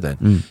adventure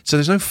then. So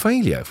there's no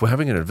failure. If we're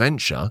having an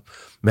adventure,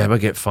 maybe I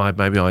get fired,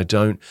 maybe I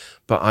don't.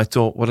 But I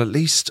thought, well, at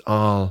least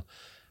I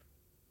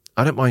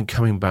don't mind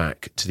coming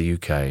back to the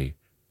UK.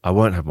 I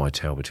won't have my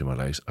tail between my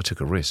legs. I took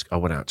a risk. I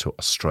went out to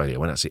Australia. I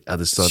went out to the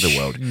other side of the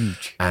world,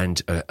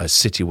 and a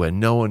city where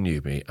no one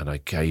knew me, and I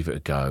gave it a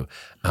go.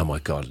 Oh my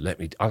God,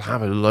 I'll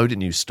have a load of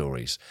news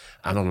stories,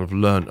 and I'll have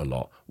learned a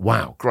lot.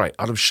 Wow, great.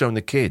 I'll have shown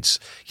the kids.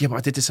 Yeah, but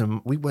I did this,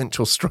 and we went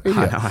to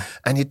Australia,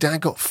 and your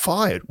dad got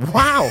fired.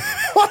 Wow,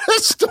 what a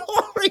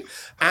story.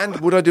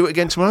 And would I do it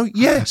again tomorrow?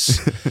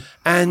 Yes.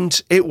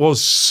 And it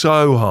was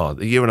so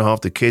hard. A year and a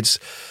half, the kids...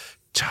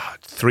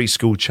 3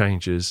 school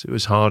changes. It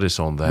was hardest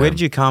on them. Where did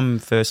you come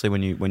firstly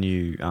when you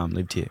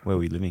lived here? Where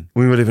were you living?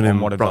 We were living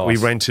we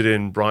in rented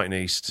in Brighton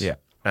East. Yeah.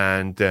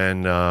 And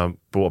then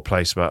bought a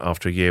place about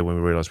after a year when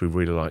we realised we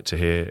really liked to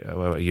hear.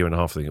 Well, a year and a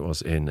half, I think it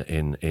was,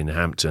 in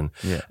Hampton.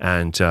 Yeah.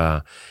 And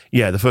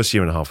the first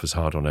year and a half was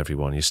hard on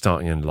everyone. You're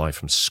starting in life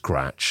from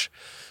scratch.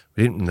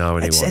 We didn't know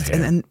anyone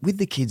here. And with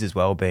the kids as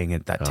well, being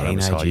at that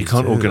teenage years, you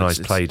can't organise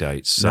play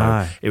dates. So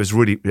no. it was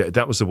really,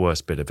 that was the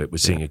worst bit of it,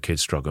 was seeing a kid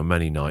struggle.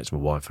 Many nights, my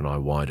wife and I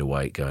wide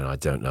awake going, I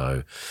don't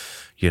know,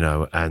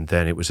 and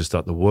then it was just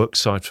like the work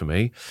side for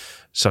me.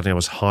 Suddenly I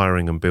was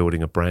hiring and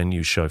building a brand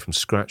new show from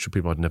scratch with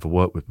people I'd never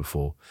worked with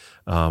before.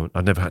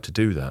 I'd never had to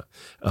do that.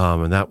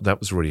 And that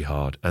was really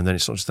hard. And then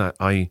it's not just that,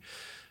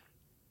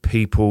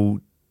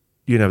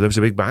 there was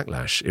a big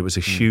backlash. It was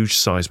a huge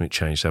seismic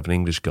change to have an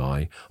English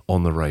guy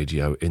on the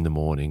radio in the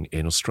morning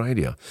in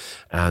Australia.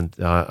 And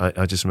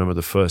I just remember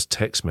the first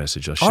text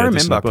message I shared. I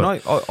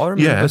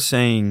remember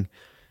seeing,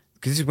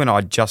 because this is when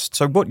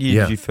so what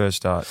year did you first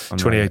start?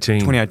 2018.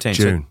 2018.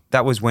 June. So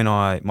that was when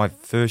my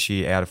first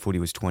year out of footy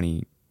was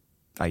 2018.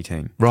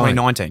 Right.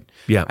 2019.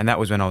 Yeah. And that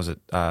was when I was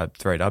at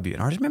 3AW.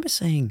 And I just remember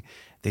seeing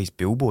these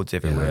billboards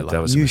everywhere,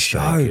 that was a new mistake.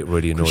 show. It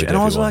really annoyed and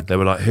everyone. They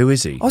were like, who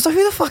is he? I was like,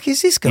 who the fuck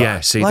is this guy? Yeah,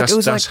 see,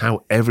 that's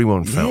how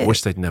everyone felt. I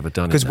wish they'd never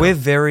done it. Because we're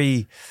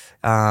very...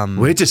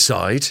 we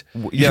decide.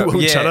 You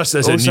won't tell us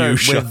there's also, a new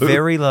show. We're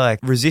very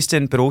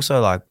resistant, but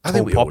also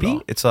tall poppy.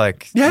 It's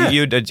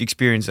you'd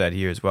experience that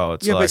here as well.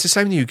 But it's the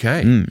same in the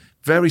UK.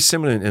 Very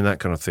similar in that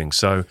kind of thing.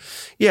 So,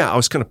 I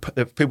was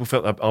people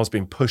felt that I was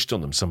being pushed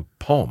on them, some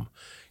pom.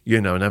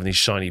 And having these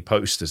shiny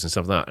posters and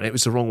stuff like that. And it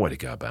was the wrong way to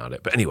go about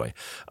it. But anyway,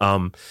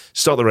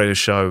 start the radio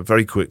show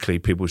very quickly.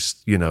 People,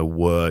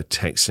 were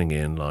texting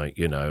in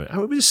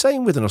it was the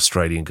same with an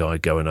Australian guy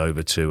going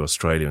over to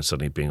Australia and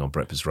suddenly being on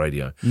breakfast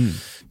radio.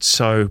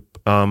 So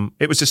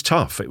it was just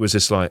tough. It was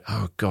just like,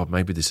 oh God,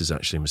 maybe this is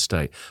actually a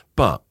mistake.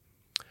 But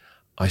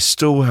I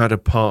still had a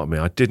part of me.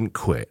 I didn't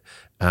quit.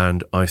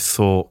 And I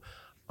thought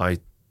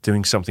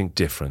doing something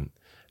different.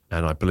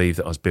 And I believed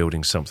that I was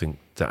building something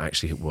that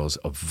actually was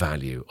of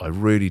value. I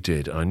really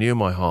did. And I knew in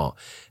my heart,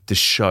 this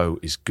show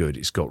is good.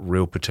 It's got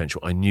real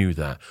potential. I knew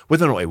that.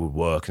 Whether or not it would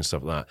work and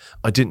stuff like that,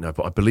 I didn't know.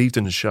 But I believed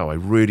in the show. I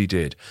really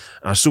did.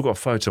 And I still got a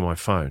photo on my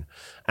phone.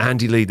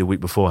 Andy Lee, the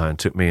week beforehand,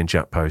 took me and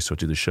Jack Post to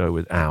do the show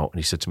with Al. And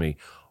he said to me,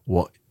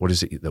 what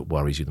is it that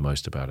worries you the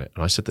most about it?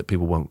 And I said that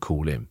people won't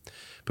call in.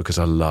 Because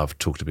I love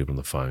talking to people on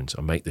the phones.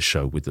 I make the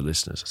show with the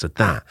listeners. I said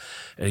that.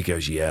 And he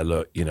goes, yeah,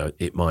 look,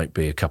 it might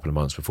be a couple of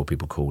months before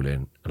people call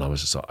in. And I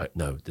was just like,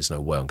 no, there's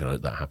no way I'm going to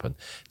let that happen.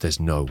 There's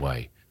no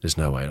way. There's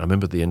no way. And I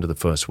remember at the end of the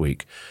first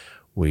week,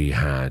 we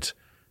had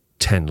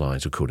 10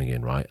 lines were calling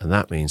in, right? And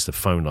that means the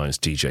phone lines,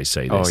 DJ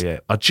Say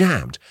This, are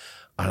jammed.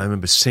 And I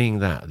remember seeing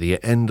that at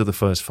the end of the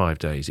first 5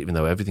 days, even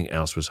though everything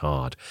else was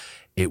hard,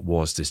 it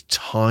was this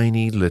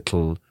tiny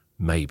little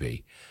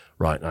maybe.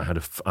 Right,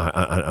 and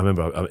I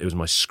remember it was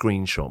my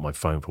screenshot on my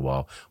phone for a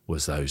while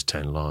was those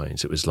 10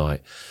 lines. It was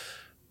like,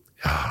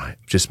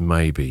 just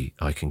maybe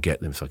I can get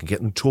them. If I can get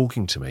them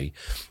talking to me,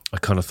 I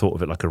kind of thought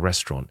of it like a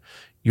restaurant.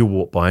 You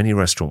walk by any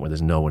restaurant where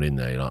there's no one in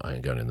there, you're like, I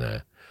ain't going in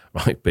there.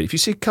 Right, but if you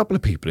see a couple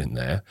of people in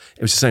there,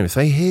 it was the same. If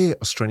they hear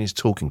Australians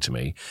talking to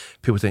me,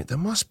 people think there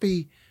must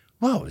be,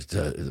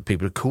 the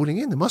people are calling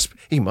in.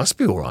 He must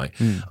be all right.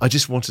 I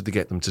just wanted to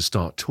get them to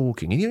start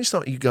talking. And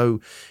you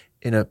go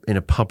in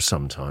a pub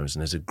sometimes,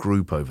 and there's a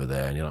group over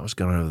there, and you're like, what's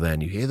going on over there?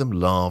 And you hear them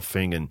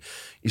laughing, and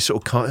you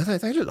sort of can't.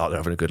 They look like they're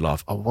having a good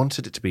laugh. I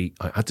wanted it to be.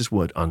 I had this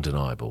word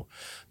undeniable,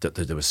 that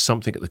there was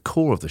something at the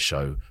core of the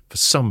show for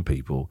some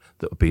people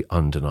that would be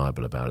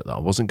undeniable about it. That I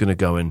wasn't going to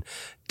go and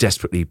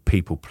desperately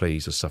people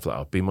please or stuff like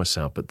that. I'd be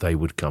myself, but they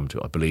would come to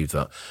it. I believe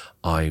that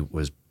I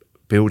was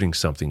building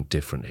something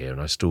different here, and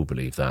I still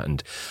believe that.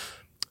 And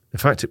the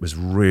fact it was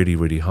really,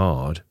 really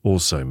hard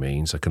also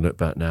means I can look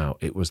back now.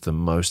 It was the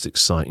most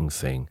exciting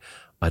thing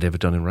I'd ever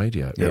done in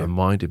radio. Yeah. It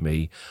reminded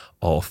me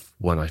of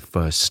when I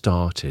first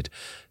started,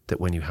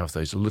 that when you have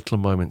those little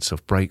moments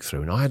of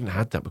breakthrough, and I hadn't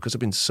had that because I've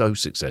been so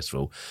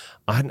successful,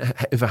 I hadn't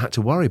ever had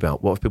to worry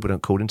about what if people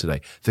don't call in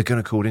today. They're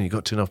going to call in. You've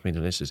got 2.5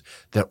 million listeners.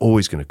 They're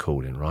always going to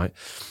call in, right?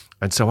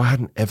 And so I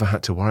hadn't ever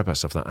had to worry about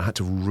stuff like that. I had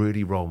to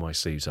really roll my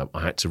sleeves up.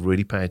 I had to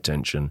really pay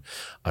attention.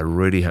 I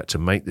really had to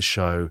make the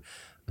show.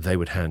 They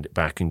would hand it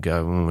back and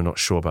go, we're not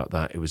sure about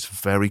that. It was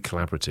very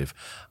collaborative.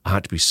 I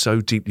had to be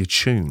so deeply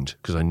attuned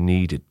because I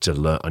needed to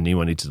learn. I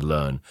knew I needed to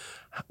learn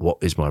what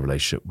is my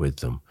relationship with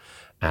them.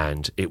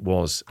 And it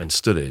was, and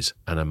still is,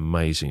 an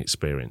amazing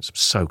experience. I'm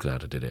so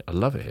glad I did it. I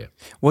love it here.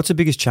 What's the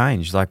biggest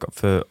change, like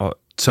for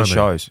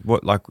shows?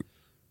 What's the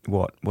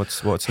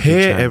big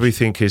here? change?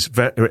 Everything is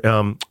very.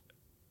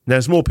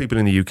 There's more people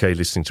in the UK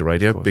listening to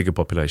radio, bigger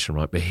population,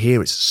 right? But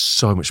here it's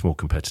so much more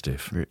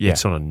competitive. Yeah.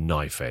 It's on a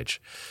knife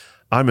edge.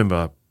 I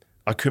remember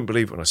I couldn't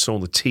believe it when I saw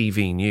on the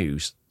TV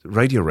news,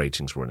 radio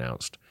ratings were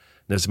announced.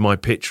 There's my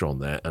picture on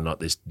there and like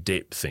this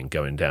dip thing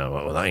going down. I'm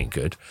like, well, that ain't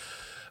good.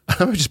 I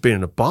remember just being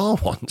in a bar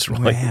once,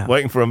 right,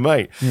 waiting for a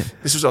mate. Yeah.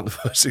 This was on the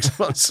first 6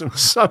 months.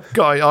 Some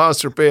guy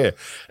asked for a beer,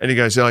 and he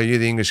goes, "Oh, you're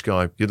the English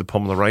guy. You're the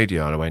Pom on the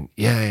radio." And I went,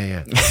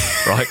 "Yeah."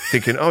 Right,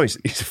 thinking, "Oh, he's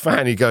a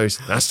fan." He goes,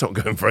 "That's not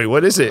going very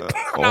well, is it?"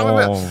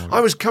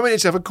 I was coming in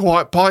to have a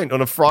quiet pint on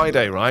a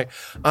Friday, right?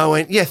 I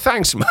went, "Yeah,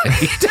 thanks,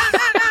 mate."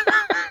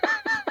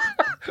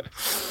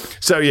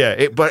 So yeah,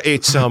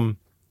 the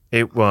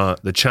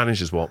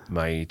challenge is what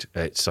made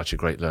it such a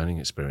great learning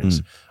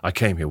experience. I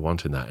came here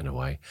wanting that in a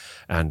way,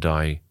 and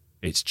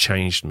it's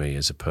changed me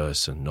as a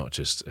person, not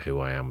just who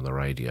I am on the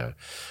radio.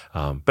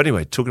 But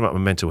anyway, talking about my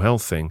mental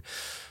health thing,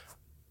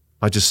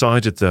 I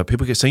decided that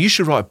people get saying, you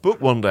should write a book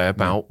one day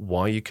about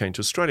why you came to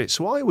Australia.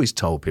 So I always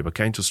told people I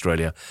came to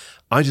Australia,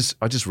 I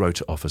just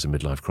wrote it off as a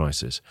midlife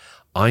crisis.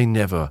 When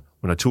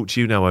I talk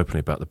to you now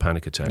openly about the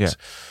panic attacks,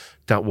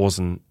 that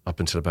wasn't up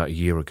until about a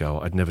year ago.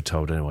 I'd never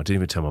told anyone. I didn't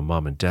even tell my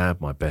mum and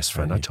dad, my best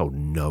friend. I told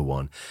no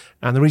one.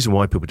 And the reason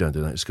why people don't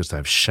do that is because they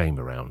have shame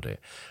around it.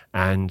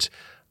 And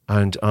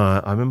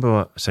I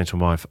remember saying to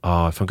my wife,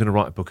 if I'm going to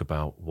write a book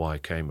about why I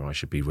came here, I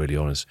should be really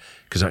honest.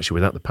 Because actually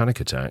without the panic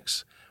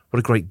attacks, what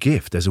a great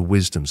gift. There's a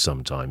wisdom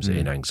sometimes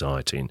in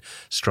anxiety and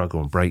struggle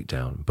and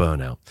breakdown and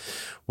burnout.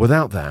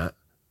 Without that,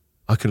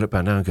 I can look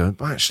back now and go,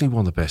 actually,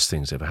 one of the best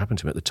things that ever happened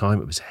to me. At the time,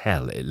 it was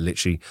hell. It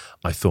literally,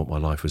 I thought my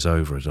life was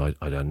over as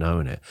I'd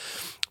known it.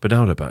 But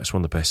now I look back, it's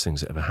one of the best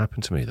things that ever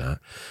happened to me, that.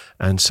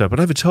 And so, but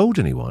I never told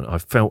anyone. I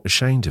felt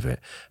ashamed of it.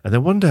 And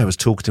then one day I was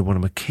talking to one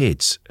of my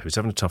kids who was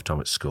having a tough time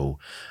at school.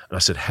 And I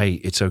said, hey,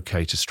 it's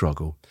okay to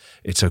struggle.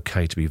 It's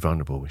okay to be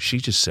vulnerable. She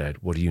just said,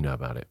 what do you know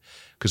about it?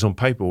 Because on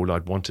paper, all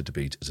I'd wanted to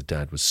be as a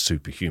dad was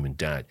superhuman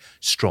dad,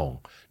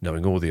 strong,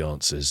 knowing all the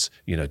answers,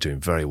 doing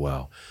very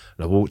well.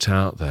 And I walked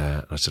out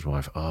there and I said to my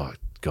wife, oh,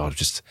 God,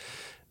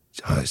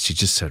 she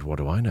just said, what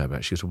do I know about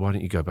it? She goes, well, why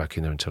don't you go back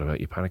in there and tell her about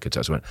your panic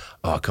attacks? I went,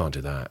 I can't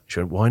do that. She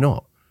went, why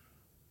not?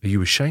 Are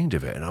you ashamed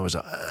of it? And I was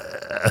like,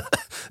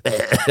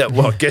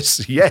 well, I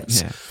guess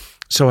yes. Yeah.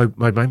 So I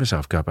made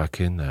myself go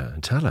back in there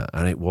and tell her.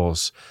 And it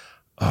was,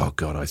 oh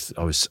God,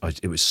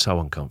 it was so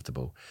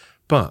uncomfortable.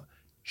 But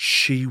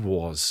she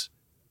was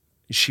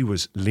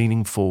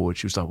leaning forward.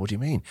 She was like, what do you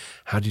mean?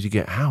 How did you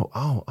get out?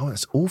 Oh,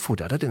 that's awful,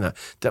 Dad. I didn't know.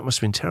 That must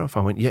have been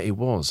terrifying. I went, yeah, it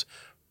was.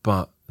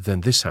 But then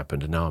this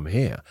happened and now I'm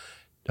here.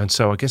 And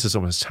so I guess as I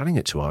was telling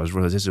it to her, I was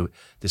realizing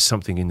there's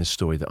something in this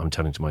story that I'm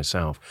telling to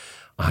myself.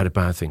 I had a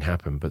bad thing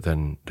happen, but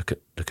then look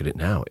at it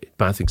now.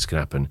 Bad things can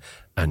happen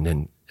and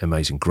then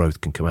amazing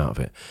growth can come out of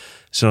it.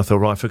 So I thought,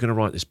 right, if we're going to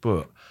write this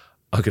book,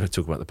 I'm going to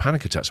talk about the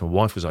panic attacks. My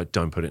wife was like,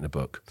 don't put it in a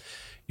book.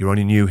 You're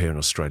only new here in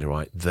Australia,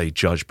 right? They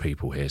judge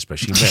people here,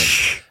 especially men.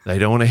 They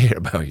don't want to hear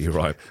about you,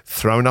 right?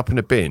 Thrown up in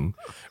a bin,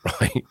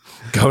 right?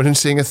 Going and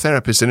seeing a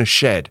therapist in a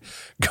shed,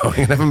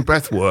 going and having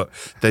breath work.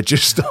 They're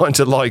just starting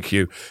to like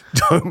you.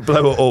 Don't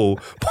blow it all.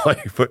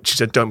 But she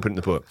said, don't put it in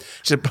the book.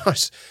 She said,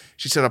 plus,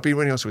 I'll be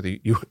really honest with you.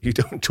 You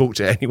don't talk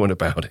to anyone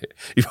about it.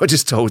 If I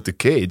just told the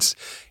kids,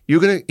 you're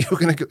gonna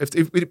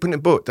if we put it in a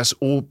book, that's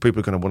all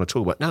people are gonna want to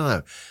talk about.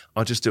 No,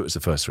 I'll just do it as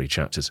the first 3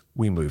 chapters.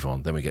 We move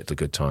on, then we get to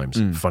good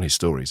times, funny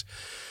stories.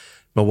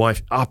 My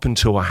wife, up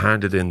until I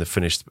handed in the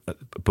finished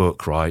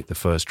book, right, the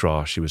first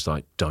draft, she was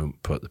like,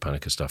 don't put the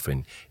panic stuff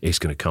in. It's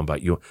going to come back.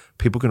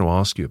 People are going to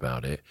ask you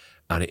about it,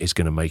 and it is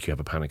going to make you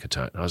have a panic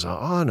attack. And I was like,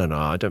 oh, no,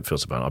 I don't feel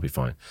so bad. I'll be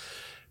fine.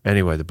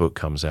 Anyway, the book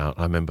comes out.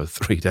 I remember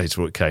 3 days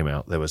before it came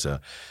out, there was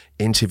a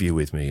interview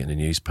with me in a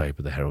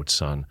newspaper, the Herald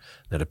Sun.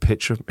 They had a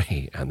picture of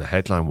me, and the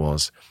headline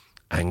was,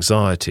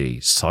 anxiety,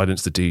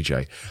 silence the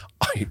DJ.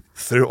 I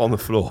threw it on the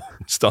floor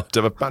and started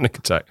to have a panic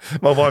attack.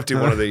 My wife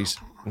did one of these.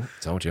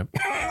 Told you.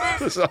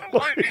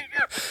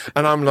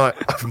 And I'm like,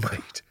 I've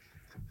made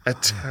a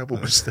terrible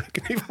mistake.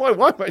 And even my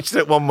wife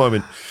actually at one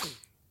moment,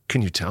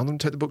 can you tell them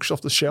to take the books off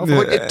the shelf? I'm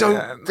like, I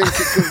don't think it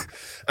could.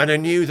 And I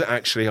knew that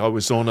actually I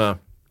was on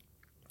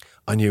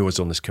I knew I was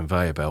on this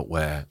conveyor belt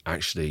where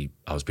actually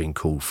I was being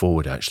called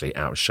forward actually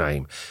out of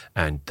shame,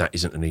 and that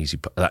is not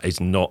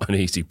an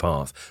easy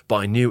path. But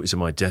I knew it was in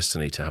my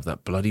destiny to have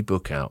that bloody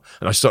book out,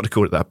 and I started to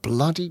call it that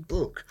bloody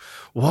book.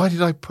 Why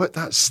did I put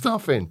that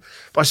stuff in?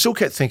 But I still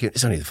kept thinking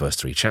it's only the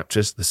first 3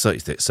 chapters, the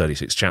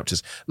 36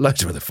 chapters,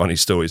 loads of other funny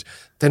stories.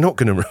 They're not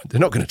going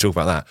to talk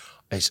about that.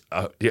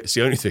 It's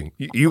the only thing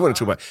you want to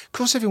talk about. Of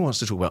course, everyone wants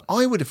to talk about.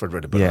 I would if I'd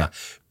read a book like that.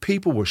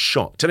 People were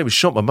shocked. Tell me, was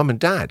shocked. My mum and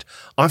dad.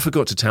 I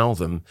forgot to tell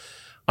them.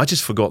 I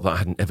just forgot that I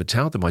hadn't ever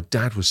told them. My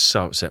dad was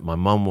so upset. My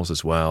mum was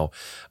as well.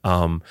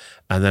 And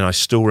then I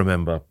still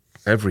remember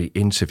every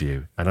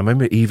interview. And I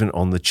remember even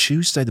on the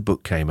Tuesday the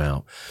book came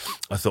out,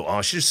 I thought,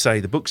 I should just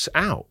say the book's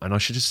out, and I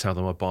should just tell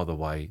them, oh, by the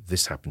way,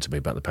 this happened to me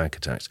about the panic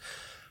attacks.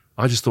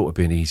 I just thought it would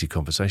be an easy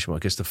conversation. But I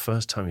guess the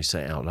first time you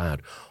say it out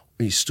loud,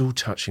 he's still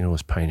touching all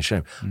his pain and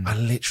shame. I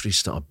literally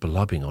started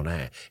blubbing on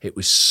air. It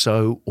was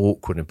so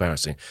awkward and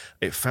embarrassing.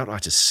 It felt like I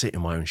had to sit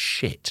in my own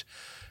shit.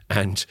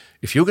 And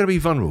if you're going to be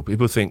vulnerable,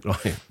 people think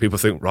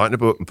writing a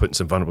book and putting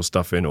some vulnerable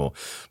stuff in, or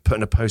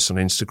putting a post on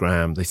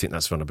Instagram, they think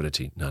that's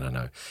vulnerability.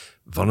 No.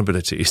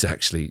 Vulnerability is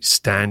actually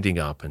standing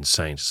up and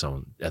saying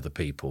to other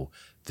people,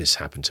 this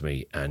happened to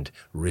me, and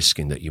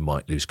risking that you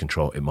might lose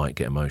control. It might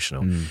get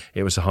emotional.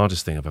 It was the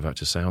hardest thing I've ever had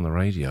to say on the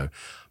radio.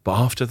 But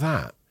after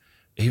that,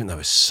 even though it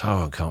was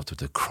so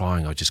uncomfortable, the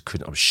crying, I just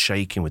couldn't, I was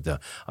shaking with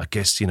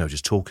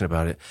just talking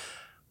about it.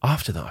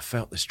 After that, I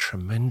felt this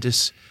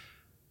tremendous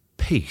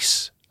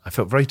peace. I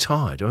felt very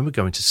tired. I remember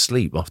going to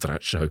sleep after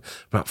that show,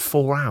 about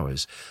 4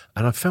 hours,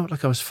 and I felt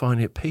like I was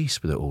finally at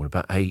peace with it all.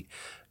 About eight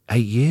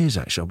years,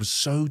 actually. I was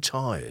so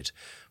tired,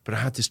 but I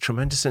had this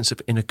tremendous sense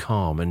of inner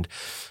calm, and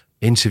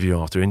interview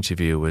after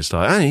interview was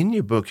like, hey, in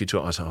your book you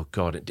talk, I was like, oh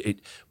God, it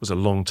was a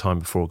long time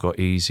before it got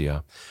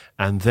easier.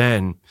 And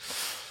then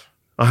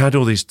I had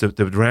all these, the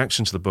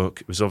reaction to the book.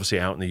 It was obviously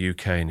out in the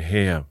UK, and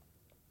here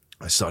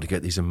I started to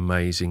get these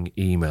amazing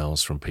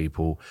emails from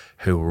people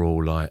who were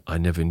all like, I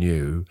never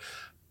knew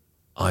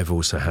I've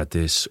also had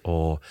this.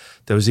 Or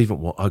there was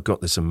even I got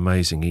this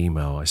amazing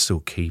email. I still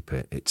keep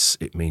it.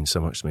 It means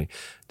so much to me.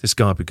 This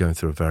guy had been going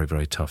through a very,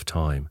 very tough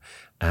time,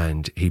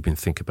 and he'd been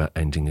thinking about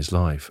ending his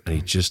life. And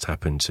he just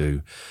happened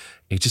to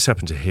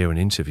hear an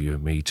interview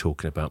of me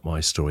talking about my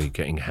story,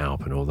 getting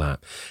help and all that.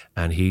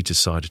 And he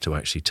decided to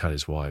actually tell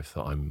his wife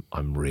that I'm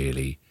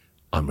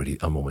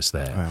almost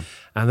there. Wow.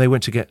 And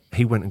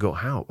he went and got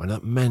help. And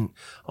that meant,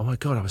 oh my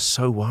God, I was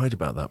so worried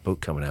about that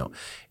book coming out.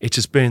 It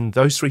has been,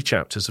 those 3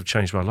 chapters have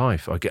changed my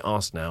life. I get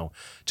asked now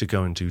to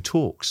go and do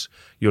talks.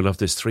 You'll love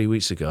this. 3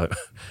 weeks ago,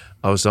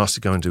 I was asked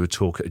to go and do a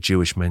talk at a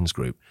Jewish men's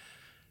group.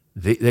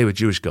 They were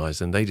Jewish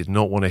guys, and they did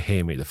not want to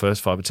hear me. The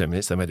first 5 or 10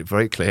 minutes, they made it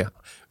very clear.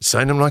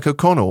 Saying them like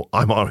O'Connell,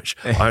 I'm Irish.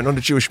 I'm not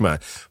a Jewish man.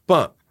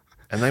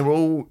 And they were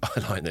all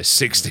like in their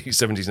 60s,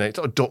 70s, and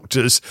 80s,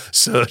 doctors,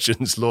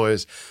 surgeons,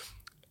 lawyers.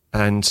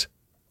 And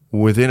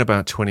within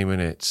about 20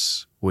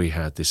 minutes, we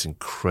had this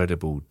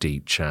incredible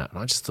deep chat. And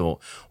I just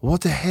thought,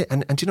 what the heck?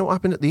 And do you know what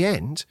happened at the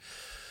end?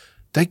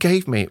 They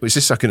gave me, it was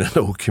just like in a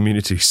little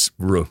community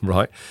room,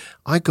 right?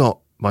 I got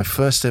my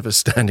first ever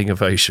standing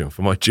ovation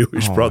for my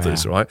Jewish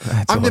brothers, right?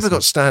 I've never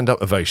got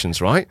stand-up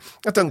ovations, right?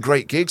 I've done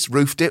great gigs,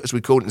 roofed it, as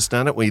we call it in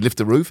stand-up, where you lift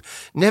the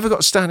roof. Never got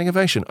a standing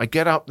ovation. I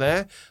get up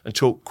there and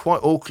talk quite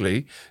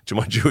awkwardly to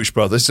my Jewish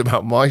brothers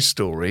about my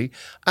story.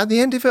 At the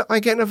end of it, I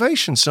get an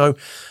ovation. So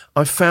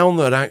I found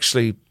that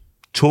actually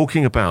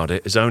talking about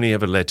it has only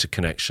ever led to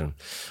connection.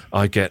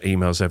 I get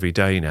emails every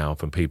day now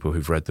from people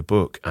who've read the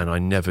book, and I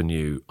never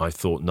knew. I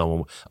thought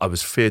I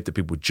was feared that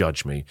people would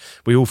judge me.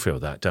 We all feel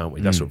that, don't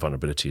we? That's what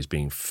vulnerability is,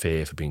 being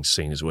fear for being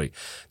seen as weak.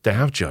 They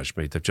have judged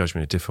me. They've judged me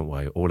in a different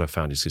way. All I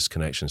found is this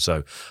connection.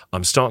 So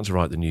I'm starting to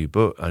write the new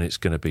book, and it's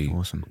going to be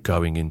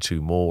going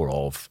into more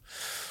of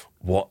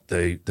what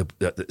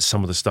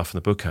some of the stuff in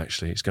the book.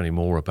 Actually, it's going to be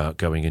more about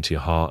going into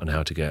your heart and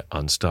how to get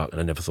unstuck.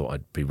 And I never thought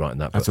I'd be writing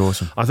that book. That's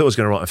awesome. I thought I was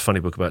going to write a funny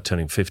book about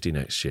turning 50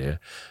 next year.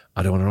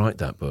 I don't want to write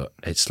that book.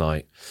 It's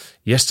like,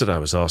 yesterday I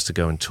was asked to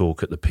go and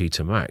talk at the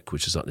Peter Mac,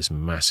 which is like this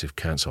massive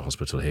cancer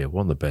hospital here,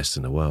 one of the best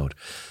in the world.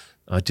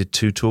 I did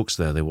 2 talks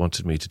there. They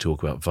wanted me to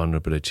talk about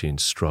vulnerability and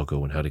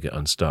struggle and how to get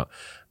unstuck.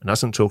 And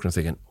as I'm talking, I'm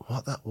thinking,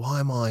 why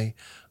am I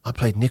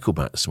played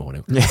Nickelback this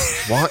morning.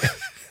 Why?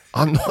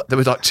 I'm not. There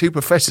were like 2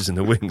 professors in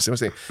the wings. I was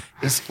thinking,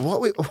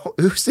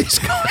 who's this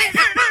guy?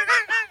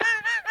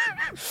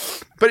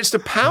 But it's the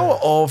power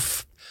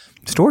of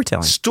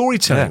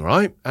storytelling,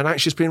 right? And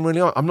actually, it's been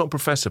really. I'm not a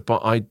professor,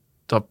 but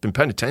I've been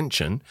paying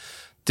attention.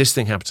 This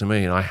thing happened to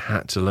me, and I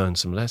had to learn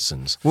some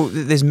lessons. Well,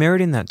 there's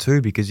merit in that too,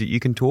 because you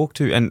can talk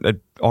to,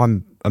 and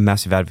I'm a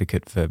massive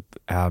advocate for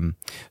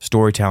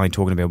storytelling,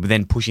 talking about, but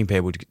then pushing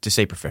people to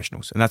see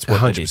professionals, and that's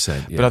what 100%, it is.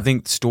 Yeah. But I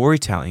think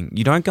storytelling,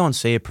 you don't go and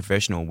see a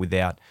professional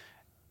without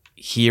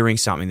hearing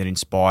something that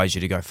inspires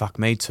you to go, fuck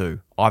me too.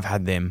 I've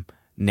had them.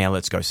 Now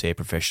let's go see a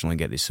professional and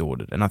get this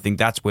sorted. And I think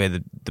that's where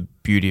the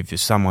beauty of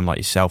someone like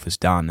yourself has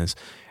done is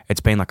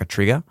it's been like a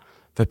trigger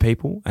for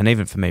people, and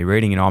even for me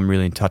reading. I'm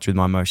really in touch with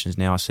my emotions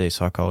now. I see a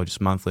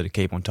psychologist monthly to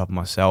keep on top of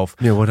myself.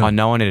 Yeah, well done. I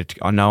know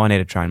I need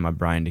to train my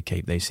brain to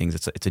keep these things.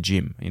 It's a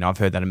gym. I've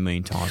heard that a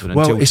million times, but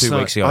until 2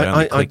 weeks ago,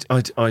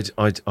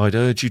 I'd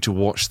urge you to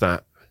watch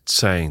that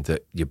saying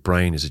that your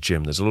brain is a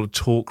gym. There's a lot of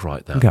talk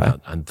right now,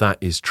 and that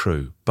is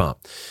true, but.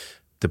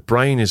 The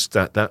brain is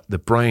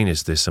the brain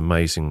is this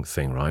amazing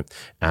thing, right?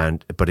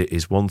 But it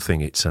is one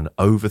thing. It's an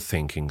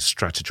overthinking,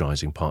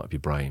 strategizing part of your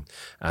brain,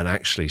 and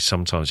actually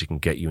sometimes it can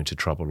get you into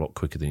trouble a lot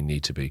quicker than you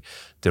need to be.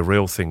 The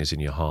real thing is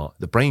in your heart.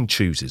 The brain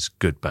chooses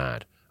good,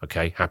 bad,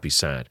 okay, happy,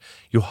 sad.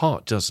 Your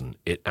heart doesn't.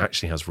 It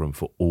actually has room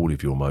for all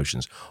of your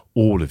emotions.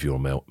 All of your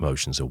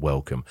emotions are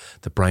welcome.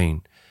 The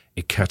brain.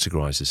 It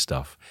categorizes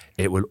stuff.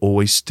 It will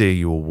always steer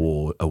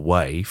you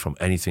away from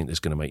anything that's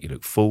going to make you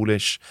look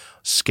foolish,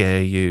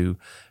 scare you.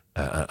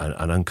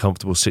 An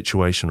uncomfortable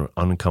situation or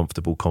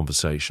uncomfortable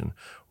conversation.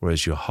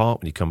 Whereas your heart,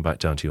 when you come back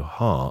down to your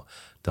heart,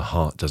 the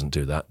heart doesn't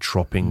do that.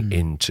 Dropping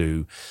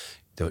into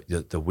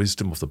the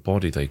wisdom of the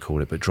body, they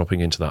call it, but dropping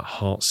into that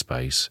heart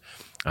space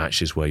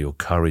actually is where your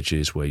courage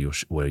is, where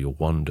your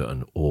wonder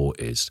and awe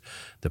is.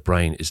 The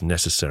brain is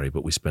necessary,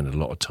 but we spend a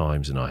lot of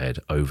times in our head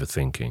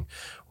overthinking,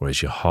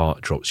 whereas your heart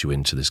drops you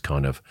into this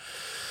kind of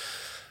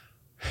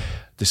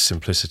this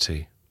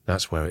simplicity.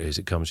 That's where it is.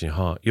 It comes in your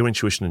heart. Your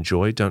intuition and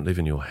joy don't live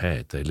in your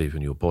head. They live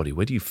in your body.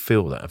 Where do you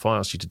feel that? If I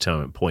asked you to tell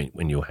me a point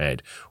in your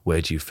head,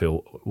 where do you feel,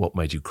 what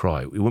made you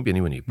cry? It wouldn't be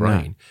anywhere in your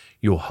brain. No.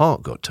 Your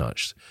heart got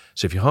touched.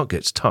 So if your heart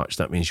gets touched,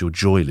 that means your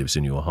joy lives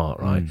in your heart,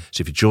 right?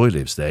 So if your joy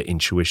lives there,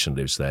 intuition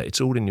lives there.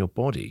 It's all in your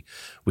body.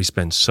 We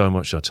spend so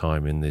much of our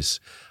time in this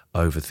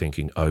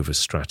overthinking,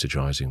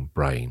 over-strategizing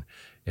brain.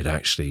 It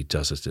actually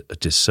does us a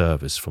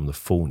disservice from the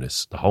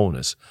fullness, the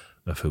wholeness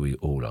of who we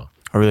all are.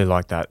 I really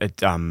like that.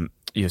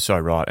 You're so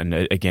right, and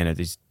again,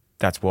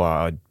 that's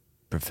why I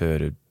prefer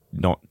to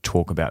not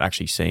talk about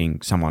actually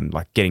seeing someone,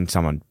 like getting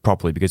someone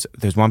properly, because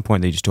there's one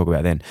point that you just talk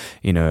about then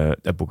in a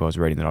book I was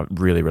reading that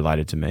really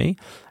related to me,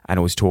 and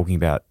it was talking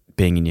about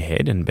being in your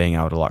head and being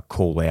able to like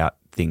call out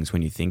things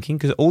when you're thinking,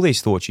 because all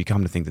these thoughts, you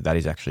come to think that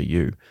is actually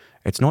you.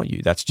 It's not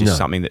you. That's just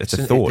something that it's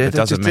a thought. It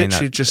doesn't mean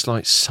that. It's just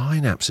like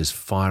synapses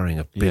firing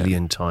a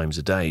billion times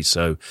a day.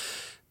 So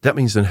that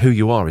means then who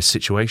you are is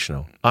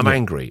situational. I'm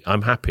angry.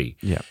 I'm happy.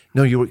 Yeah.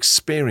 No, you're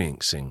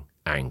experiencing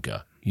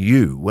anger.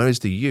 You. Where is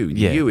the you? The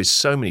you is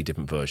so many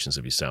different versions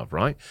of yourself,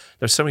 right?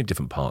 There's so many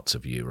different parts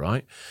of you,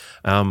 right?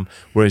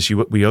 Whereas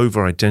we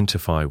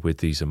over-identify with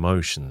these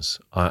emotions.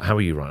 How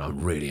are you, right?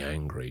 I'm really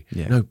angry.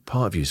 Yeah. No,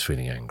 part of you is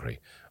feeling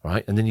angry,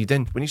 right? And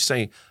then when you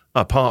say,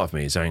 part of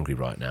me is angry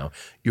right now,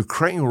 you're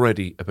creating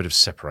already a bit of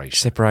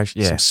separation.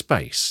 Some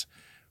space.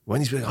 When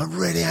you're I'm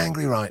really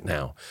angry right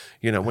now.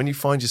 When you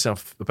find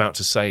yourself about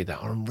to say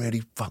that, I'm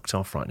really fucked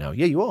off right now.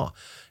 Yeah, you are.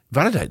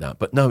 Validate that.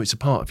 But no, it's a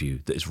part of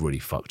you that is really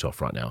fucked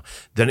off right now.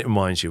 Then it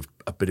reminds you of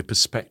a bit of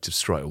perspective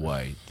straight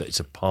away, that it's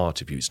a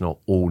part of you. It's not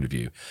all of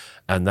you.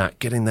 And that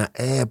getting that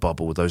air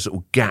bubble with those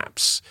little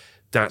gaps,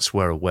 that's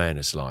where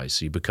awareness lies.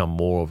 So you become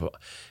more of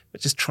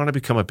just trying to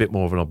become a bit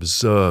more of an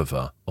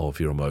observer of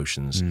your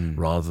emotions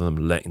rather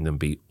than letting them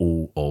be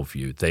all of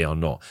you. They are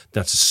not.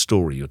 That's a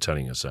story you're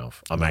telling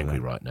yourself. I'm angry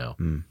right now.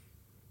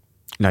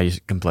 No, you're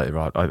completely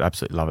right. I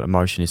absolutely love it.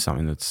 Emotion is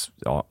something that's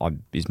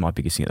is my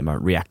biggest thing at the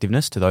moment.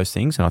 Reactiveness to those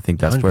things, and I think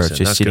that's where it's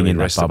just sitting in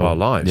that bubble. That's the rest of our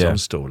lives. I'm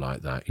still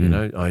like that.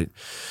 I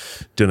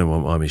don't know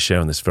why I'm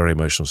sharing this very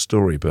emotional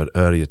story, but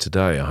earlier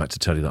today I had to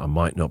tell you that I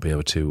might not be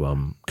able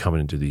to come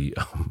in and do the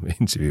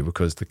interview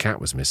because the cat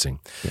was missing.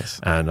 Yes.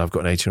 And I've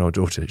got an 18-year-old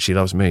daughter. She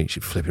loves me.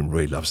 She flipping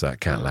really loves that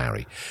cat,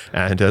 Larry.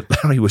 And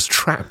Larry was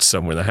trapped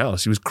somewhere in the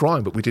house. He was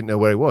crying, but we didn't know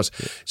where he was.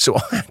 So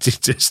I had to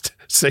just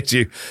say to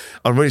you,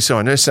 I'm really sorry.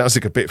 I know it sounds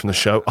like a bit from the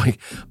show.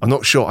 I'm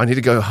not sure. I need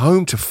to go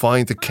home to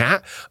find the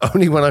cat.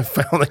 Only when I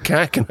found the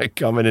cat can I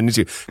come in and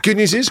interview. Good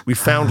news is we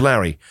found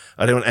Larry.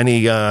 I don't want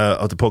any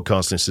of the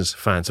podcast listeners,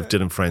 fans of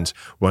Dylan Friends,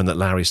 worrying that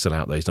Larry's still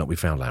out there. He's not. We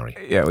found Larry.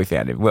 Yeah, we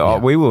found him. Well,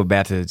 we were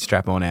about to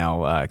strap on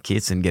our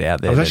kits and get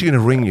out there. I was actually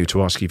going to ring you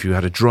to ask you if you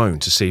had a drone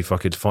to see if I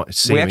could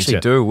see him. We actually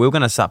do. We're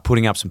going to start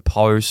putting up some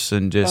posts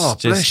and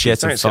just get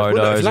some photos.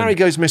 Well, if Larry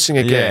goes missing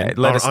again,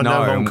 let us know. I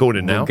know I'm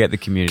calling now. We'll get the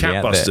community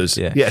out there. Catbusters.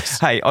 Yeah. Yes.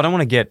 Hey, I don't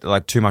want to get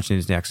too much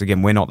into this now because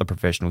again, we're not the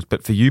professionals.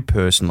 But for you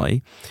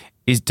personally,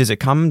 is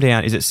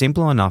it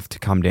simple enough to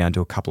come down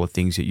to a couple of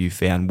things that you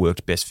found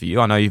worked best for you?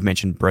 I know you've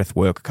mentioned breath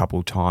work a couple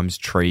of times,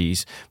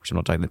 trees, which I'm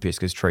not taking the piss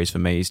because trees for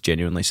me is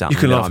genuinely something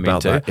you can laugh I'm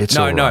about into. That. It's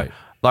all right.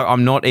 Like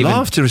I'm not even.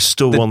 Laughter is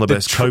still one of the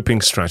best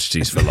coping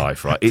strategies for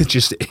life, right? It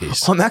just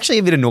is. I'm actually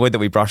a bit annoyed that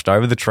we brushed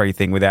over the tree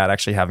thing without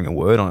actually having a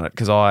word on it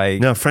because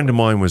a friend of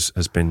mine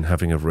has been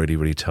having a really,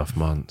 really tough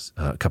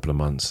couple of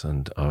months,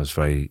 and I was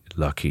very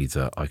lucky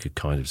that I could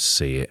kind of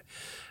see it.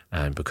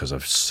 And because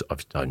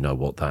I know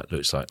what that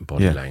looks like in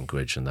body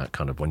language and that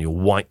kind of when you're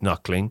white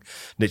knuckling,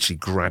 literally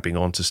grabbing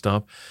onto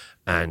stuff.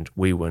 And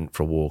we went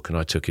for a walk and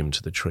I took him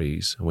to the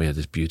trees and we had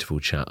this beautiful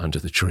chat under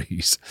the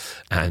trees.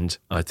 And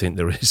I think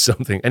there is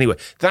something. Anyway,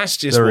 that's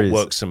just what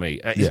works for me.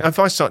 If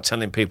I start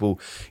telling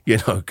people,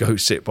 go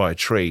sit by a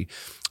tree,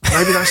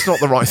 maybe that's not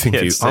the right thing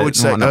for you. I would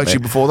say, urge you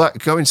before that,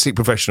 go and seek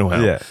professional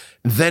help. Yeah.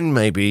 Then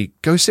maybe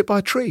go sit by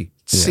a tree,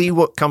 see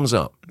what comes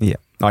up. Yeah,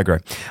 I agree.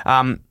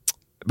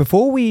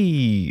 Before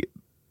we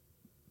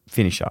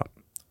finish up,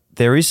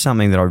 there is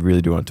something that I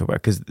really do want to talk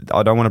about, because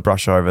I don't want to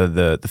brush over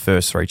the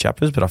first 3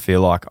 chapters, but I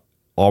feel like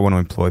I want to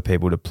employ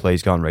people to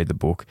please go and read the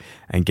book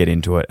and get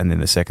into it, and then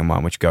the second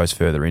one, which goes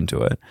further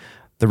into it.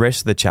 The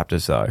rest of the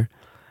chapters, though,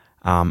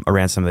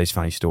 around some of these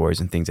funny stories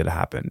and things that have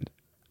happened,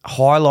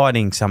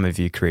 highlighting some of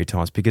your career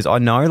times, because I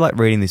know, like,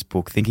 reading this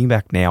book, thinking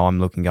back now, I'm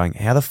looking going,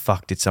 how the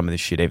fuck did some of this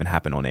shit even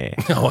happen on air?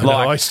 No,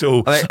 I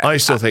still think,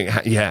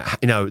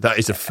 that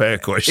is a fair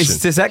question.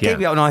 Does that keep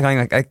you up night going,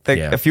 like,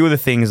 a few of the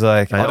things,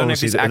 like, I don't know if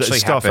this actually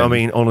stuff, happened. I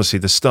mean, honestly,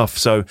 the stuff.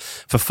 So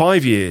for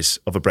 5 years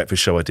of a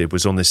breakfast show I did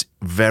was on this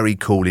very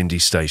cool indie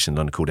station in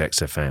London called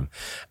XFM.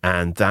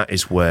 And that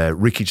is where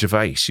Ricky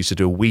Gervais used to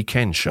do a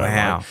weekend show.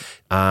 Wow.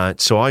 Right?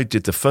 So I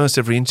did the first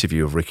ever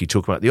interview of Ricky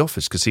talking about The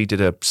Office, because he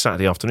did a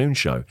Saturday afternoon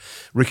show.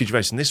 Ricky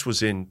Gervais, and this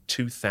was in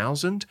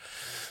 2000.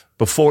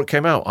 Before it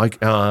came out,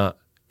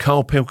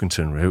 Carl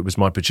Pilkington, who was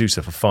my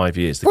producer for 5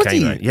 years,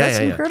 That's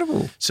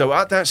incredible. So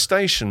at that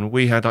station,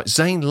 we had like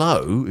Zane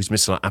Lowe, who's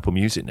Mr. like Apple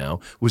Music now,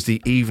 was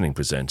the evening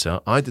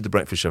presenter. I did the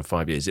breakfast show for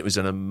 5 years. It was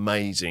an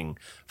amazing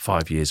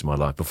 5 years of my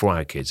life before I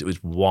had kids. It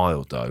was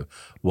wild, though,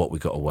 what we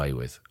got away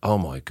with. Oh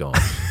my God,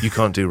 you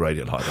can't do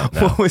radio like that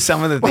now. What were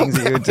some of the things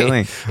that you were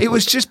doing? It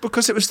was just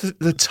because it was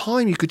the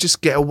time you could just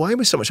get away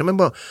with so much. I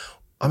remember.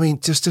 I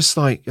mean, just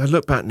like, I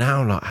look back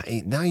now, like,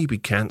 hey, now you'd be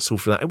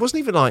cancelled for that. It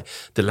wasn't even like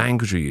the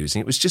language we were using.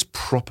 It was just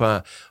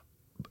proper.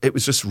 It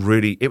was just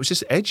really, it was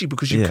just edgy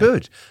because you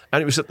could.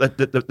 And it was,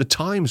 the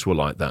times were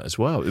like that as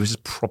well. It was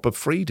just proper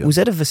freedom. Was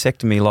that a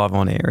vasectomy live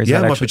on air?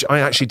 I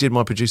actually did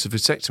my producer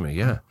vasectomy,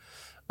 yeah.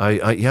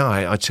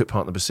 I took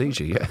part in the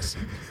procedure, yes.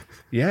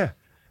 Yeah.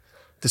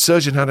 The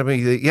surgeon had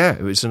me.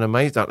 It was an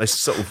amazing. This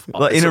sort of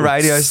like in a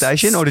radio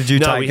station, or did you?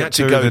 No, we had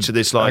to go to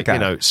this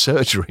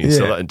surgery and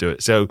so and do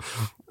it. So,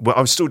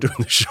 I was still doing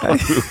the show.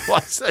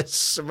 What's that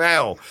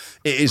smell?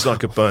 It is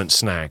like a burnt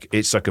snag.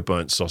 It's like a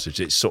burnt sausage.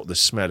 It's sort of the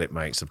smell it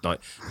makes of like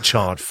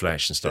charred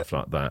flesh and stuff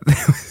like that.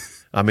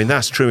 I mean,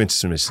 that's true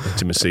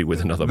intimacy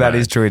with another man. That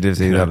is true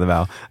intimacy with another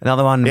man.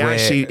 Another one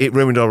it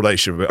ruined our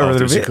relationship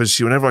afterwards, because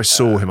whenever I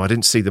saw him, I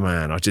didn't see the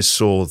man. I just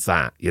saw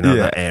that,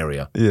 that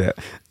area. Yeah.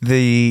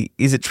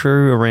 Is it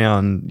true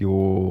around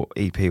your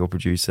EP or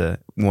producer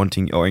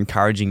wanting or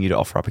encouraging you to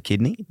offer up a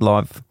kidney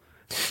live?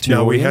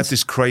 No, we had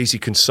this crazy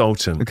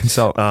consultant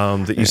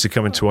that used to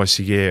come in twice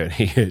a year, and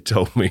he had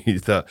told me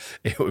that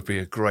it would be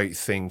a great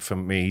thing for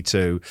me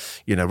to,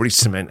 really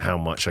cement how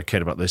much I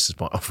cared about this as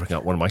by offering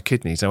up one of my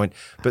kidneys. I went,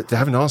 but they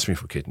haven't asked me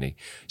for a kidney.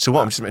 So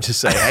what I'm just meant to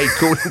say, hey,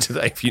 call in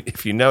today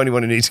if you know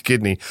anyone who needs a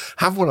kidney,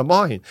 have one of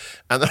mine.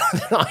 And then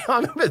I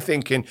remember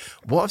thinking,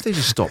 what if they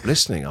just stopped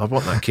listening? I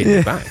want that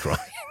kidney back, right?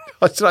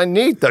 I said, I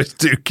need those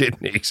 2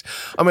 kidneys.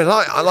 I mean,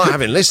 I like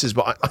having listeners,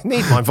 but I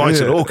need my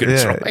vital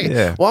organs, right?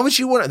 Yeah. Why would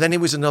you want it? Then it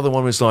was another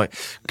one was like,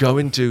 go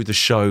and do the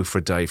show for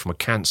a day from a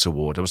cancer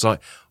ward. I was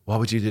like, why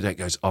would you do that? He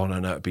goes, oh,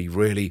 no, it'd be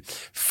really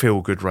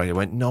feel-good radio. I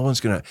went, no one's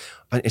going to.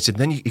 And it said,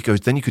 then you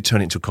could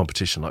turn it into a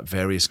competition, like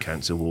various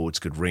cancer wards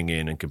could ring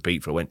in and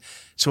compete for it. I went,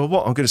 so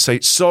what? I'm going to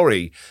say,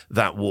 sorry,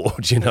 that ward,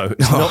 it's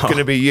not going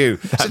to be you.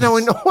 I said, no,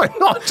 we're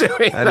not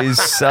doing that. That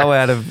is so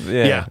out of,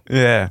 yeah.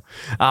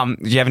 Do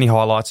you have any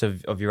highlights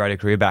of your radio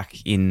career back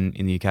in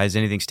the UK? Does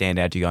anything stand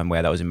out to you going,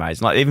 wow, that was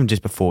amazing? Like, even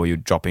just before you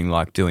were dropping,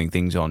 like, doing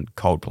things on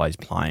Coldplay's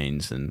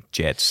planes and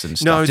jets and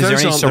stuff. No, Is there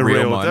those any aren't the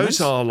real moments?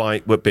 Those are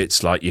like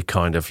bits like you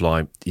kind of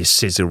like your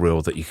scissor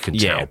reel that you can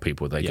tell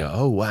people. They go,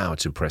 oh, wow,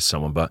 to impress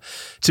someone. But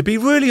to be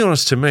really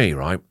honest to me,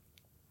 right,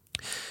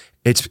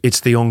 it's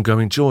the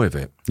ongoing joy of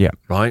it. Yeah.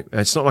 Right?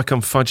 It's not like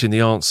I'm fudging the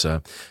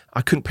answer.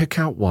 I couldn't pick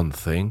out one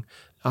thing.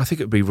 I think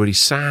it would be really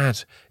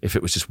sad if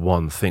it was just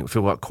one thing. I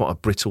feel like quite a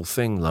brittle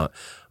thing, like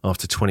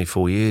after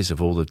 24 years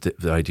of all the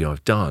radio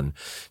I've done.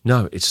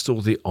 No, it's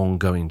still the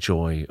ongoing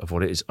joy of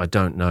what it is. I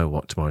don't know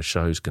what tomorrow's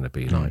show is going to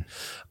be like.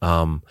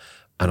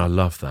 And I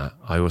love that.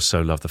 I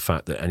also love the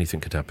fact that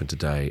anything could happen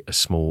today.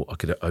 I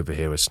could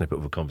overhear a snippet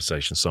of a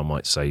conversation. Someone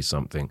might say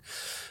something.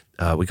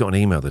 We got an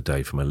email the other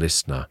day from a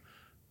listener.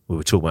 We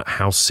were talking about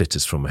house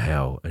sitters from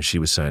hell, and she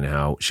was saying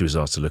how she was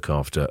asked to look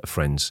after a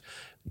friend's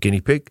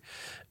guinea pig,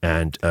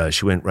 and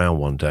she went round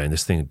one day, and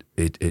this thing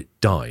it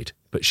died.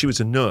 But she was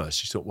a nurse.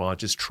 She thought, well, I'll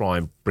just try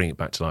and bring it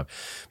back to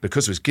life.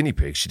 Because it was guinea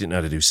pigs, she didn't know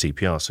how to do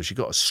CPR, so she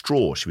got a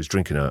straw. She was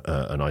drinking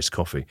an iced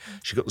coffee.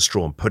 She got the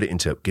straw and put it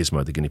into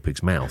Gizmo, the guinea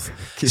pig's mouth,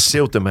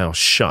 sealed the mouth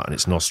shut and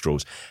its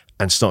nostrils,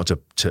 and started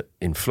to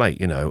inflate,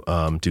 do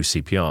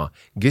CPR.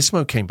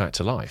 Gizmo came back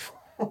to life,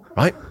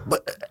 right?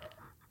 But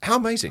how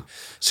amazing.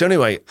 So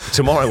anyway,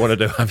 tomorrow I want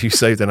to know, have you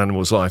saved an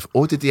animal's life,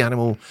 or did the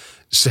animal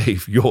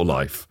save your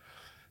life?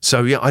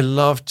 So, I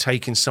love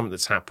taking something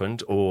that's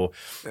happened, or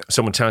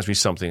someone tells me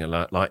something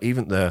like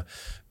even the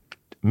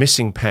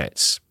missing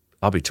pets.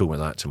 I'll be talking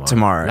about that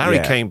tomorrow. Larry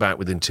came back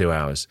within 2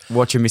 hours.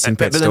 What's your missing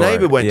pet But story? the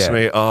neighbour went to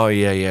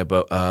me,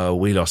 but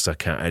we lost our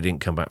cat. It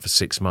didn't come back for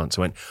 6 months.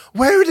 I went,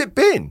 where had it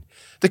been?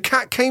 The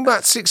cat came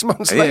back 6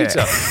 months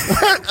later.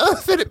 Where on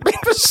earth had it been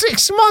for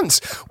 6 months?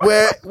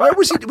 Where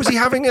was he? Was he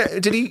having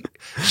it? Did he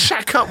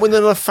shack up with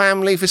another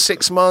family for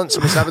 6 months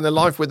and was having their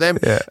life with them?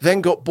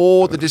 Then got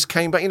bored and just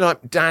came back. You know,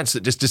 like dads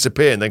that just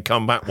disappear and then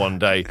come back one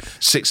day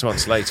 6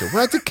 months later.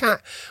 Where'd the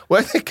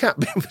cat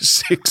been for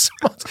 6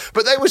 months?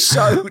 But they were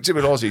so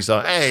timid Aussies,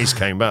 like, hey, he's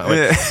came back.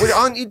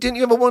 Well, didn't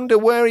you ever wonder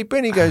where he'd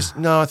been? He goes,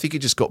 no, I think he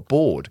just got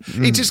bored.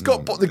 He just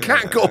got bored. The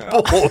cat got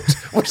bored.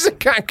 What does the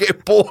cat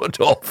get bored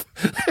of?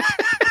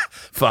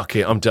 Fuck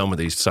it, I'm done with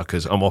these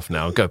suckers. I'm off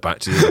now. I'll go back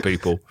to the other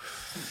people.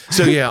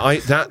 So yeah,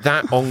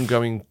 that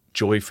ongoing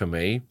joy for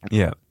me,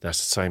 that's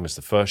the same as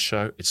the first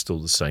show. It's still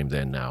the same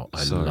there now.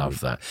 I love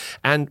that.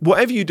 And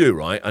whatever you do,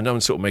 right, I know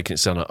I'm sort of making it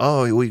sound like,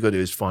 oh, all you got to do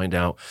is find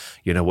out,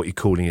 you know, what your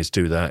calling is,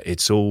 do that.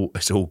 It's all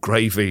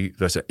gravy.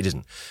 It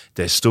isn't.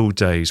 There's still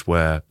days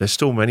where, there's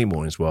still many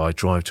mornings where I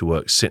drive to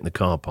work, sit in the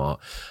car park,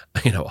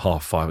 you know, at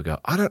 5:30, I go,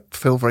 I don't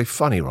feel very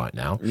funny right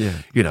now. Yeah.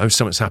 You know,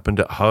 something's happened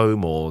at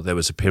home, or there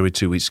was a period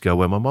 2 weeks ago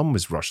where my mum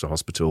was rushed to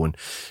hospital and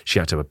she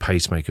had to have a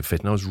pacemaker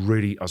fit. And I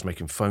was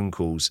making phone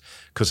calls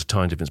because of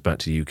time difference back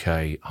to the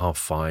UK.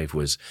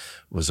 5:30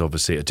 was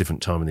obviously a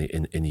different time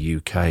in the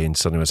UK, and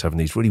suddenly I was having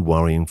these really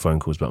worrying phone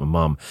calls about my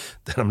mum.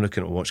 Then I'm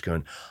looking at my watch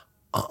going,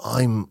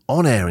 I'm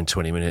on air in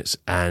 20 minutes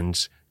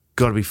and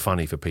got to be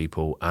funny for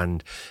people.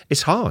 And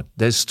it's hard.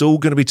 There's still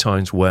going to be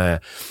times where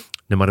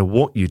no matter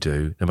what you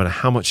do, no matter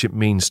how much it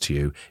means to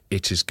you,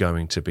 it is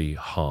going to be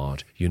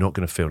hard. You're not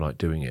going to feel like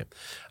doing it.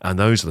 And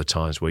those are the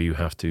times where you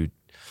have to,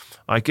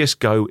 I guess,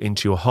 go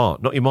into your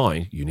heart, not your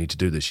mind. You need to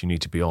do this. You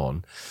need to be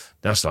on.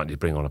 That's likely to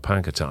bring on a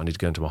panic attack. I need to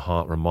go into my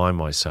heart, remind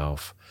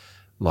myself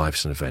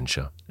life's an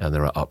adventure and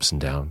there are ups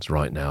and downs.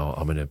 Right now,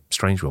 I'm in a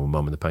strange one with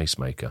mum and the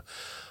pacemaker.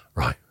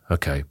 Right,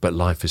 okay, but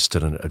life is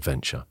still an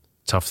adventure.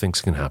 Tough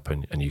things can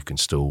happen and you can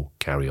still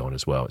carry on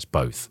as well. It's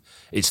both.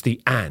 It's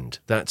the and,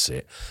 that's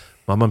it.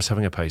 My mum's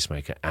having a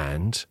pacemaker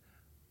and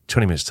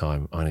 20 minutes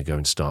time, I'm going to go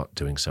and start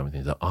doing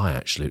something that I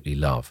absolutely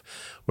love.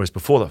 Whereas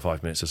before that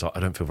 5 minutes, it's like,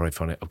 I don't feel very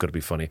funny. I've got to be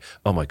funny.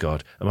 Oh my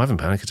God, am I having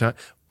a panic attack?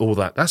 All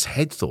that. That's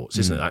head thoughts,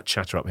 isn't it? That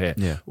chatter up here.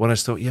 Yeah. When I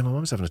just thought, yeah, my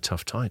mum's having a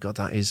tough time. God,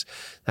 that is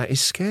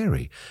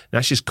scary.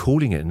 Now she's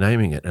calling it,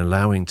 naming it, and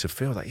allowing to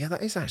feel that, yeah,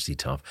 that is actually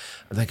tough.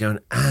 And they're going,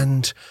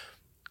 and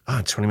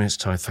 20 minutes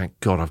time, thank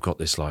God I've got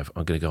this live.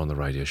 I'm going to go on the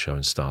radio show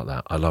and start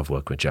that. I love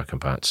working with Jack and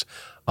Pats.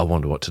 I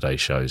wonder what today's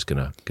show is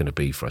going to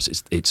be for us.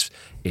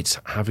 It's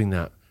having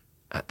that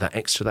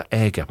extra, that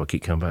air gap I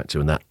keep coming back to,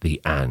 and that the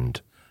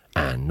and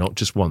not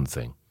just one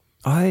thing.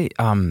 I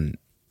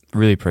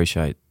really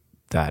appreciate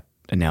that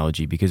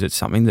analogy because it's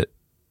something that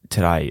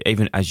today,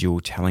 even as you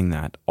were telling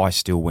that, I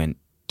still went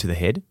to the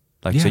head.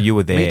 Like, so you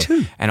were there,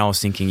 and I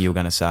was thinking you were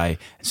going to say,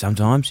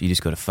 sometimes you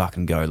just got to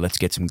fucking go, let's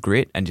get some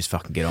grit and just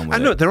fucking get on with it.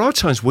 And look, there are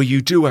times where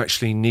you do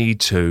actually need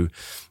to,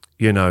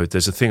 you know,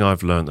 there's a thing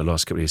I've learned the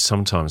last couple of years,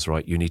 sometimes,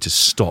 right, you need to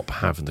stop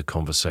having the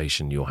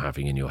conversation you're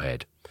having in your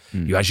head.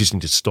 You actually just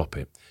need to stop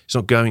it. It's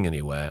not going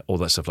anywhere, all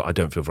that stuff. Like, I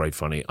don't feel very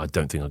funny. I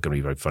don't think I'm going to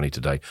be very funny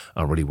today.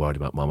 I'm really worried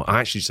about Mama.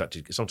 I actually just have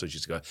to, sometimes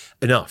just go,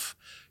 enough,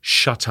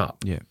 shut up.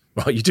 Yeah.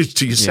 Right, you do it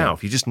to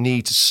yourself. Yeah. You just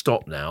need to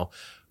stop now,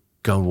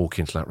 go and walk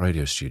into that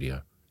radio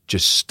studio.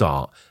 Just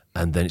start.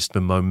 And then it's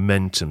the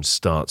momentum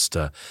starts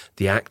to,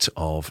 the act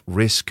of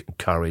risk,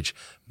 courage,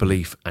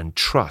 belief and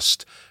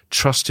trust.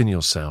 Trust in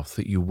yourself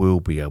that you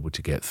will be able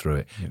to get through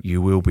it. Yep.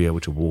 You will be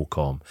able to walk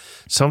on.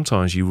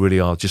 Sometimes you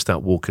really are just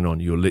that walking on.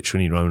 You're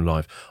literally in your own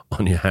life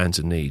on your hands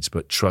and knees,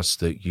 but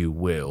trust that you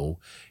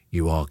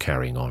are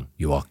carrying on.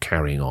 You are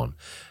carrying on.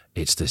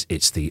 It's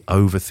the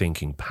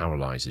overthinking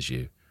paralyzes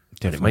you.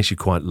 And it makes you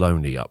quite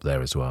lonely up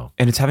there as well.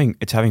 And it's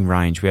having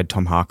range. We had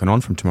Tom Harkin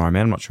on from Tomorrow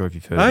Man. I'm not sure if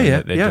you've heard of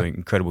them. They're doing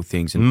incredible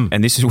things.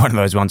 And this is one of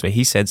those ones where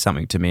he said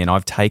something to me and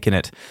I've taken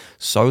it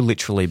so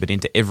literally, but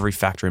into every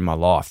factor in my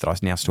life that I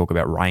now talk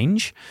about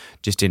range,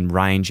 just in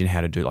range and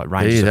how to do like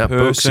range as a person.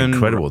 Book's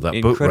incredible. That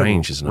book,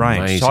 Range, is an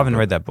amazing So I haven't book.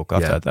 read that book.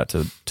 I've added that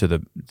to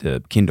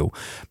the Kindle.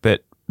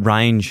 But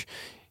range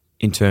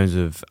in terms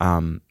of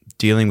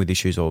dealing with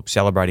issues or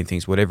celebrating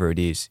things, whatever it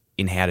is,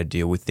 in how to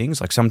deal with things.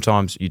 Like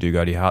sometimes you do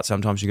go to your heart,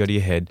 sometimes you go to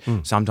your head,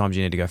 sometimes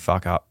you need to go,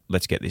 fuck up,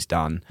 let's get this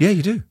done. Yeah,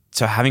 you do.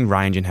 So having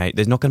range and hate,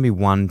 there's not going to be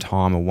one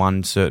time or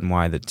one certain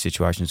way that the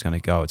situation is going to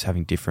go. It's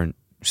having different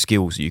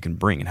skills that you can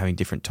bring and having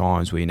different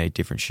times where you need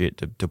different shit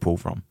to pull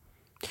from.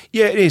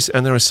 Yeah, it is.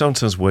 And there are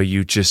sometimes where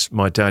you just,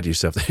 my dad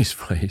used to have this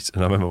phrase,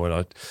 and I remember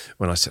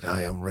when I said,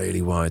 hey, I'm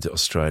really worried that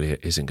Australia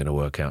isn't going to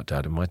work out,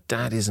 Dad. And my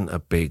dad isn't a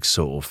big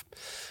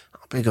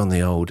big on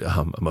the old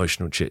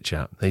emotional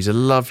chit-chat. He's a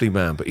lovely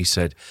man, but he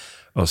said,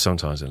 oh,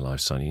 sometimes in life,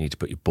 son, you need to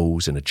put your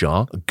balls in a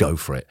jar and go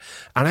for it.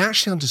 And I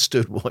actually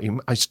understood what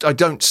I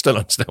don't still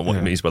understand what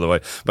it means, by the way,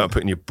 about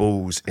putting your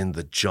balls in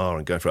the jar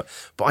and go for it.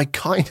 But I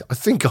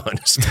think I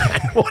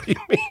understand what he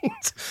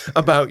means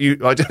about you.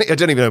 I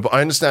don't even know, but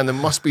I understand there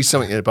must be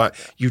something about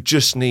you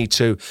just need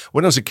to.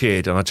 When I was a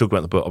kid, and I talk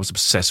about the book, I was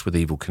obsessed with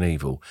Evel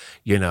Knievel,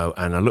 you know,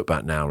 and I look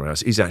back now and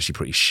he's actually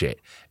pretty shit.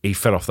 He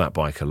fell off that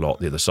bike a lot,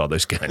 the other side of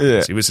those gangways.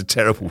 Yeah. He was a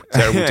terrible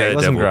daredevil. It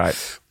wasn't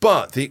great.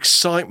 But the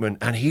excitement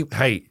and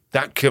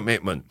that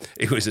commitment,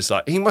 it was just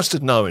like, he must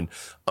have known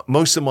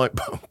most of my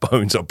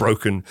bones are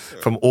broken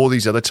from all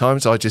these other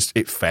times.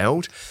 It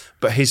failed.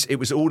 But it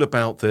was all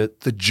about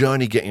the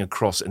journey getting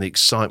across and the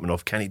excitement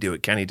of, can he do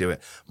it? Can he do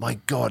it? My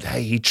God,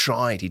 hey, he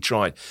tried.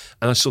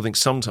 And I still think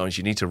sometimes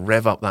you need to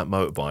rev up that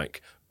motorbike,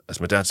 as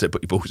my dad said,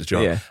 put your balls to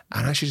drum, and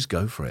actually just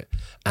go for it.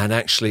 And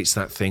actually it's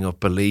that thing of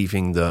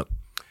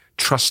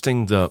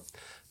trusting that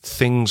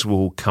things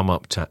will come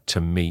up to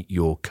meet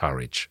your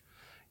courage.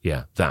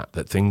 Yeah, that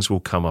things will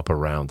come up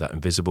around that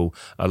invisible.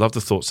 I love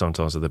the thought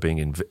sometimes of there being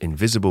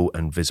invisible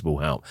and visible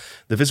help.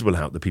 The visible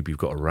help, the people you've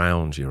got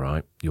around you,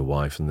 right? Your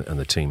wife and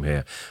the team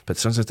here. But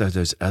sometimes there's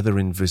those other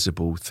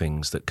invisible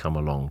things that come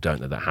along,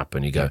 don't they, that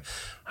happen. You go,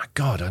 oh,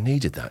 God, I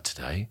needed that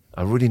today.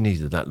 I really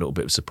needed that little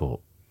bit of support.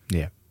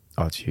 Yeah.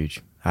 Oh, it's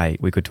huge. Hey,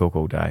 we could talk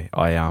all day.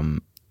 I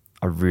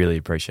really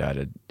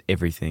appreciated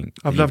everything.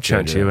 I've loved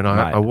chatting to you, and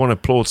I want to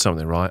applaud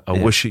something, right? I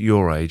wish at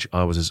your age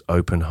I was as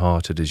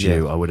open-hearted as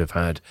you. I would have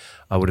had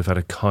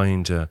a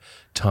kinder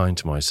time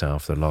to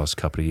myself the last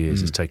couple of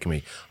years. It's taken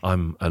me.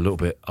 I'm a little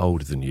bit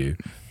older than you,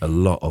 a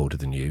lot older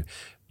than you.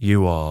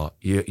 What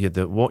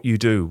you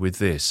do with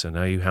this and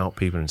how you help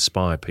people,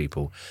 inspire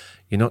people.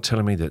 You're not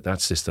telling me that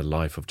that's just a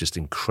life of just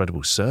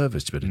incredible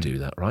service to be able to do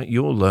that, right?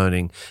 You're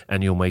learning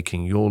and you're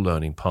making your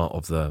learning part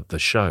of the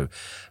show.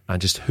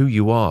 And just who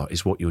you are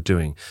is what you're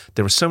doing.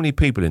 There are so many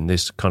people in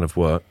this kind of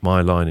work,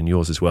 my line and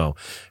yours as well,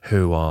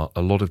 who are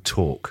a lot of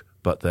talk,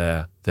 but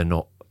they're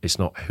not. It's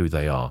not who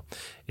they are.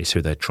 It's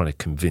who they're trying to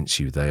convince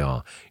you they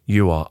are.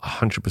 You are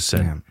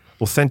 100%.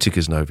 Authentic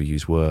is an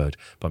overused word,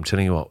 but I'm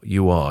telling you what,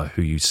 you are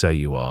who you say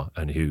you are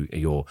and who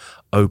you're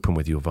open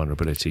with your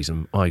vulnerabilities.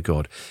 And my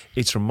God,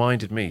 it's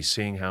reminded me,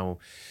 seeing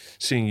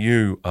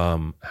you,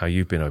 how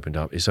you've been opened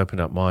up, it's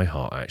opened up my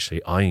heart,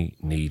 actually. I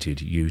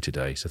needed you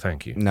today, so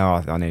thank you.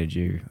 No, I needed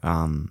you,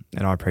 and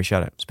I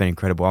appreciate it. It's been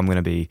incredible. I'm going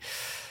to be,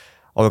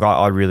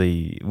 I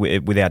really,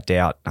 without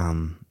doubt,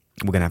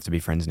 we're going to have to be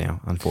friends now,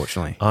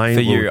 unfortunately. I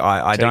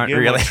don't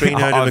really. Tree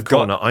nerd in the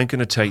corner. I'm going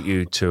to take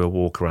you to a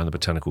walk around the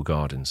botanical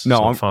gardens.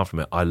 No, I'm far from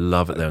it. I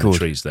love it there in the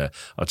trees there.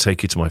 I'll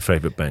take you to my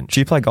favourite bench. Do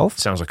you play golf?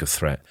 Sounds like a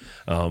threat,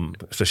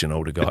 especially an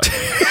older guy.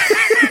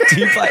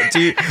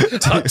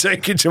 I'll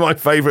take you to my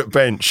favourite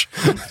bench.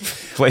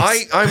 Please.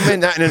 I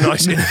meant that in a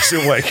nice,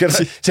 innocent way.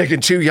 Taking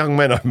two young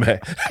men I've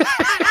met.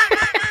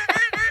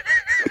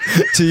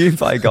 Do you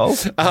play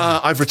golf?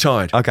 I've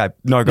retired. Okay,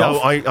 no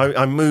golf. No,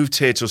 I moved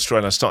here to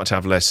Australia. I started to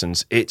have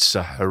lessons. It's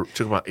talk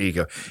about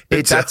ego.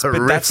 It's a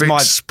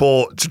horrific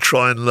sport to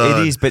try and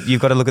learn. It is, but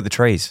you've got to look at the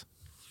trees.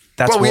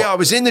 I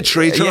was in the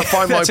tree trying to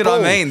find my ball. That's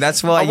what I mean.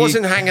 That's why I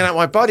wasn't hanging out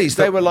with my buddies.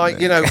 They were like,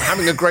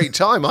 having a great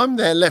time. I'm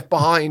there left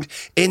behind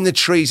in the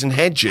trees and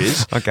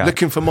hedges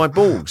looking for my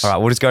balls. All right,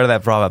 we'll just go to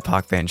that private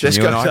park bench. Let's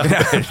go to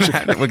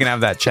that bench. We can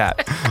have that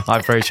chat. I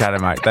appreciate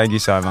it, mate. Thank you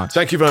so much.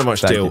 Thank you very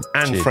much, Dill.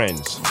 And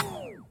friends.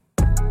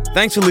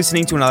 Thanks for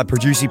listening to another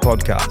Producy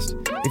podcast.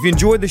 If you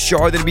enjoyed the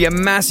show, that'd be a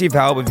massive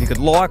help if you could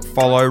like,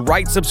 follow,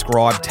 rate,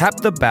 subscribe, tap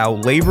the bell,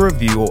 leave a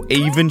review, or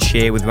even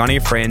share with one of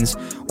your friends,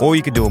 or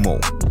you could do them all.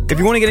 If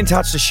you want to get in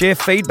touch to share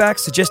feedback,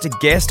 suggest a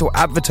guest, or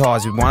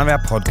advertise with one of our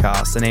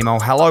podcasts, then email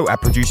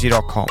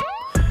hello@producy.com.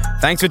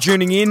 Thanks for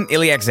tuning in,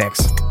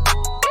 IllyXX.